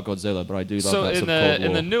much about Godzilla, but I do love that sort of Cold War.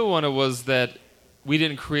 In the new one, it was that we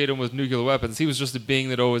didn't create him with nuclear weapons. He was just a being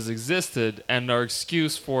that always existed, and our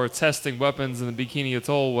excuse for testing weapons in the Bikini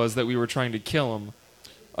Atoll was that we were trying to kill him.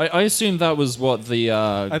 I assume that was what the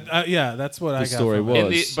that's what I got story from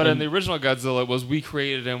was. In the original Godzilla, it was we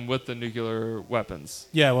created him with the nuclear weapons.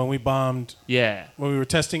 Yeah, when we bombed. Yeah, when we were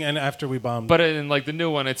testing, and after we bombed. But in like the new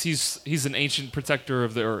one, he's an ancient protector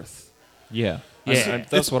of the Earth. Yeah. Yeah,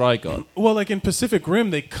 that's what I got. Well, like in Pacific Rim,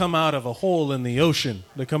 they come out of a hole in the ocean.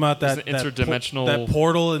 They come out that interdimensional that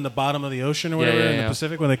portal in the bottom of the ocean or whatever in the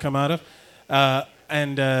Pacific when they come out of,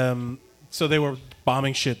 so they were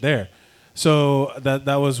bombing shit there. So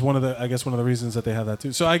that was one of the reasons that they have that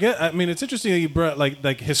too. So I mean, it's interesting that you brought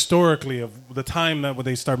like historically of the time that when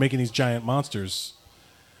they start making these giant monsters,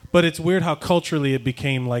 but it's weird how culturally it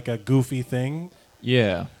became like a goofy thing.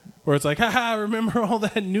 Yeah. Where it's like, haha, remember all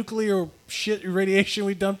that nuclear shit radiation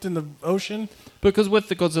we dumped in the ocean? Because with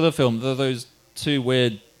the Godzilla film, there are those two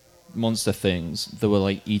weird monster things that were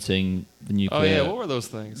like eating the nuclear. Oh yeah, what were those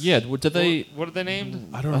things? Yeah, did they? What are they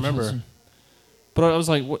named? I don't remember. But I was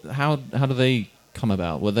like, how do they come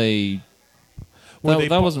about? Were they?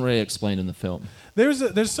 That wasn't really explained in the film. There's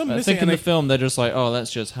some I missing. think in the film they're just like,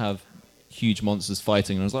 let's just have huge monsters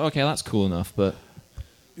fighting, and I was like, okay, that's cool enough, but.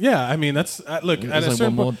 Yeah, I mean that's look at a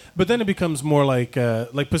certain point, but then it becomes more like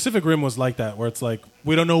Pacific Rim was like that, where it's like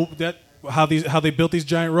we don't know how they built these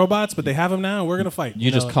giant robots, but they have them now. We're gonna fight. You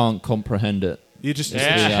just can't comprehend it. You just the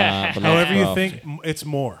however you think, it's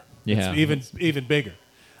more. Yeah, it's even bigger.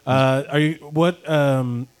 Are you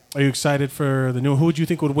excited for the new? Who would you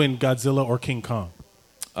think would win, Godzilla or King Kong?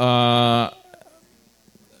 I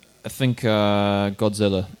think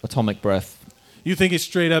Godzilla, Atomic Breath. You think it's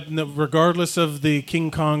straight up, regardless of the King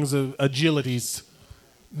Kong's agilities?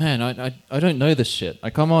 Man, I don't know this shit. I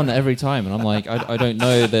come on every time, and I'm like, I don't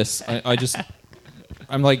know this.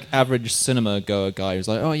 I'm like average cinema goer guy who's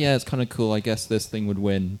like, oh yeah, it's kind of cool. I guess this thing would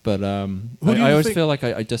win, but I always feel like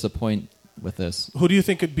I disappoint with this. Who do you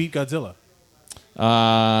think could beat Godzilla?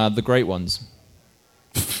 The great ones.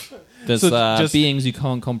 There's just beings you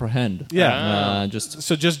can't comprehend. Yeah.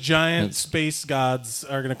 Just giant space gods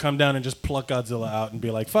are going to come down and just pluck Godzilla out and be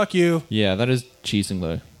like, fuck you. Yeah, that is cheating,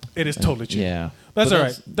 though. It is totally cheating. Yeah. That's all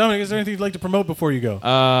right. Dominic, is there anything you'd like to promote before you go?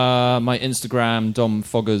 My Instagram,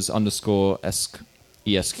 domfoggers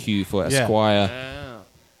 _ESQ for Esquire. Yeah.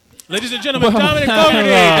 Ladies and gentlemen, Dominic Fogarty.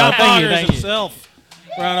 Dom Foggers himself.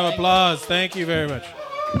 Round of applause. Thank you very much.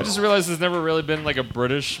 I just realized there's never really been like a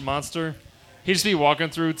British monster. He'd just be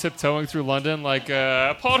walking through, tiptoeing through London, like,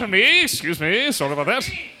 pardon me, excuse me, sorry about that.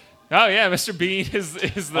 Oh yeah, Mr. Bean is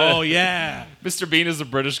the. Oh yeah, Mr. Bean is the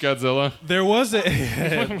British Godzilla. There was that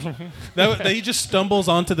he just stumbles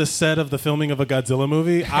onto the set of the filming of a Godzilla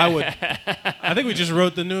movie. I think we just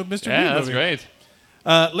wrote the new Mr. Bean movie. Yeah, that's great.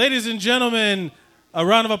 Ladies and gentlemen, a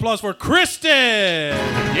round of applause for Kristen.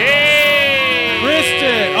 Yay!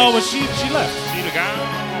 Kristen. Oh, but she left. She gone.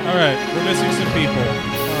 All right, we're missing some people.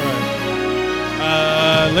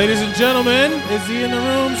 Ladies and gentlemen, is he in the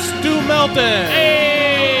room? Stu Melton.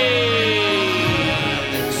 Hey!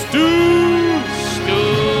 Stu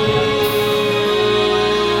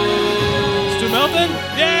Melton?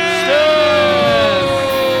 Yeah!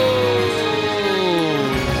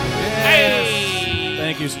 Hey!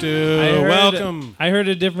 you, Stu. Welcome. I heard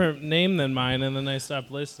a different name than mine, and then I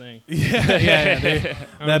stopped listening. Yeah.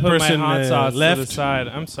 I'm That gonna put person my hot sauce left. to the side.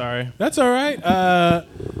 I'm sorry. That's all right.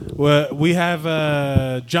 We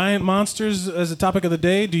have giant monsters as a topic of the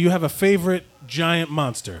day. Do you have a favorite giant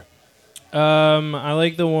monster? I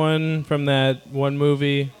like the one from that one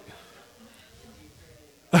movie.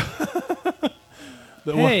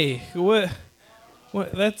 Hey, what?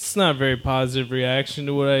 That's not a very positive reaction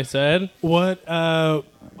to what I said. What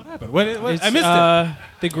happened? What It's, I missed it.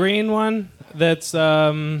 The green one. That's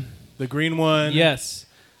the green one. Yes.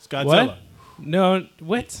 It's Godzilla. What? No.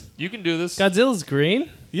 What? You can do this. Godzilla's green.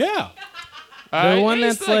 Yeah. The one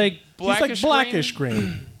he's that's like blackish blackish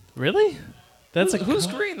green. Really? That's Who's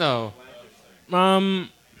green though?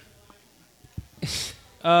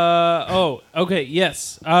 Oh, okay,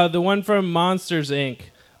 yes. The one from Monsters Inc.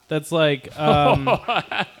 That's like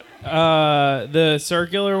the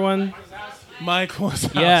circular one. Mike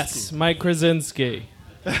Wazowski. Yes, Mike Krasinski.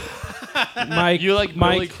 Mike. You like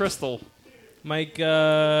Billy Crystal? Mike.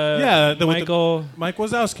 Yeah, Michael. Mike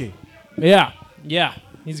Wazowski. Yeah.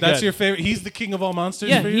 He's That's good. your favorite. He's the king of all monsters.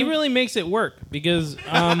 Yeah, for you? he really makes it work because,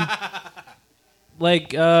 like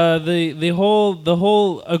the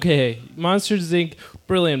whole. Okay, Monsters Inc.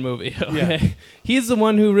 Brilliant movie. Okay, Yeah. He's the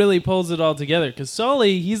one who really pulls it all together. Because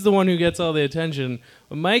Sully, he's the one who gets all the attention.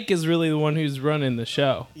 But Mike is really the one who's running the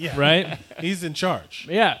show. Yeah. Right. He's in charge.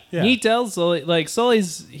 Yeah. Yeah. He tells Sully, like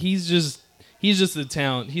Sully's, he's just a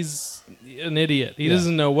talent. He's an idiot. He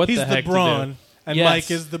doesn't know what He's the heck the brawn, to do. and Yes.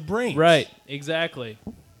 Mike is the brains. Right. Exactly.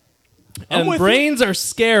 I'm And with brains are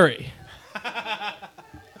scary.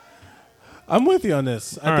 I'm with you on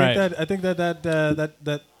this. All I think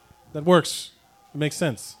that works. It makes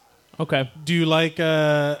sense. Okay. Do you like?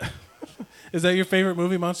 Is that your favorite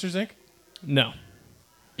movie, Monsters Inc.? No. Are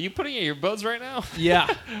you putting in your earbuds right now?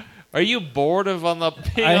 Yeah. Are you bored of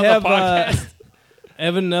being I on have the podcast? I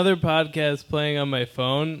have another podcast playing on my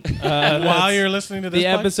phone While you're listening to this The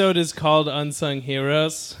pod- episode is called Unsung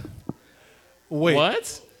Heroes. Wait.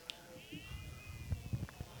 What?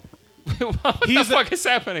 What the fuck is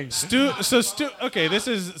happening? Stu. Okay, this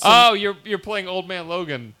is. Oh, you're playing Old Man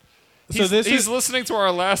Logan. So this he's is- listening to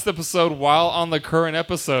our last episode while on the current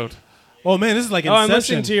episode. Oh man, this is like Oh, I'm Inception.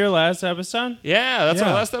 listening to your last episode? Yeah, that's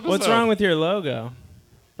our last episode. What's wrong with your logo?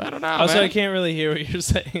 I don't know. Also, man. I can't really hear what you're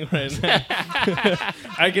saying right now.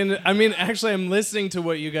 Actually, I'm listening to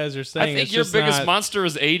what you guys are saying. I think It's your just biggest not- monster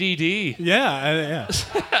is ADD. Yeah.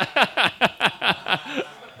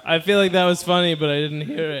 I feel like that was funny, but I didn't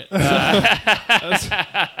hear it.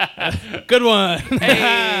 Good one.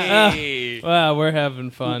 Hey. Wow, we're having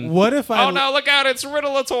fun. What if I? Oh no! Look out! It's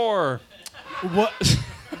Riddleator. What?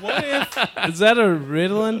 What if? Is that a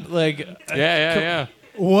Ritalin? Like, Yeah.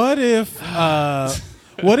 What if?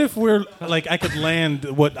 What if we're like I could land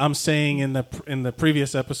what I'm saying in the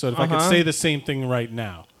previous episode if I could Uh-huh. say the same thing right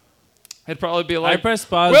now? It'd probably be I like, press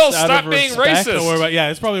pause. Will, out stop of being respect. racist. Don't worry about. Yeah,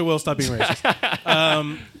 it's probably will stop being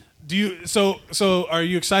racist. Do you? So are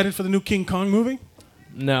you excited for the new King Kong movie?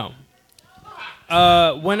 No.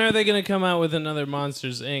 When are they going to come out with another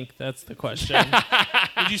Monsters Inc.? That's the question.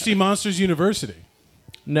 Did you see Monsters University?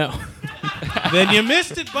 No. Then you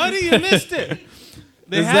missed it, buddy. You missed it.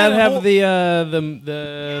 They Does had that a have whole-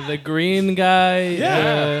 the green guy?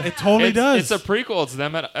 Yeah, it totally does. It's a prequel. It's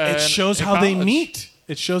them at. It shows in how they college. meet.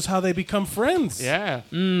 It shows how they become friends. Yeah.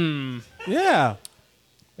 Yeah.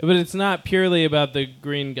 But it's not purely about the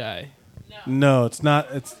green guy. No, it's not.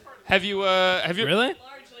 It's Have you Really?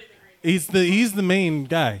 he's the main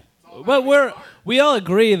guy. But we all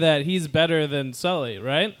agree that he's better than Sully,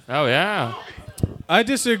 right? Oh yeah. I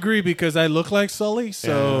disagree because I look like Sully.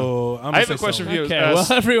 So I'm I have a question for you. Okay, well,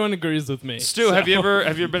 everyone agrees with me. Stu, so. have you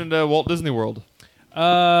ever been to Walt Disney World?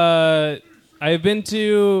 I've been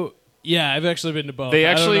to. Yeah, I've actually been to both. They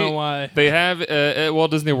actually I don't know why. They have at Walt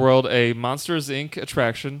Disney World a Monsters Inc.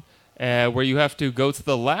 attraction where you have to go to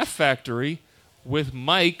the Laugh Factory with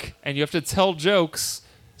Mike and you have to tell jokes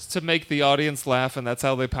to make the audience laugh, and that's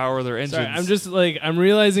how they power their engines. Sorry, I'm just I'm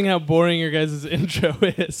realizing how boring your guys' intro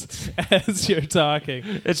is as you're talking.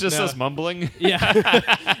 It's just No. us mumbling. Yeah,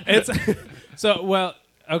 it's so well.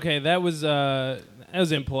 Okay, that was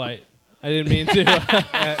impolite. I didn't mean to.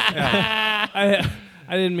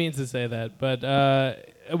 I didn't mean to say that, but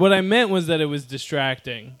what I meant was that it was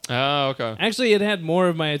distracting. Oh, okay. Actually, it had more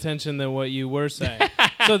of my attention than what you were saying.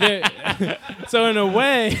 So in a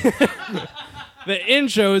way, the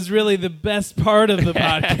intro is really the best part of the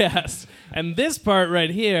podcast, and this part right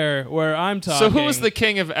here, where I'm talking. So who is the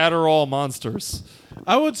king of Adderall monsters?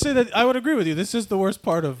 I would say that I would agree with you. This is the worst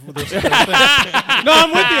part of this whole thing. No,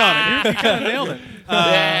 I'm with you on it. You kind of nailed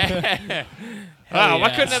it. Wow, why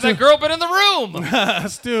couldn't have that girl been in the room?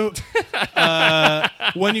 Stu,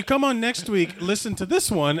 when you come on next week, listen to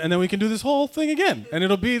this one, and then we can do this whole thing again, and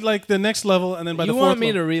it'll be like the next level, and then by You the fourth want me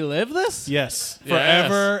level- to relive this? Yes, Yes.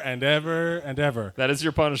 forever and ever and ever. That is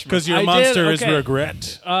your punishment. Because your I monster did- is okay.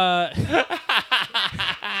 regret.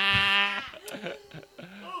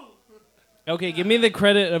 Okay, give me the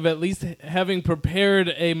credit of at least having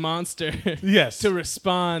prepared a monster. Yes. to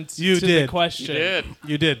respond You to did. the question. You did.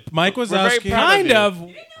 You did. Mike We're very Wazowski. proud Kind you.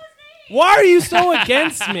 of. Why are you so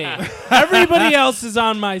against me? Everybody else is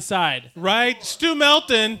on my side. Right? Stu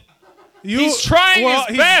Melton. He's trying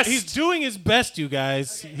his best. He's doing his best, you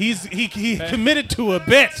guys. He committed to a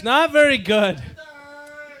bit. It's not very good,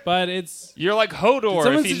 but it's. You're like Hodor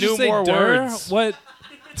Someone if he should knew just say more "Dur." words.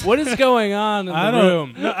 What is going on in I the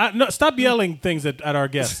don't. room? No, stop yelling things at our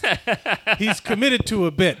guest. He's committed to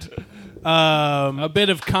a bit. A bit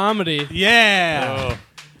of comedy. Yeah.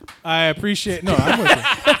 I appreciate. No, I'm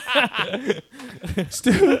with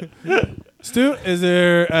you. Stu, is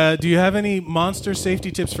there? Do you have any monster safety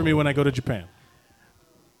tips for me when I go to Japan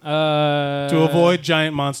to avoid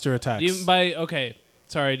giant monster attacks?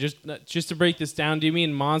 Sorry, just to break this down, do you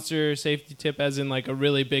mean monster safety tip as in like a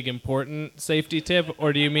really big important safety tip,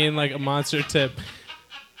 or do you mean like a monster tip?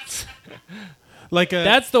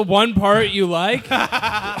 That's the one part you like?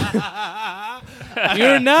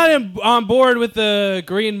 You're not on board with the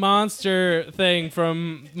green monster thing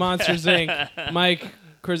from Monsters Inc., Mike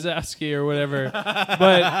Krasowski or whatever,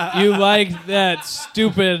 but you like that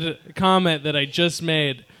stupid comment that I just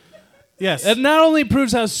made. Yes. It not only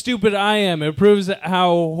proves how stupid I am, it proves how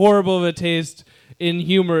horrible of a taste in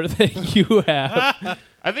humor that you have.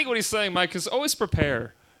 I think what he's saying, Mike, is always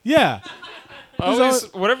prepare. Yeah. Always,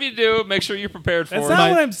 whatever you do, make sure you're prepared for That's it. not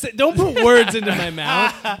what I'm saying. Don't put words into my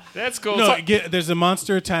mouth. That's cool. No, So- there's a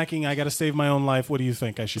monster attacking. I got to save my own life. What do you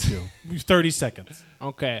think I should do? 30 seconds.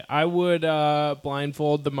 Okay, I would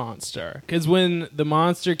blindfold the monster. Because when the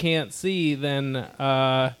monster can't see, then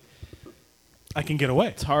I can get away.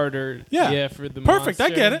 It's harder. Yeah. For the Perfect, I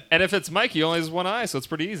monster. get it. And if it's Mike, he only has one eye, so it's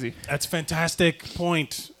pretty easy. That's fantastic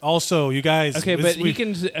point. Also, you guys. Okay, but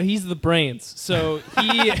he's the brains. So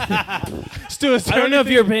he. Stu, is there I don't know if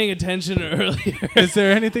anything- you were paying attention earlier. Is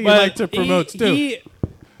there anything you'd But like to promote, Stu?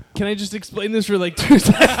 Can I just explain this for like 2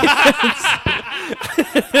 seconds?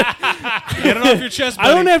 Get it off your chest, buddy.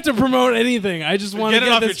 I don't have to promote anything. I just want to Get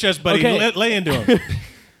get it off this. your chest, buddy. Okay. Lay into him.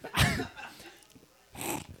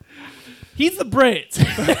 He's the brains.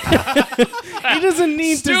 He doesn't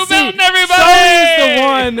need Stu to see. Melton, everybody! Sully's the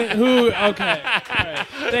one who. Okay. All right.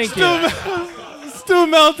 Thank you. Stu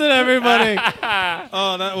Melton, everybody.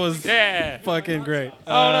 Oh, that was Yeah. fucking great.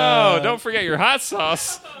 Oh, no. Don't forget your hot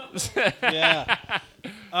sauce. Yeah.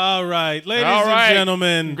 All right. Ladies All right. and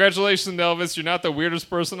gentlemen. Congratulations, Elvis. You're not the weirdest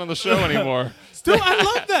person on the show anymore. Stu, I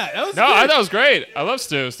love that. That was No, good. I thought it was great. I love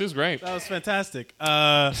Stu. Stu's great. That was fantastic.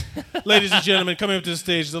 Ladies and gentlemen, coming up to the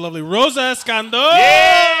stage is the lovely Rosa Escandón.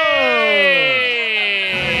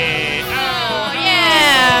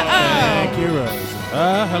 Thank you,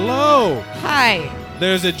 Rosa. Hello. Hi.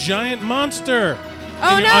 There's a giant monster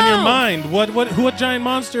Oh, on no. your mind. What giant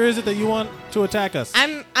monster is it that you want to attack us?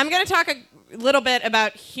 I'm going to talk a little bit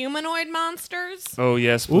about humanoid monsters. Oh,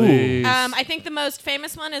 yes, please. I think the most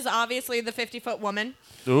famous one is obviously the 50-foot woman.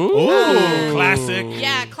 Ooh. Classic.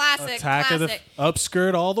 Yeah, classic. Attack classic. of the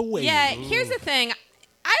upskirt all the way. Yeah, here's the thing.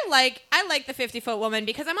 I like the 50-foot woman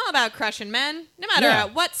because I'm all about crushing men, no matter Yeah.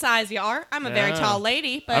 what size you are. I'm a very Yeah. tall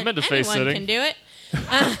lady, but I'm into face anyone sitting. can do it.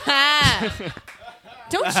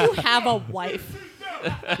 Don't you have a wife?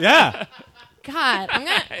 Yeah. God, I'm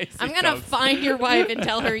gonna does. find your wife and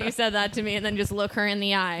tell her you said that to me, and then just look her in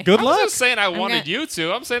the eye. Good I luck. wasn't saying I I'm wanted gonna- you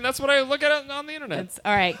to. I'm saying that's what I look at on the internet.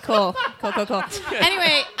 All right, cool.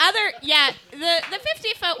 Anyway, the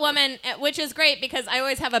 50-foot woman, which is great because I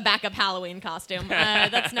always have a backup Halloween costume.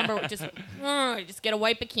 That's number one. Just get a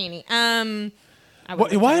white bikini.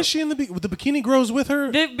 Why is she in the bikini grows with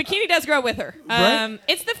her? The bikini does grow with her. Right?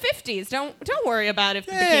 It's the 50s. Don't worry about if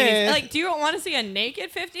the Yeah. bikini's like. Do you want to see a naked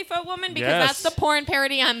 50-foot woman? Because Yes. that's the porn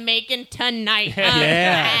parody I'm making tonight.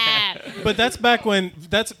 Yeah. But that's back when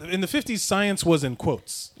in the 50s science was in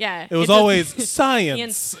quotes. Yeah, It was it's a- always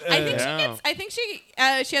science. I think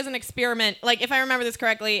Yeah. she has an experiment. Like if I remember this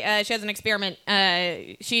correctly, she has an experiment.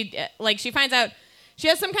 She finds out she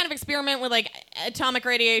has some kind of experiment with like atomic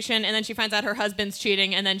radiation, and then she finds out her husband's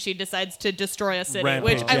cheating, and then she decides to destroy a city,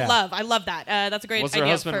 Rampage, which I yeah. love. I love that. That's a great Was idea. her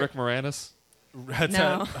husband for, Rick Moranis? That's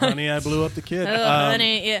No. Honey, I blew up the kid. Oh,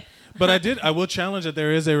 honey, yeah. But I will challenge that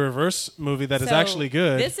there is a reverse movie that is So, actually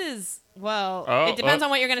good. This is well. Oh, it depends on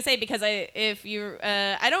what you're going to say because I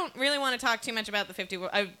don't really want to talk too much about the 50.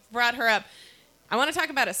 I brought her up. I want to talk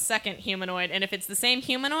about a second humanoid, and if it's the same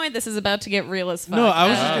humanoid, this is about to get real as fuck. No, I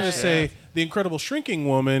was just going to say the Incredible Shrinking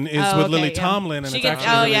Woman is with Lily Tomlin, and She it's gets,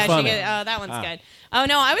 actually really funny. that one's good. Oh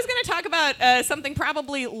no, I was going to talk about something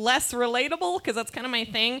probably less relatable because that's kind of my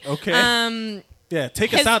thing. Okay. Yeah,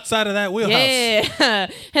 take us outside of that wheelhouse. Yeah.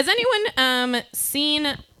 Has anyone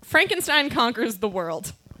seen Frankenstein Conquers the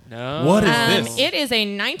World? No. What is this? It is a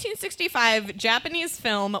 1965 Japanese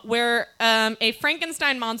film where a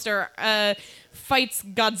Frankenstein monster fights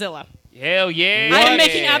Godzilla. Hell yeah! I'm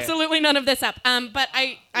making absolutely none of this up. But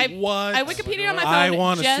I Wikipedia on my phone. I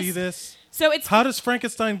want to see this. So it's how does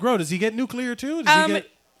Frankenstein grow? Does he get nuclear too? Does he get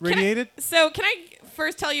radiated? Can I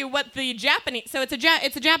first tell you what the Japanese? So it's a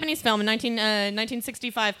Japanese film in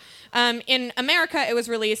 1965. In America, it was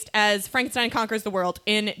released as Frankenstein Conquers the World.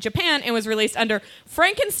 In Japan, it was released under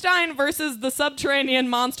Frankenstein versus the Subterranean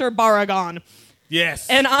Monster Baragon. Yes.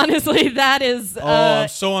 And honestly, that is. I'm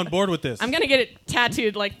so on board with this. I'm gonna get it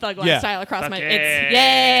tattooed like Thug Life style across my.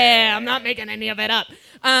 yeah. I'm not making any of it up.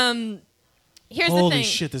 Here's the Holy thing.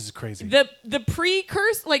 shit, this is crazy. The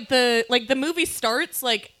precursor, like the movie starts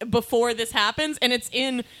like before this happens, and it's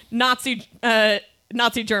in Nazi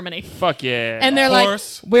Germany. Fuck yeah! And they're like,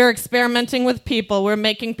 we're experimenting with people. We're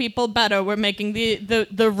making people better. We're making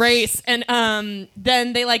the race. And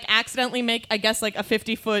then they like accidentally make, I guess, like a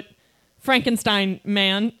 50-foot Frankenstein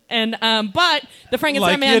man. And but the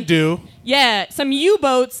Frankenstein man, you do. Yeah, some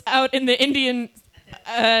U-boats out in the Indian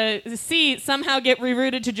Sea somehow get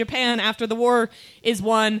rerouted to Japan after the war is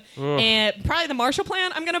won. Ugh. And probably the Marshall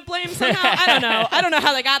Plan. I'm gonna blame somehow. I don't know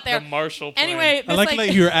how they got there. The Marshall Plan. Anyway, I like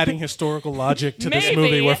that you're adding historical logic to this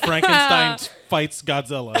movie where Frankenstein fights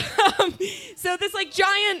Godzilla. So this like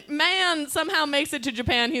giant man somehow makes it to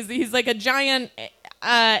Japan. He's like a giant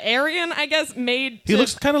Aryan, I guess, made. He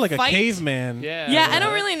looks kind of like fight. a caveman. Yeah, I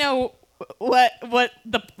don't really know what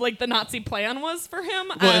the Nazi plan was for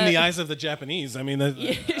him. Well, in the eyes of the Japanese, I mean, I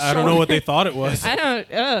sure. don't know what they thought it was. I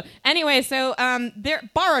don't. Anyway, so there,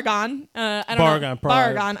 Baragon. I don't know.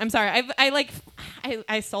 Baragon. I'm sorry.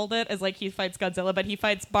 I sold it as like he fights Godzilla, but he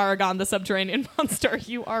fights Baragon, the subterranean monster.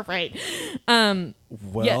 You are right.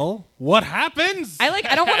 What happens? I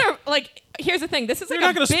don't want to like. Here's the thing. This is You're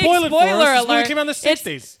like not a gonna big spoil it for us. spoiler This movie alert. came out in the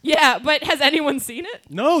 60s. Yeah, but has anyone seen it?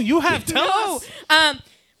 No, you have. Tell us.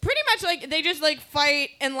 Pretty much like they just like fight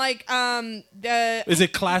and like Is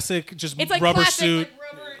it classic? Just it's like rubber classic, suit. like,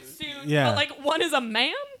 rubber suit. Yeah. But like one is a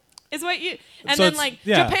man. Is what you and So then it's- like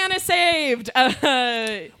yeah. Japan is saved.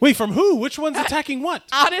 Wait, from who? Which one's attacking what?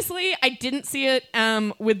 Honestly, I didn't see it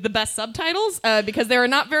with the best subtitles because there are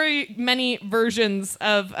not very many versions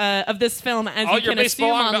of this film as All you your can base assume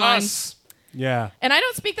belong to online. us. Yeah. And I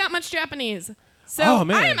don't speak that much Japanese. So Oh,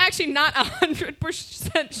 man. I am actually not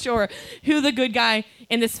 100% sure who the good guy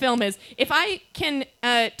in this film is. If I can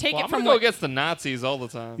take Well, it I'm from gonna go against the Nazis all the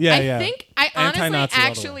time. I honestly Anti-Nazi all the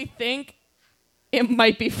actually think it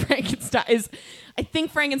might be Frankenstein. I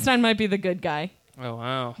think Frankenstein might be the good guy. Oh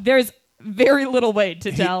wow. There's very little way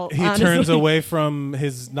to tell. He honestly. turns away from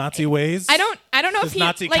his Nazi ways. I don't know His if he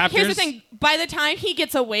Nazi like. Here's the captors? thing: by the time he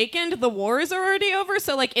gets awakened, the war is already over.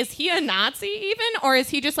 So, like, is he a Nazi even, or is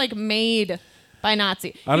he just like made by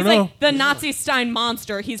Nazi? I don't He's know. like the Nazi Stein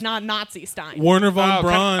monster. He's not Nazi Stein. Werner von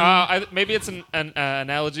Braun. Maybe it's an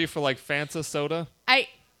analogy for like Fanta soda.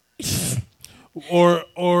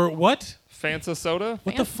 Or what? Fanta soda.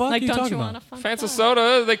 What the fuck Like, are you don't talking you about? want a fun Fancy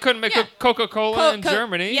soda. They couldn't make a Coca-Cola in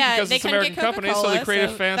Germany because they it's an couldn't American get company, so they Coca-Cola, created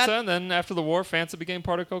so Fanta, that- and then after the war, Fanta became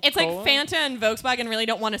part of Coca-Cola. It's like Fanta and Volkswagen really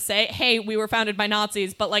don't want to say, "Hey, we were founded by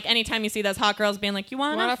Nazis," but like anytime you see those hot girls being like, "You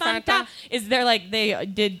want a Fanta?" Is they're like they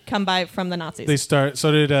did come by from the Nazis. They start.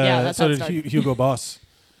 So did Yeah, that's so how it did started. Hugo Boss.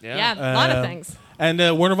 Yeah, a lot of things. And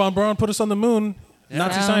Werner von Braun put us on the moon.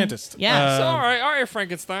 Nazi scientist. Yeah. So all right,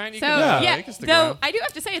 Frankenstein. You So can, yeah, you can stick though around. I do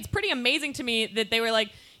have to say it's pretty amazing to me that they were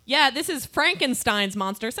like, yeah, this is Frankenstein's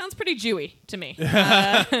monster. Sounds pretty Jewy to me.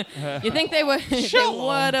 You think they would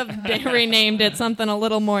have renamed it something a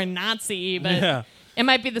little more Nazi, but Yeah. it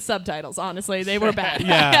might be the subtitles. Honestly, they were bad.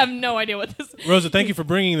 Yeah. I have no idea what this. Rosa, thank you for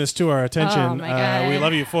bringing this to our attention. Oh, my God. We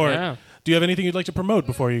love you for Yeah. it. Do you have anything you'd like to promote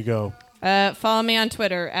before you go? Follow me on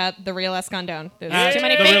Twitter at The Real Escondone. There's At too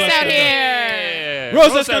many The Real fakes out Escondone. here.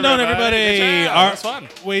 Rosa Escondone, everybody. Good job. Our- That's fun.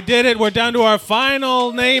 We did it. We're down to our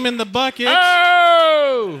final name in the bucket.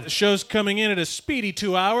 Oh! The show's coming in at a speedy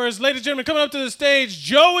 2 hours. Ladies and gentlemen, coming up to the stage,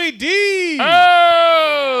 Joey D.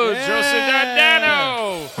 Oh! Yeah. Josie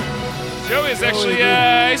Giordano. Joey's actually,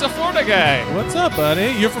 he's a Florida guy. What's up,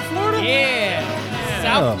 buddy? You're from Florida? Yeah.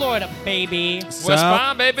 South Florida, baby. West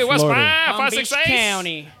Palm, baby. West Florida. Palm. Palm Beach 568.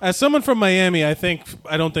 County. As someone from Miami, I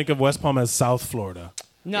don't think of West Palm as South Florida.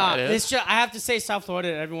 No, Yeah, it it's is. just, I have to say South Florida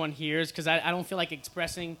that everyone hears because I don't feel like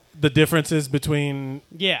expressing. The differences between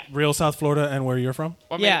Yeah. real South Florida and where you're from?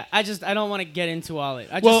 Yeah, I don't want to get into all it.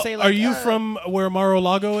 I just Well, say like, are you from where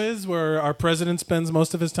Mar-a-Lago is, where our president spends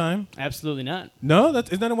most of his time? Absolutely not. No,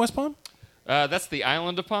 isn't that in West Palm? That's the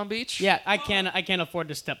island of Palm Beach. Yeah, I can't afford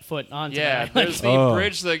to step foot onto Yeah, that. there's the Oh.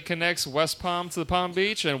 bridge that connects West Palm to the Palm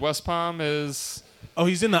Beach, and West Palm is. Oh,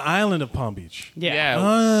 he's in the island of Palm Beach. Yeah.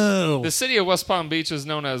 Oh. The city of West Palm Beach is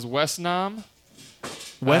known as West Nam.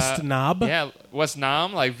 West Knob? Yeah, West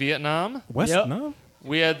Nam, like Vietnam. West Nam?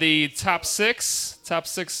 We had the top six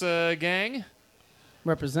gang.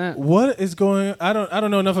 Represent. What is going? I don't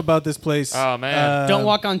know enough about this place. Oh man! Don't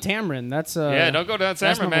walk on Tamarind. That's yeah, don't go down that's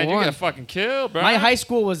Tamarind, man. number You one. get fucking killed, bro. My high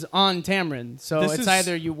school was on Tamarind, so This it's is-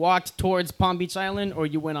 either you walked towards Palm Beach Island or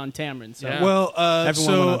you went on Tamarind. So Well,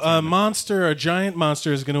 everyone went on so a monster, a giant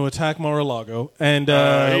monster, is going to attack Mar-a-Lago, and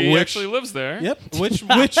he which actually lives there. Yep. Which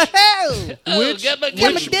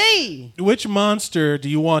which monster do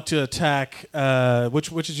you want to attack?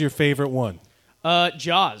 Which is your favorite one?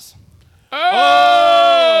 Jaws.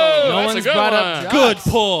 Oh, No that's one's a good brought one. up Jaws. Good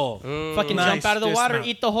pull. Fucking Nice jump out of the water, dismount.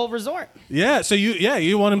 eat the whole resort. Yeah. So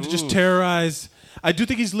you want him to just terrorize. I do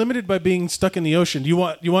think he's limited by being stuck in the ocean. Do you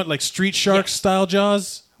want like Street Shark style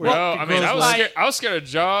Jaws? Well, Where it I mean, grows I was like- scared. I was scared of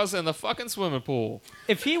Jaws in the fucking swimming pool.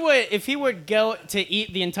 If he would go to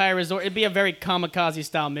eat the entire resort, it'd be a very kamikaze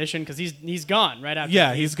style mission because he's gone right after.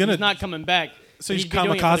 Yeah, he's not coming back. So he's He'd be doing it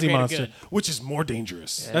for the kamikaze greater monster, good. which is more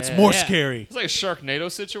dangerous. That's more scary. It's like a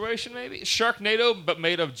Sharknado situation, maybe. Sharknado, but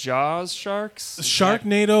made of Jaws sharks.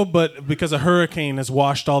 Sharknado, but because a hurricane has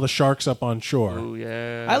washed all the sharks up on shore. Oh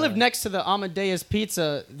yeah. I live next to the Amadeus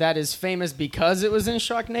Pizza that is famous because it was in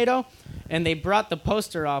Sharknado, and they brought the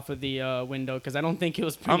poster off of the window because I don't think it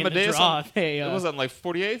was bringing Amadeus the draw. on, They, it was on like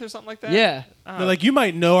 48th or something like that. Yeah. They're like, you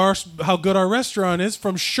might know how good our restaurant is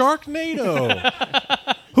from Sharknado.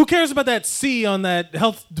 Who cares about that C on that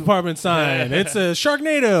health department sign? It's a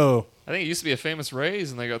Sharknado. I think it used to be a famous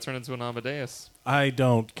Rays, and they got turned into an Amadeus. I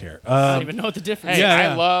don't care. I don't even know what the difference Hey, is.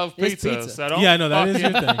 I love It's pizza. pizza. So I don't Yeah, I know that is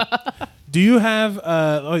fucking- your thing. Do you have?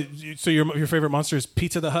 So your favorite monster is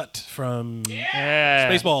Pizza the Hut from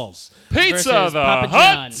Spaceballs. Pizza Versus the Papa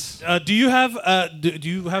Hut. Do you have? Do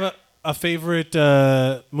you have a favorite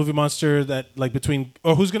movie monster that like between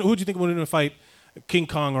or who do you think would win in a fight, King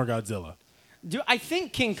Kong or Godzilla? I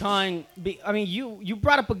think King Kong. I mean, you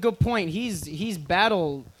brought up a good point. He's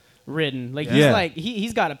battle ridden. Like Yeah. he's like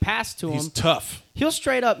he's got a pass to him. He's tough. He'll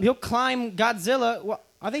straight up. He'll climb Godzilla. Well,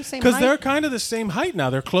 are they same? Because height? they're kind of the same height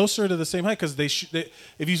now. They're closer to the same height. Because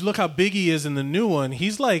if you look how big he is in the new one,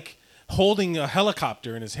 he's like holding a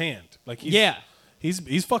helicopter in his hand. Like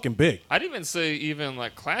he's fucking big. I'd even say even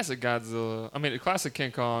like classic Godzilla. I mean, classic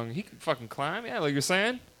King Kong. He can fucking climb. Yeah, like you're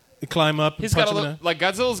saying. You climb up. He's and got punch a him in like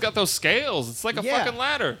Godzilla's got those scales. It's like a Yeah. fuking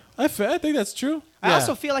ladder. I think that's true. I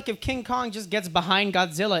also feel like if King Kong just gets behind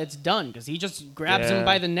Godzilla, it's done because he just grabs Yeah. him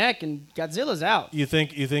by the neck and Godzilla's out. You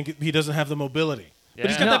think he doesn't have the mobility?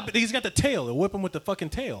 But he's Yeah. got he's got the tail. He'll whip him with the fucking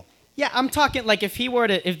tail. Yeah, I'm talking like if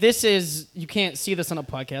this is you can't see this on a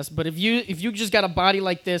podcast, but if you just got a body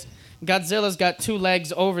like this, Godzilla's got two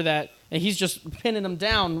legs over that, and he's just pinning him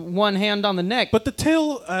down, one hand on the neck. But the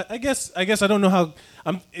tail, I guess I don't know how.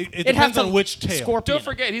 It depends on which tail. Don't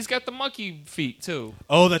forget, he's got the monkey feet too.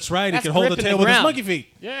 Oh, that's right. That's he can hold the gripping tail the with his ground. monkey feet.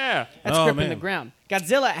 Yeah. That's Oh, gripping man. the ground.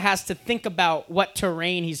 Godzilla has to think about what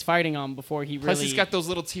terrain he's fighting on before he Plus, really. he's got those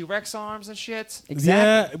little T-Rex arms and shit.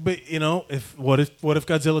 Yeah, but what if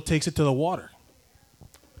Godzilla takes it to the water?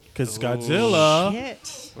 Because Godzilla.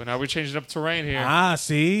 Shit. Well, now we're changing up terrain here. Ah,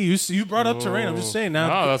 see, you brought up terrain. I'm just saying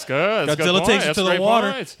now. Oh, that's good. That's a good Godzilla point. takes it That's to a the great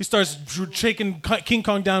water. point. He starts shaking King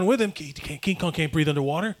Kong down with him. King Kong can't breathe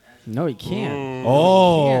underwater. No, he can't.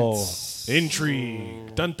 Oh,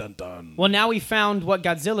 intrigue! Dun dun dun. Well, now we found what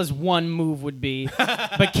Godzilla's one move would be,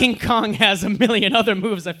 but King Kong has a million other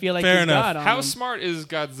moves. I feel like Fair he's enough. got on How him. smart is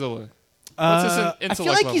Godzilla? What's his I intellect I feel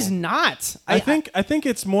like level? he's not. I think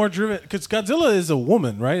it's more driven because Godzilla is a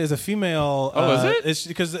woman, right? Is a female. Oh, is it? It's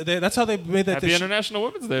because that's how they made that. Happy International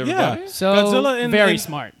Women's Day, Yeah. everybody. So Godzilla very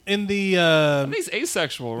smart. in the. I think he's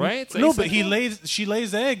asexual, right? It's No, but asexual? she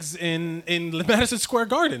lays eggs in Madison Square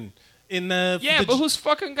Garden. In the Yeah, but who's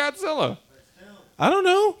fucking Godzilla? I don't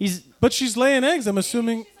know. He's but she's laying eggs. I'm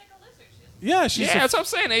assuming. Yeah, she's. Yeah, that's what I'm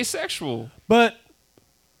saying. Asexual. But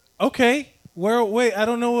okay, wait, I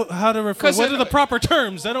don't know how to refer. 'Cause What if- are the proper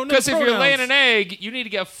terms? I don't know. Because if you're pronouns. laying an egg, you need to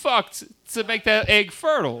get fucked to make that egg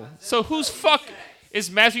fertile. So who's fuck?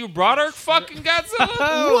 Is Matthew Broderick fucking Godzilla?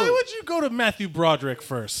 Why would you go to Matthew Broderick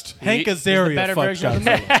first? Hank Azaria better fucked version of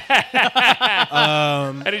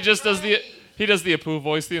Godzilla. And he just does the approve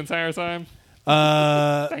voice the entire time.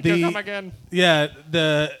 Thank you, come again. Yeah,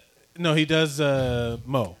 no, he does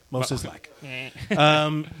Mo Sislak.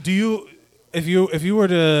 Do you, if you were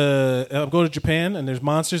to go to Japan and there's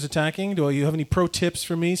monsters attacking, do you have any pro tips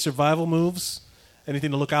for me? Survival moves?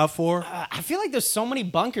 Anything to look out for? I feel like there's so many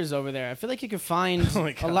bunkers over there. I feel like you could find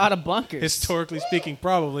a lot of bunkers. Historically speaking,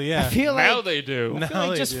 probably, yeah. I feel like Now they do. I feel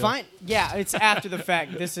like just find. Yeah, it's after the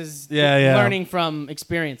fact. This is Yeah. learning from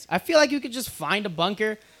experience. I feel like you could just find a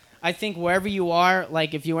bunker. I think wherever you are,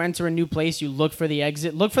 like if you enter a new place, you look for the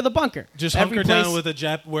exit. Look for the bunker. Just Every hunker down place-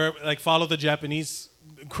 with follow the Japanese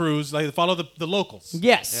crews, like follow the locals.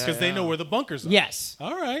 Yes. Because they know where the bunkers are. Yes.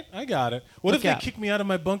 All right, I got it. What Look if they out. kick me out of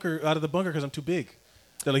the bunker because I'm too big?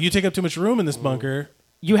 They're like, you take up too much room in this bunker.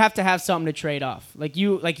 You have to have something to trade off. Like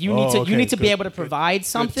you Oh, need to be good, able to provide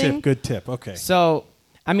something. Good tip. Okay. So,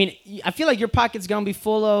 I mean, I feel like your pocket's gonna be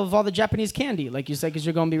full of all the Japanese candy, like you said, because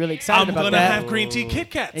you're gonna be really excited about I'm that. gonna have green tea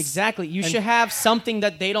Kit Kats. Exactly. You And- should have something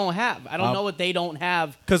that they don't have. I don't know what they don't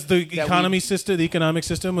have. Because the that economic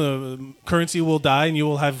system, currency will die, and you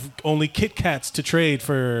will have only Kit Kats to trade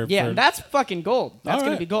for. Yeah, for- that's fucking gold. That's All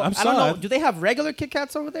gonna right. be gold. I'm I don't know. solid. Do they have regular Kit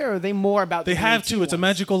Kats over there, or are they more about? They the have green to. tea It's a ones?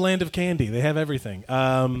 magical land of candy. They have everything.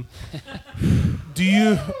 Do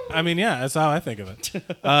you? I mean, yeah, that's how I think of it.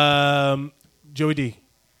 Joey D,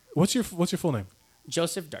 what's your full name?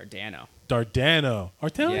 Joseph Dardano. Dardano.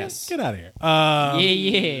 Artelian? Yes. Get out of here. Yeah. Do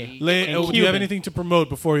you have Cuban. anything to promote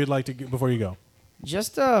before you go?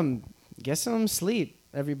 Just get some sleep,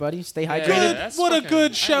 everybody. Stay hydrated. Good. What a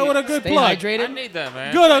good show. What a good Stay plug. hydrated. I need that,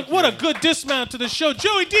 man. What a good dismount to the show.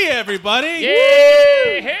 Joey D, everybody.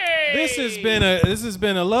 Yay! This has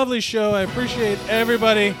been a lovely show. I appreciate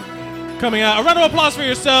everybody coming out. A round of applause for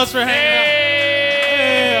yourselves for hanging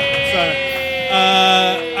out. Sorry.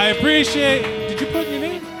 I appreciate. Did you put your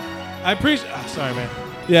name? I appreciate. Oh, sorry, man.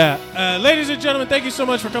 Yeah. Ladies and gentlemen, thank you so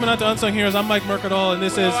much for coming out to Unsung Heroes. I'm Mike Mercadal, and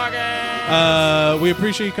this is. We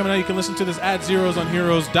appreciate you coming out. You can listen to this at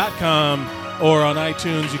zerosonheroes.com or on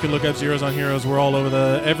iTunes. You can look up Zeros on Heroes. We're all over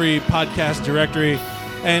every podcast directory.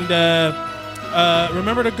 And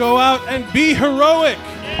remember to go out and be heroic.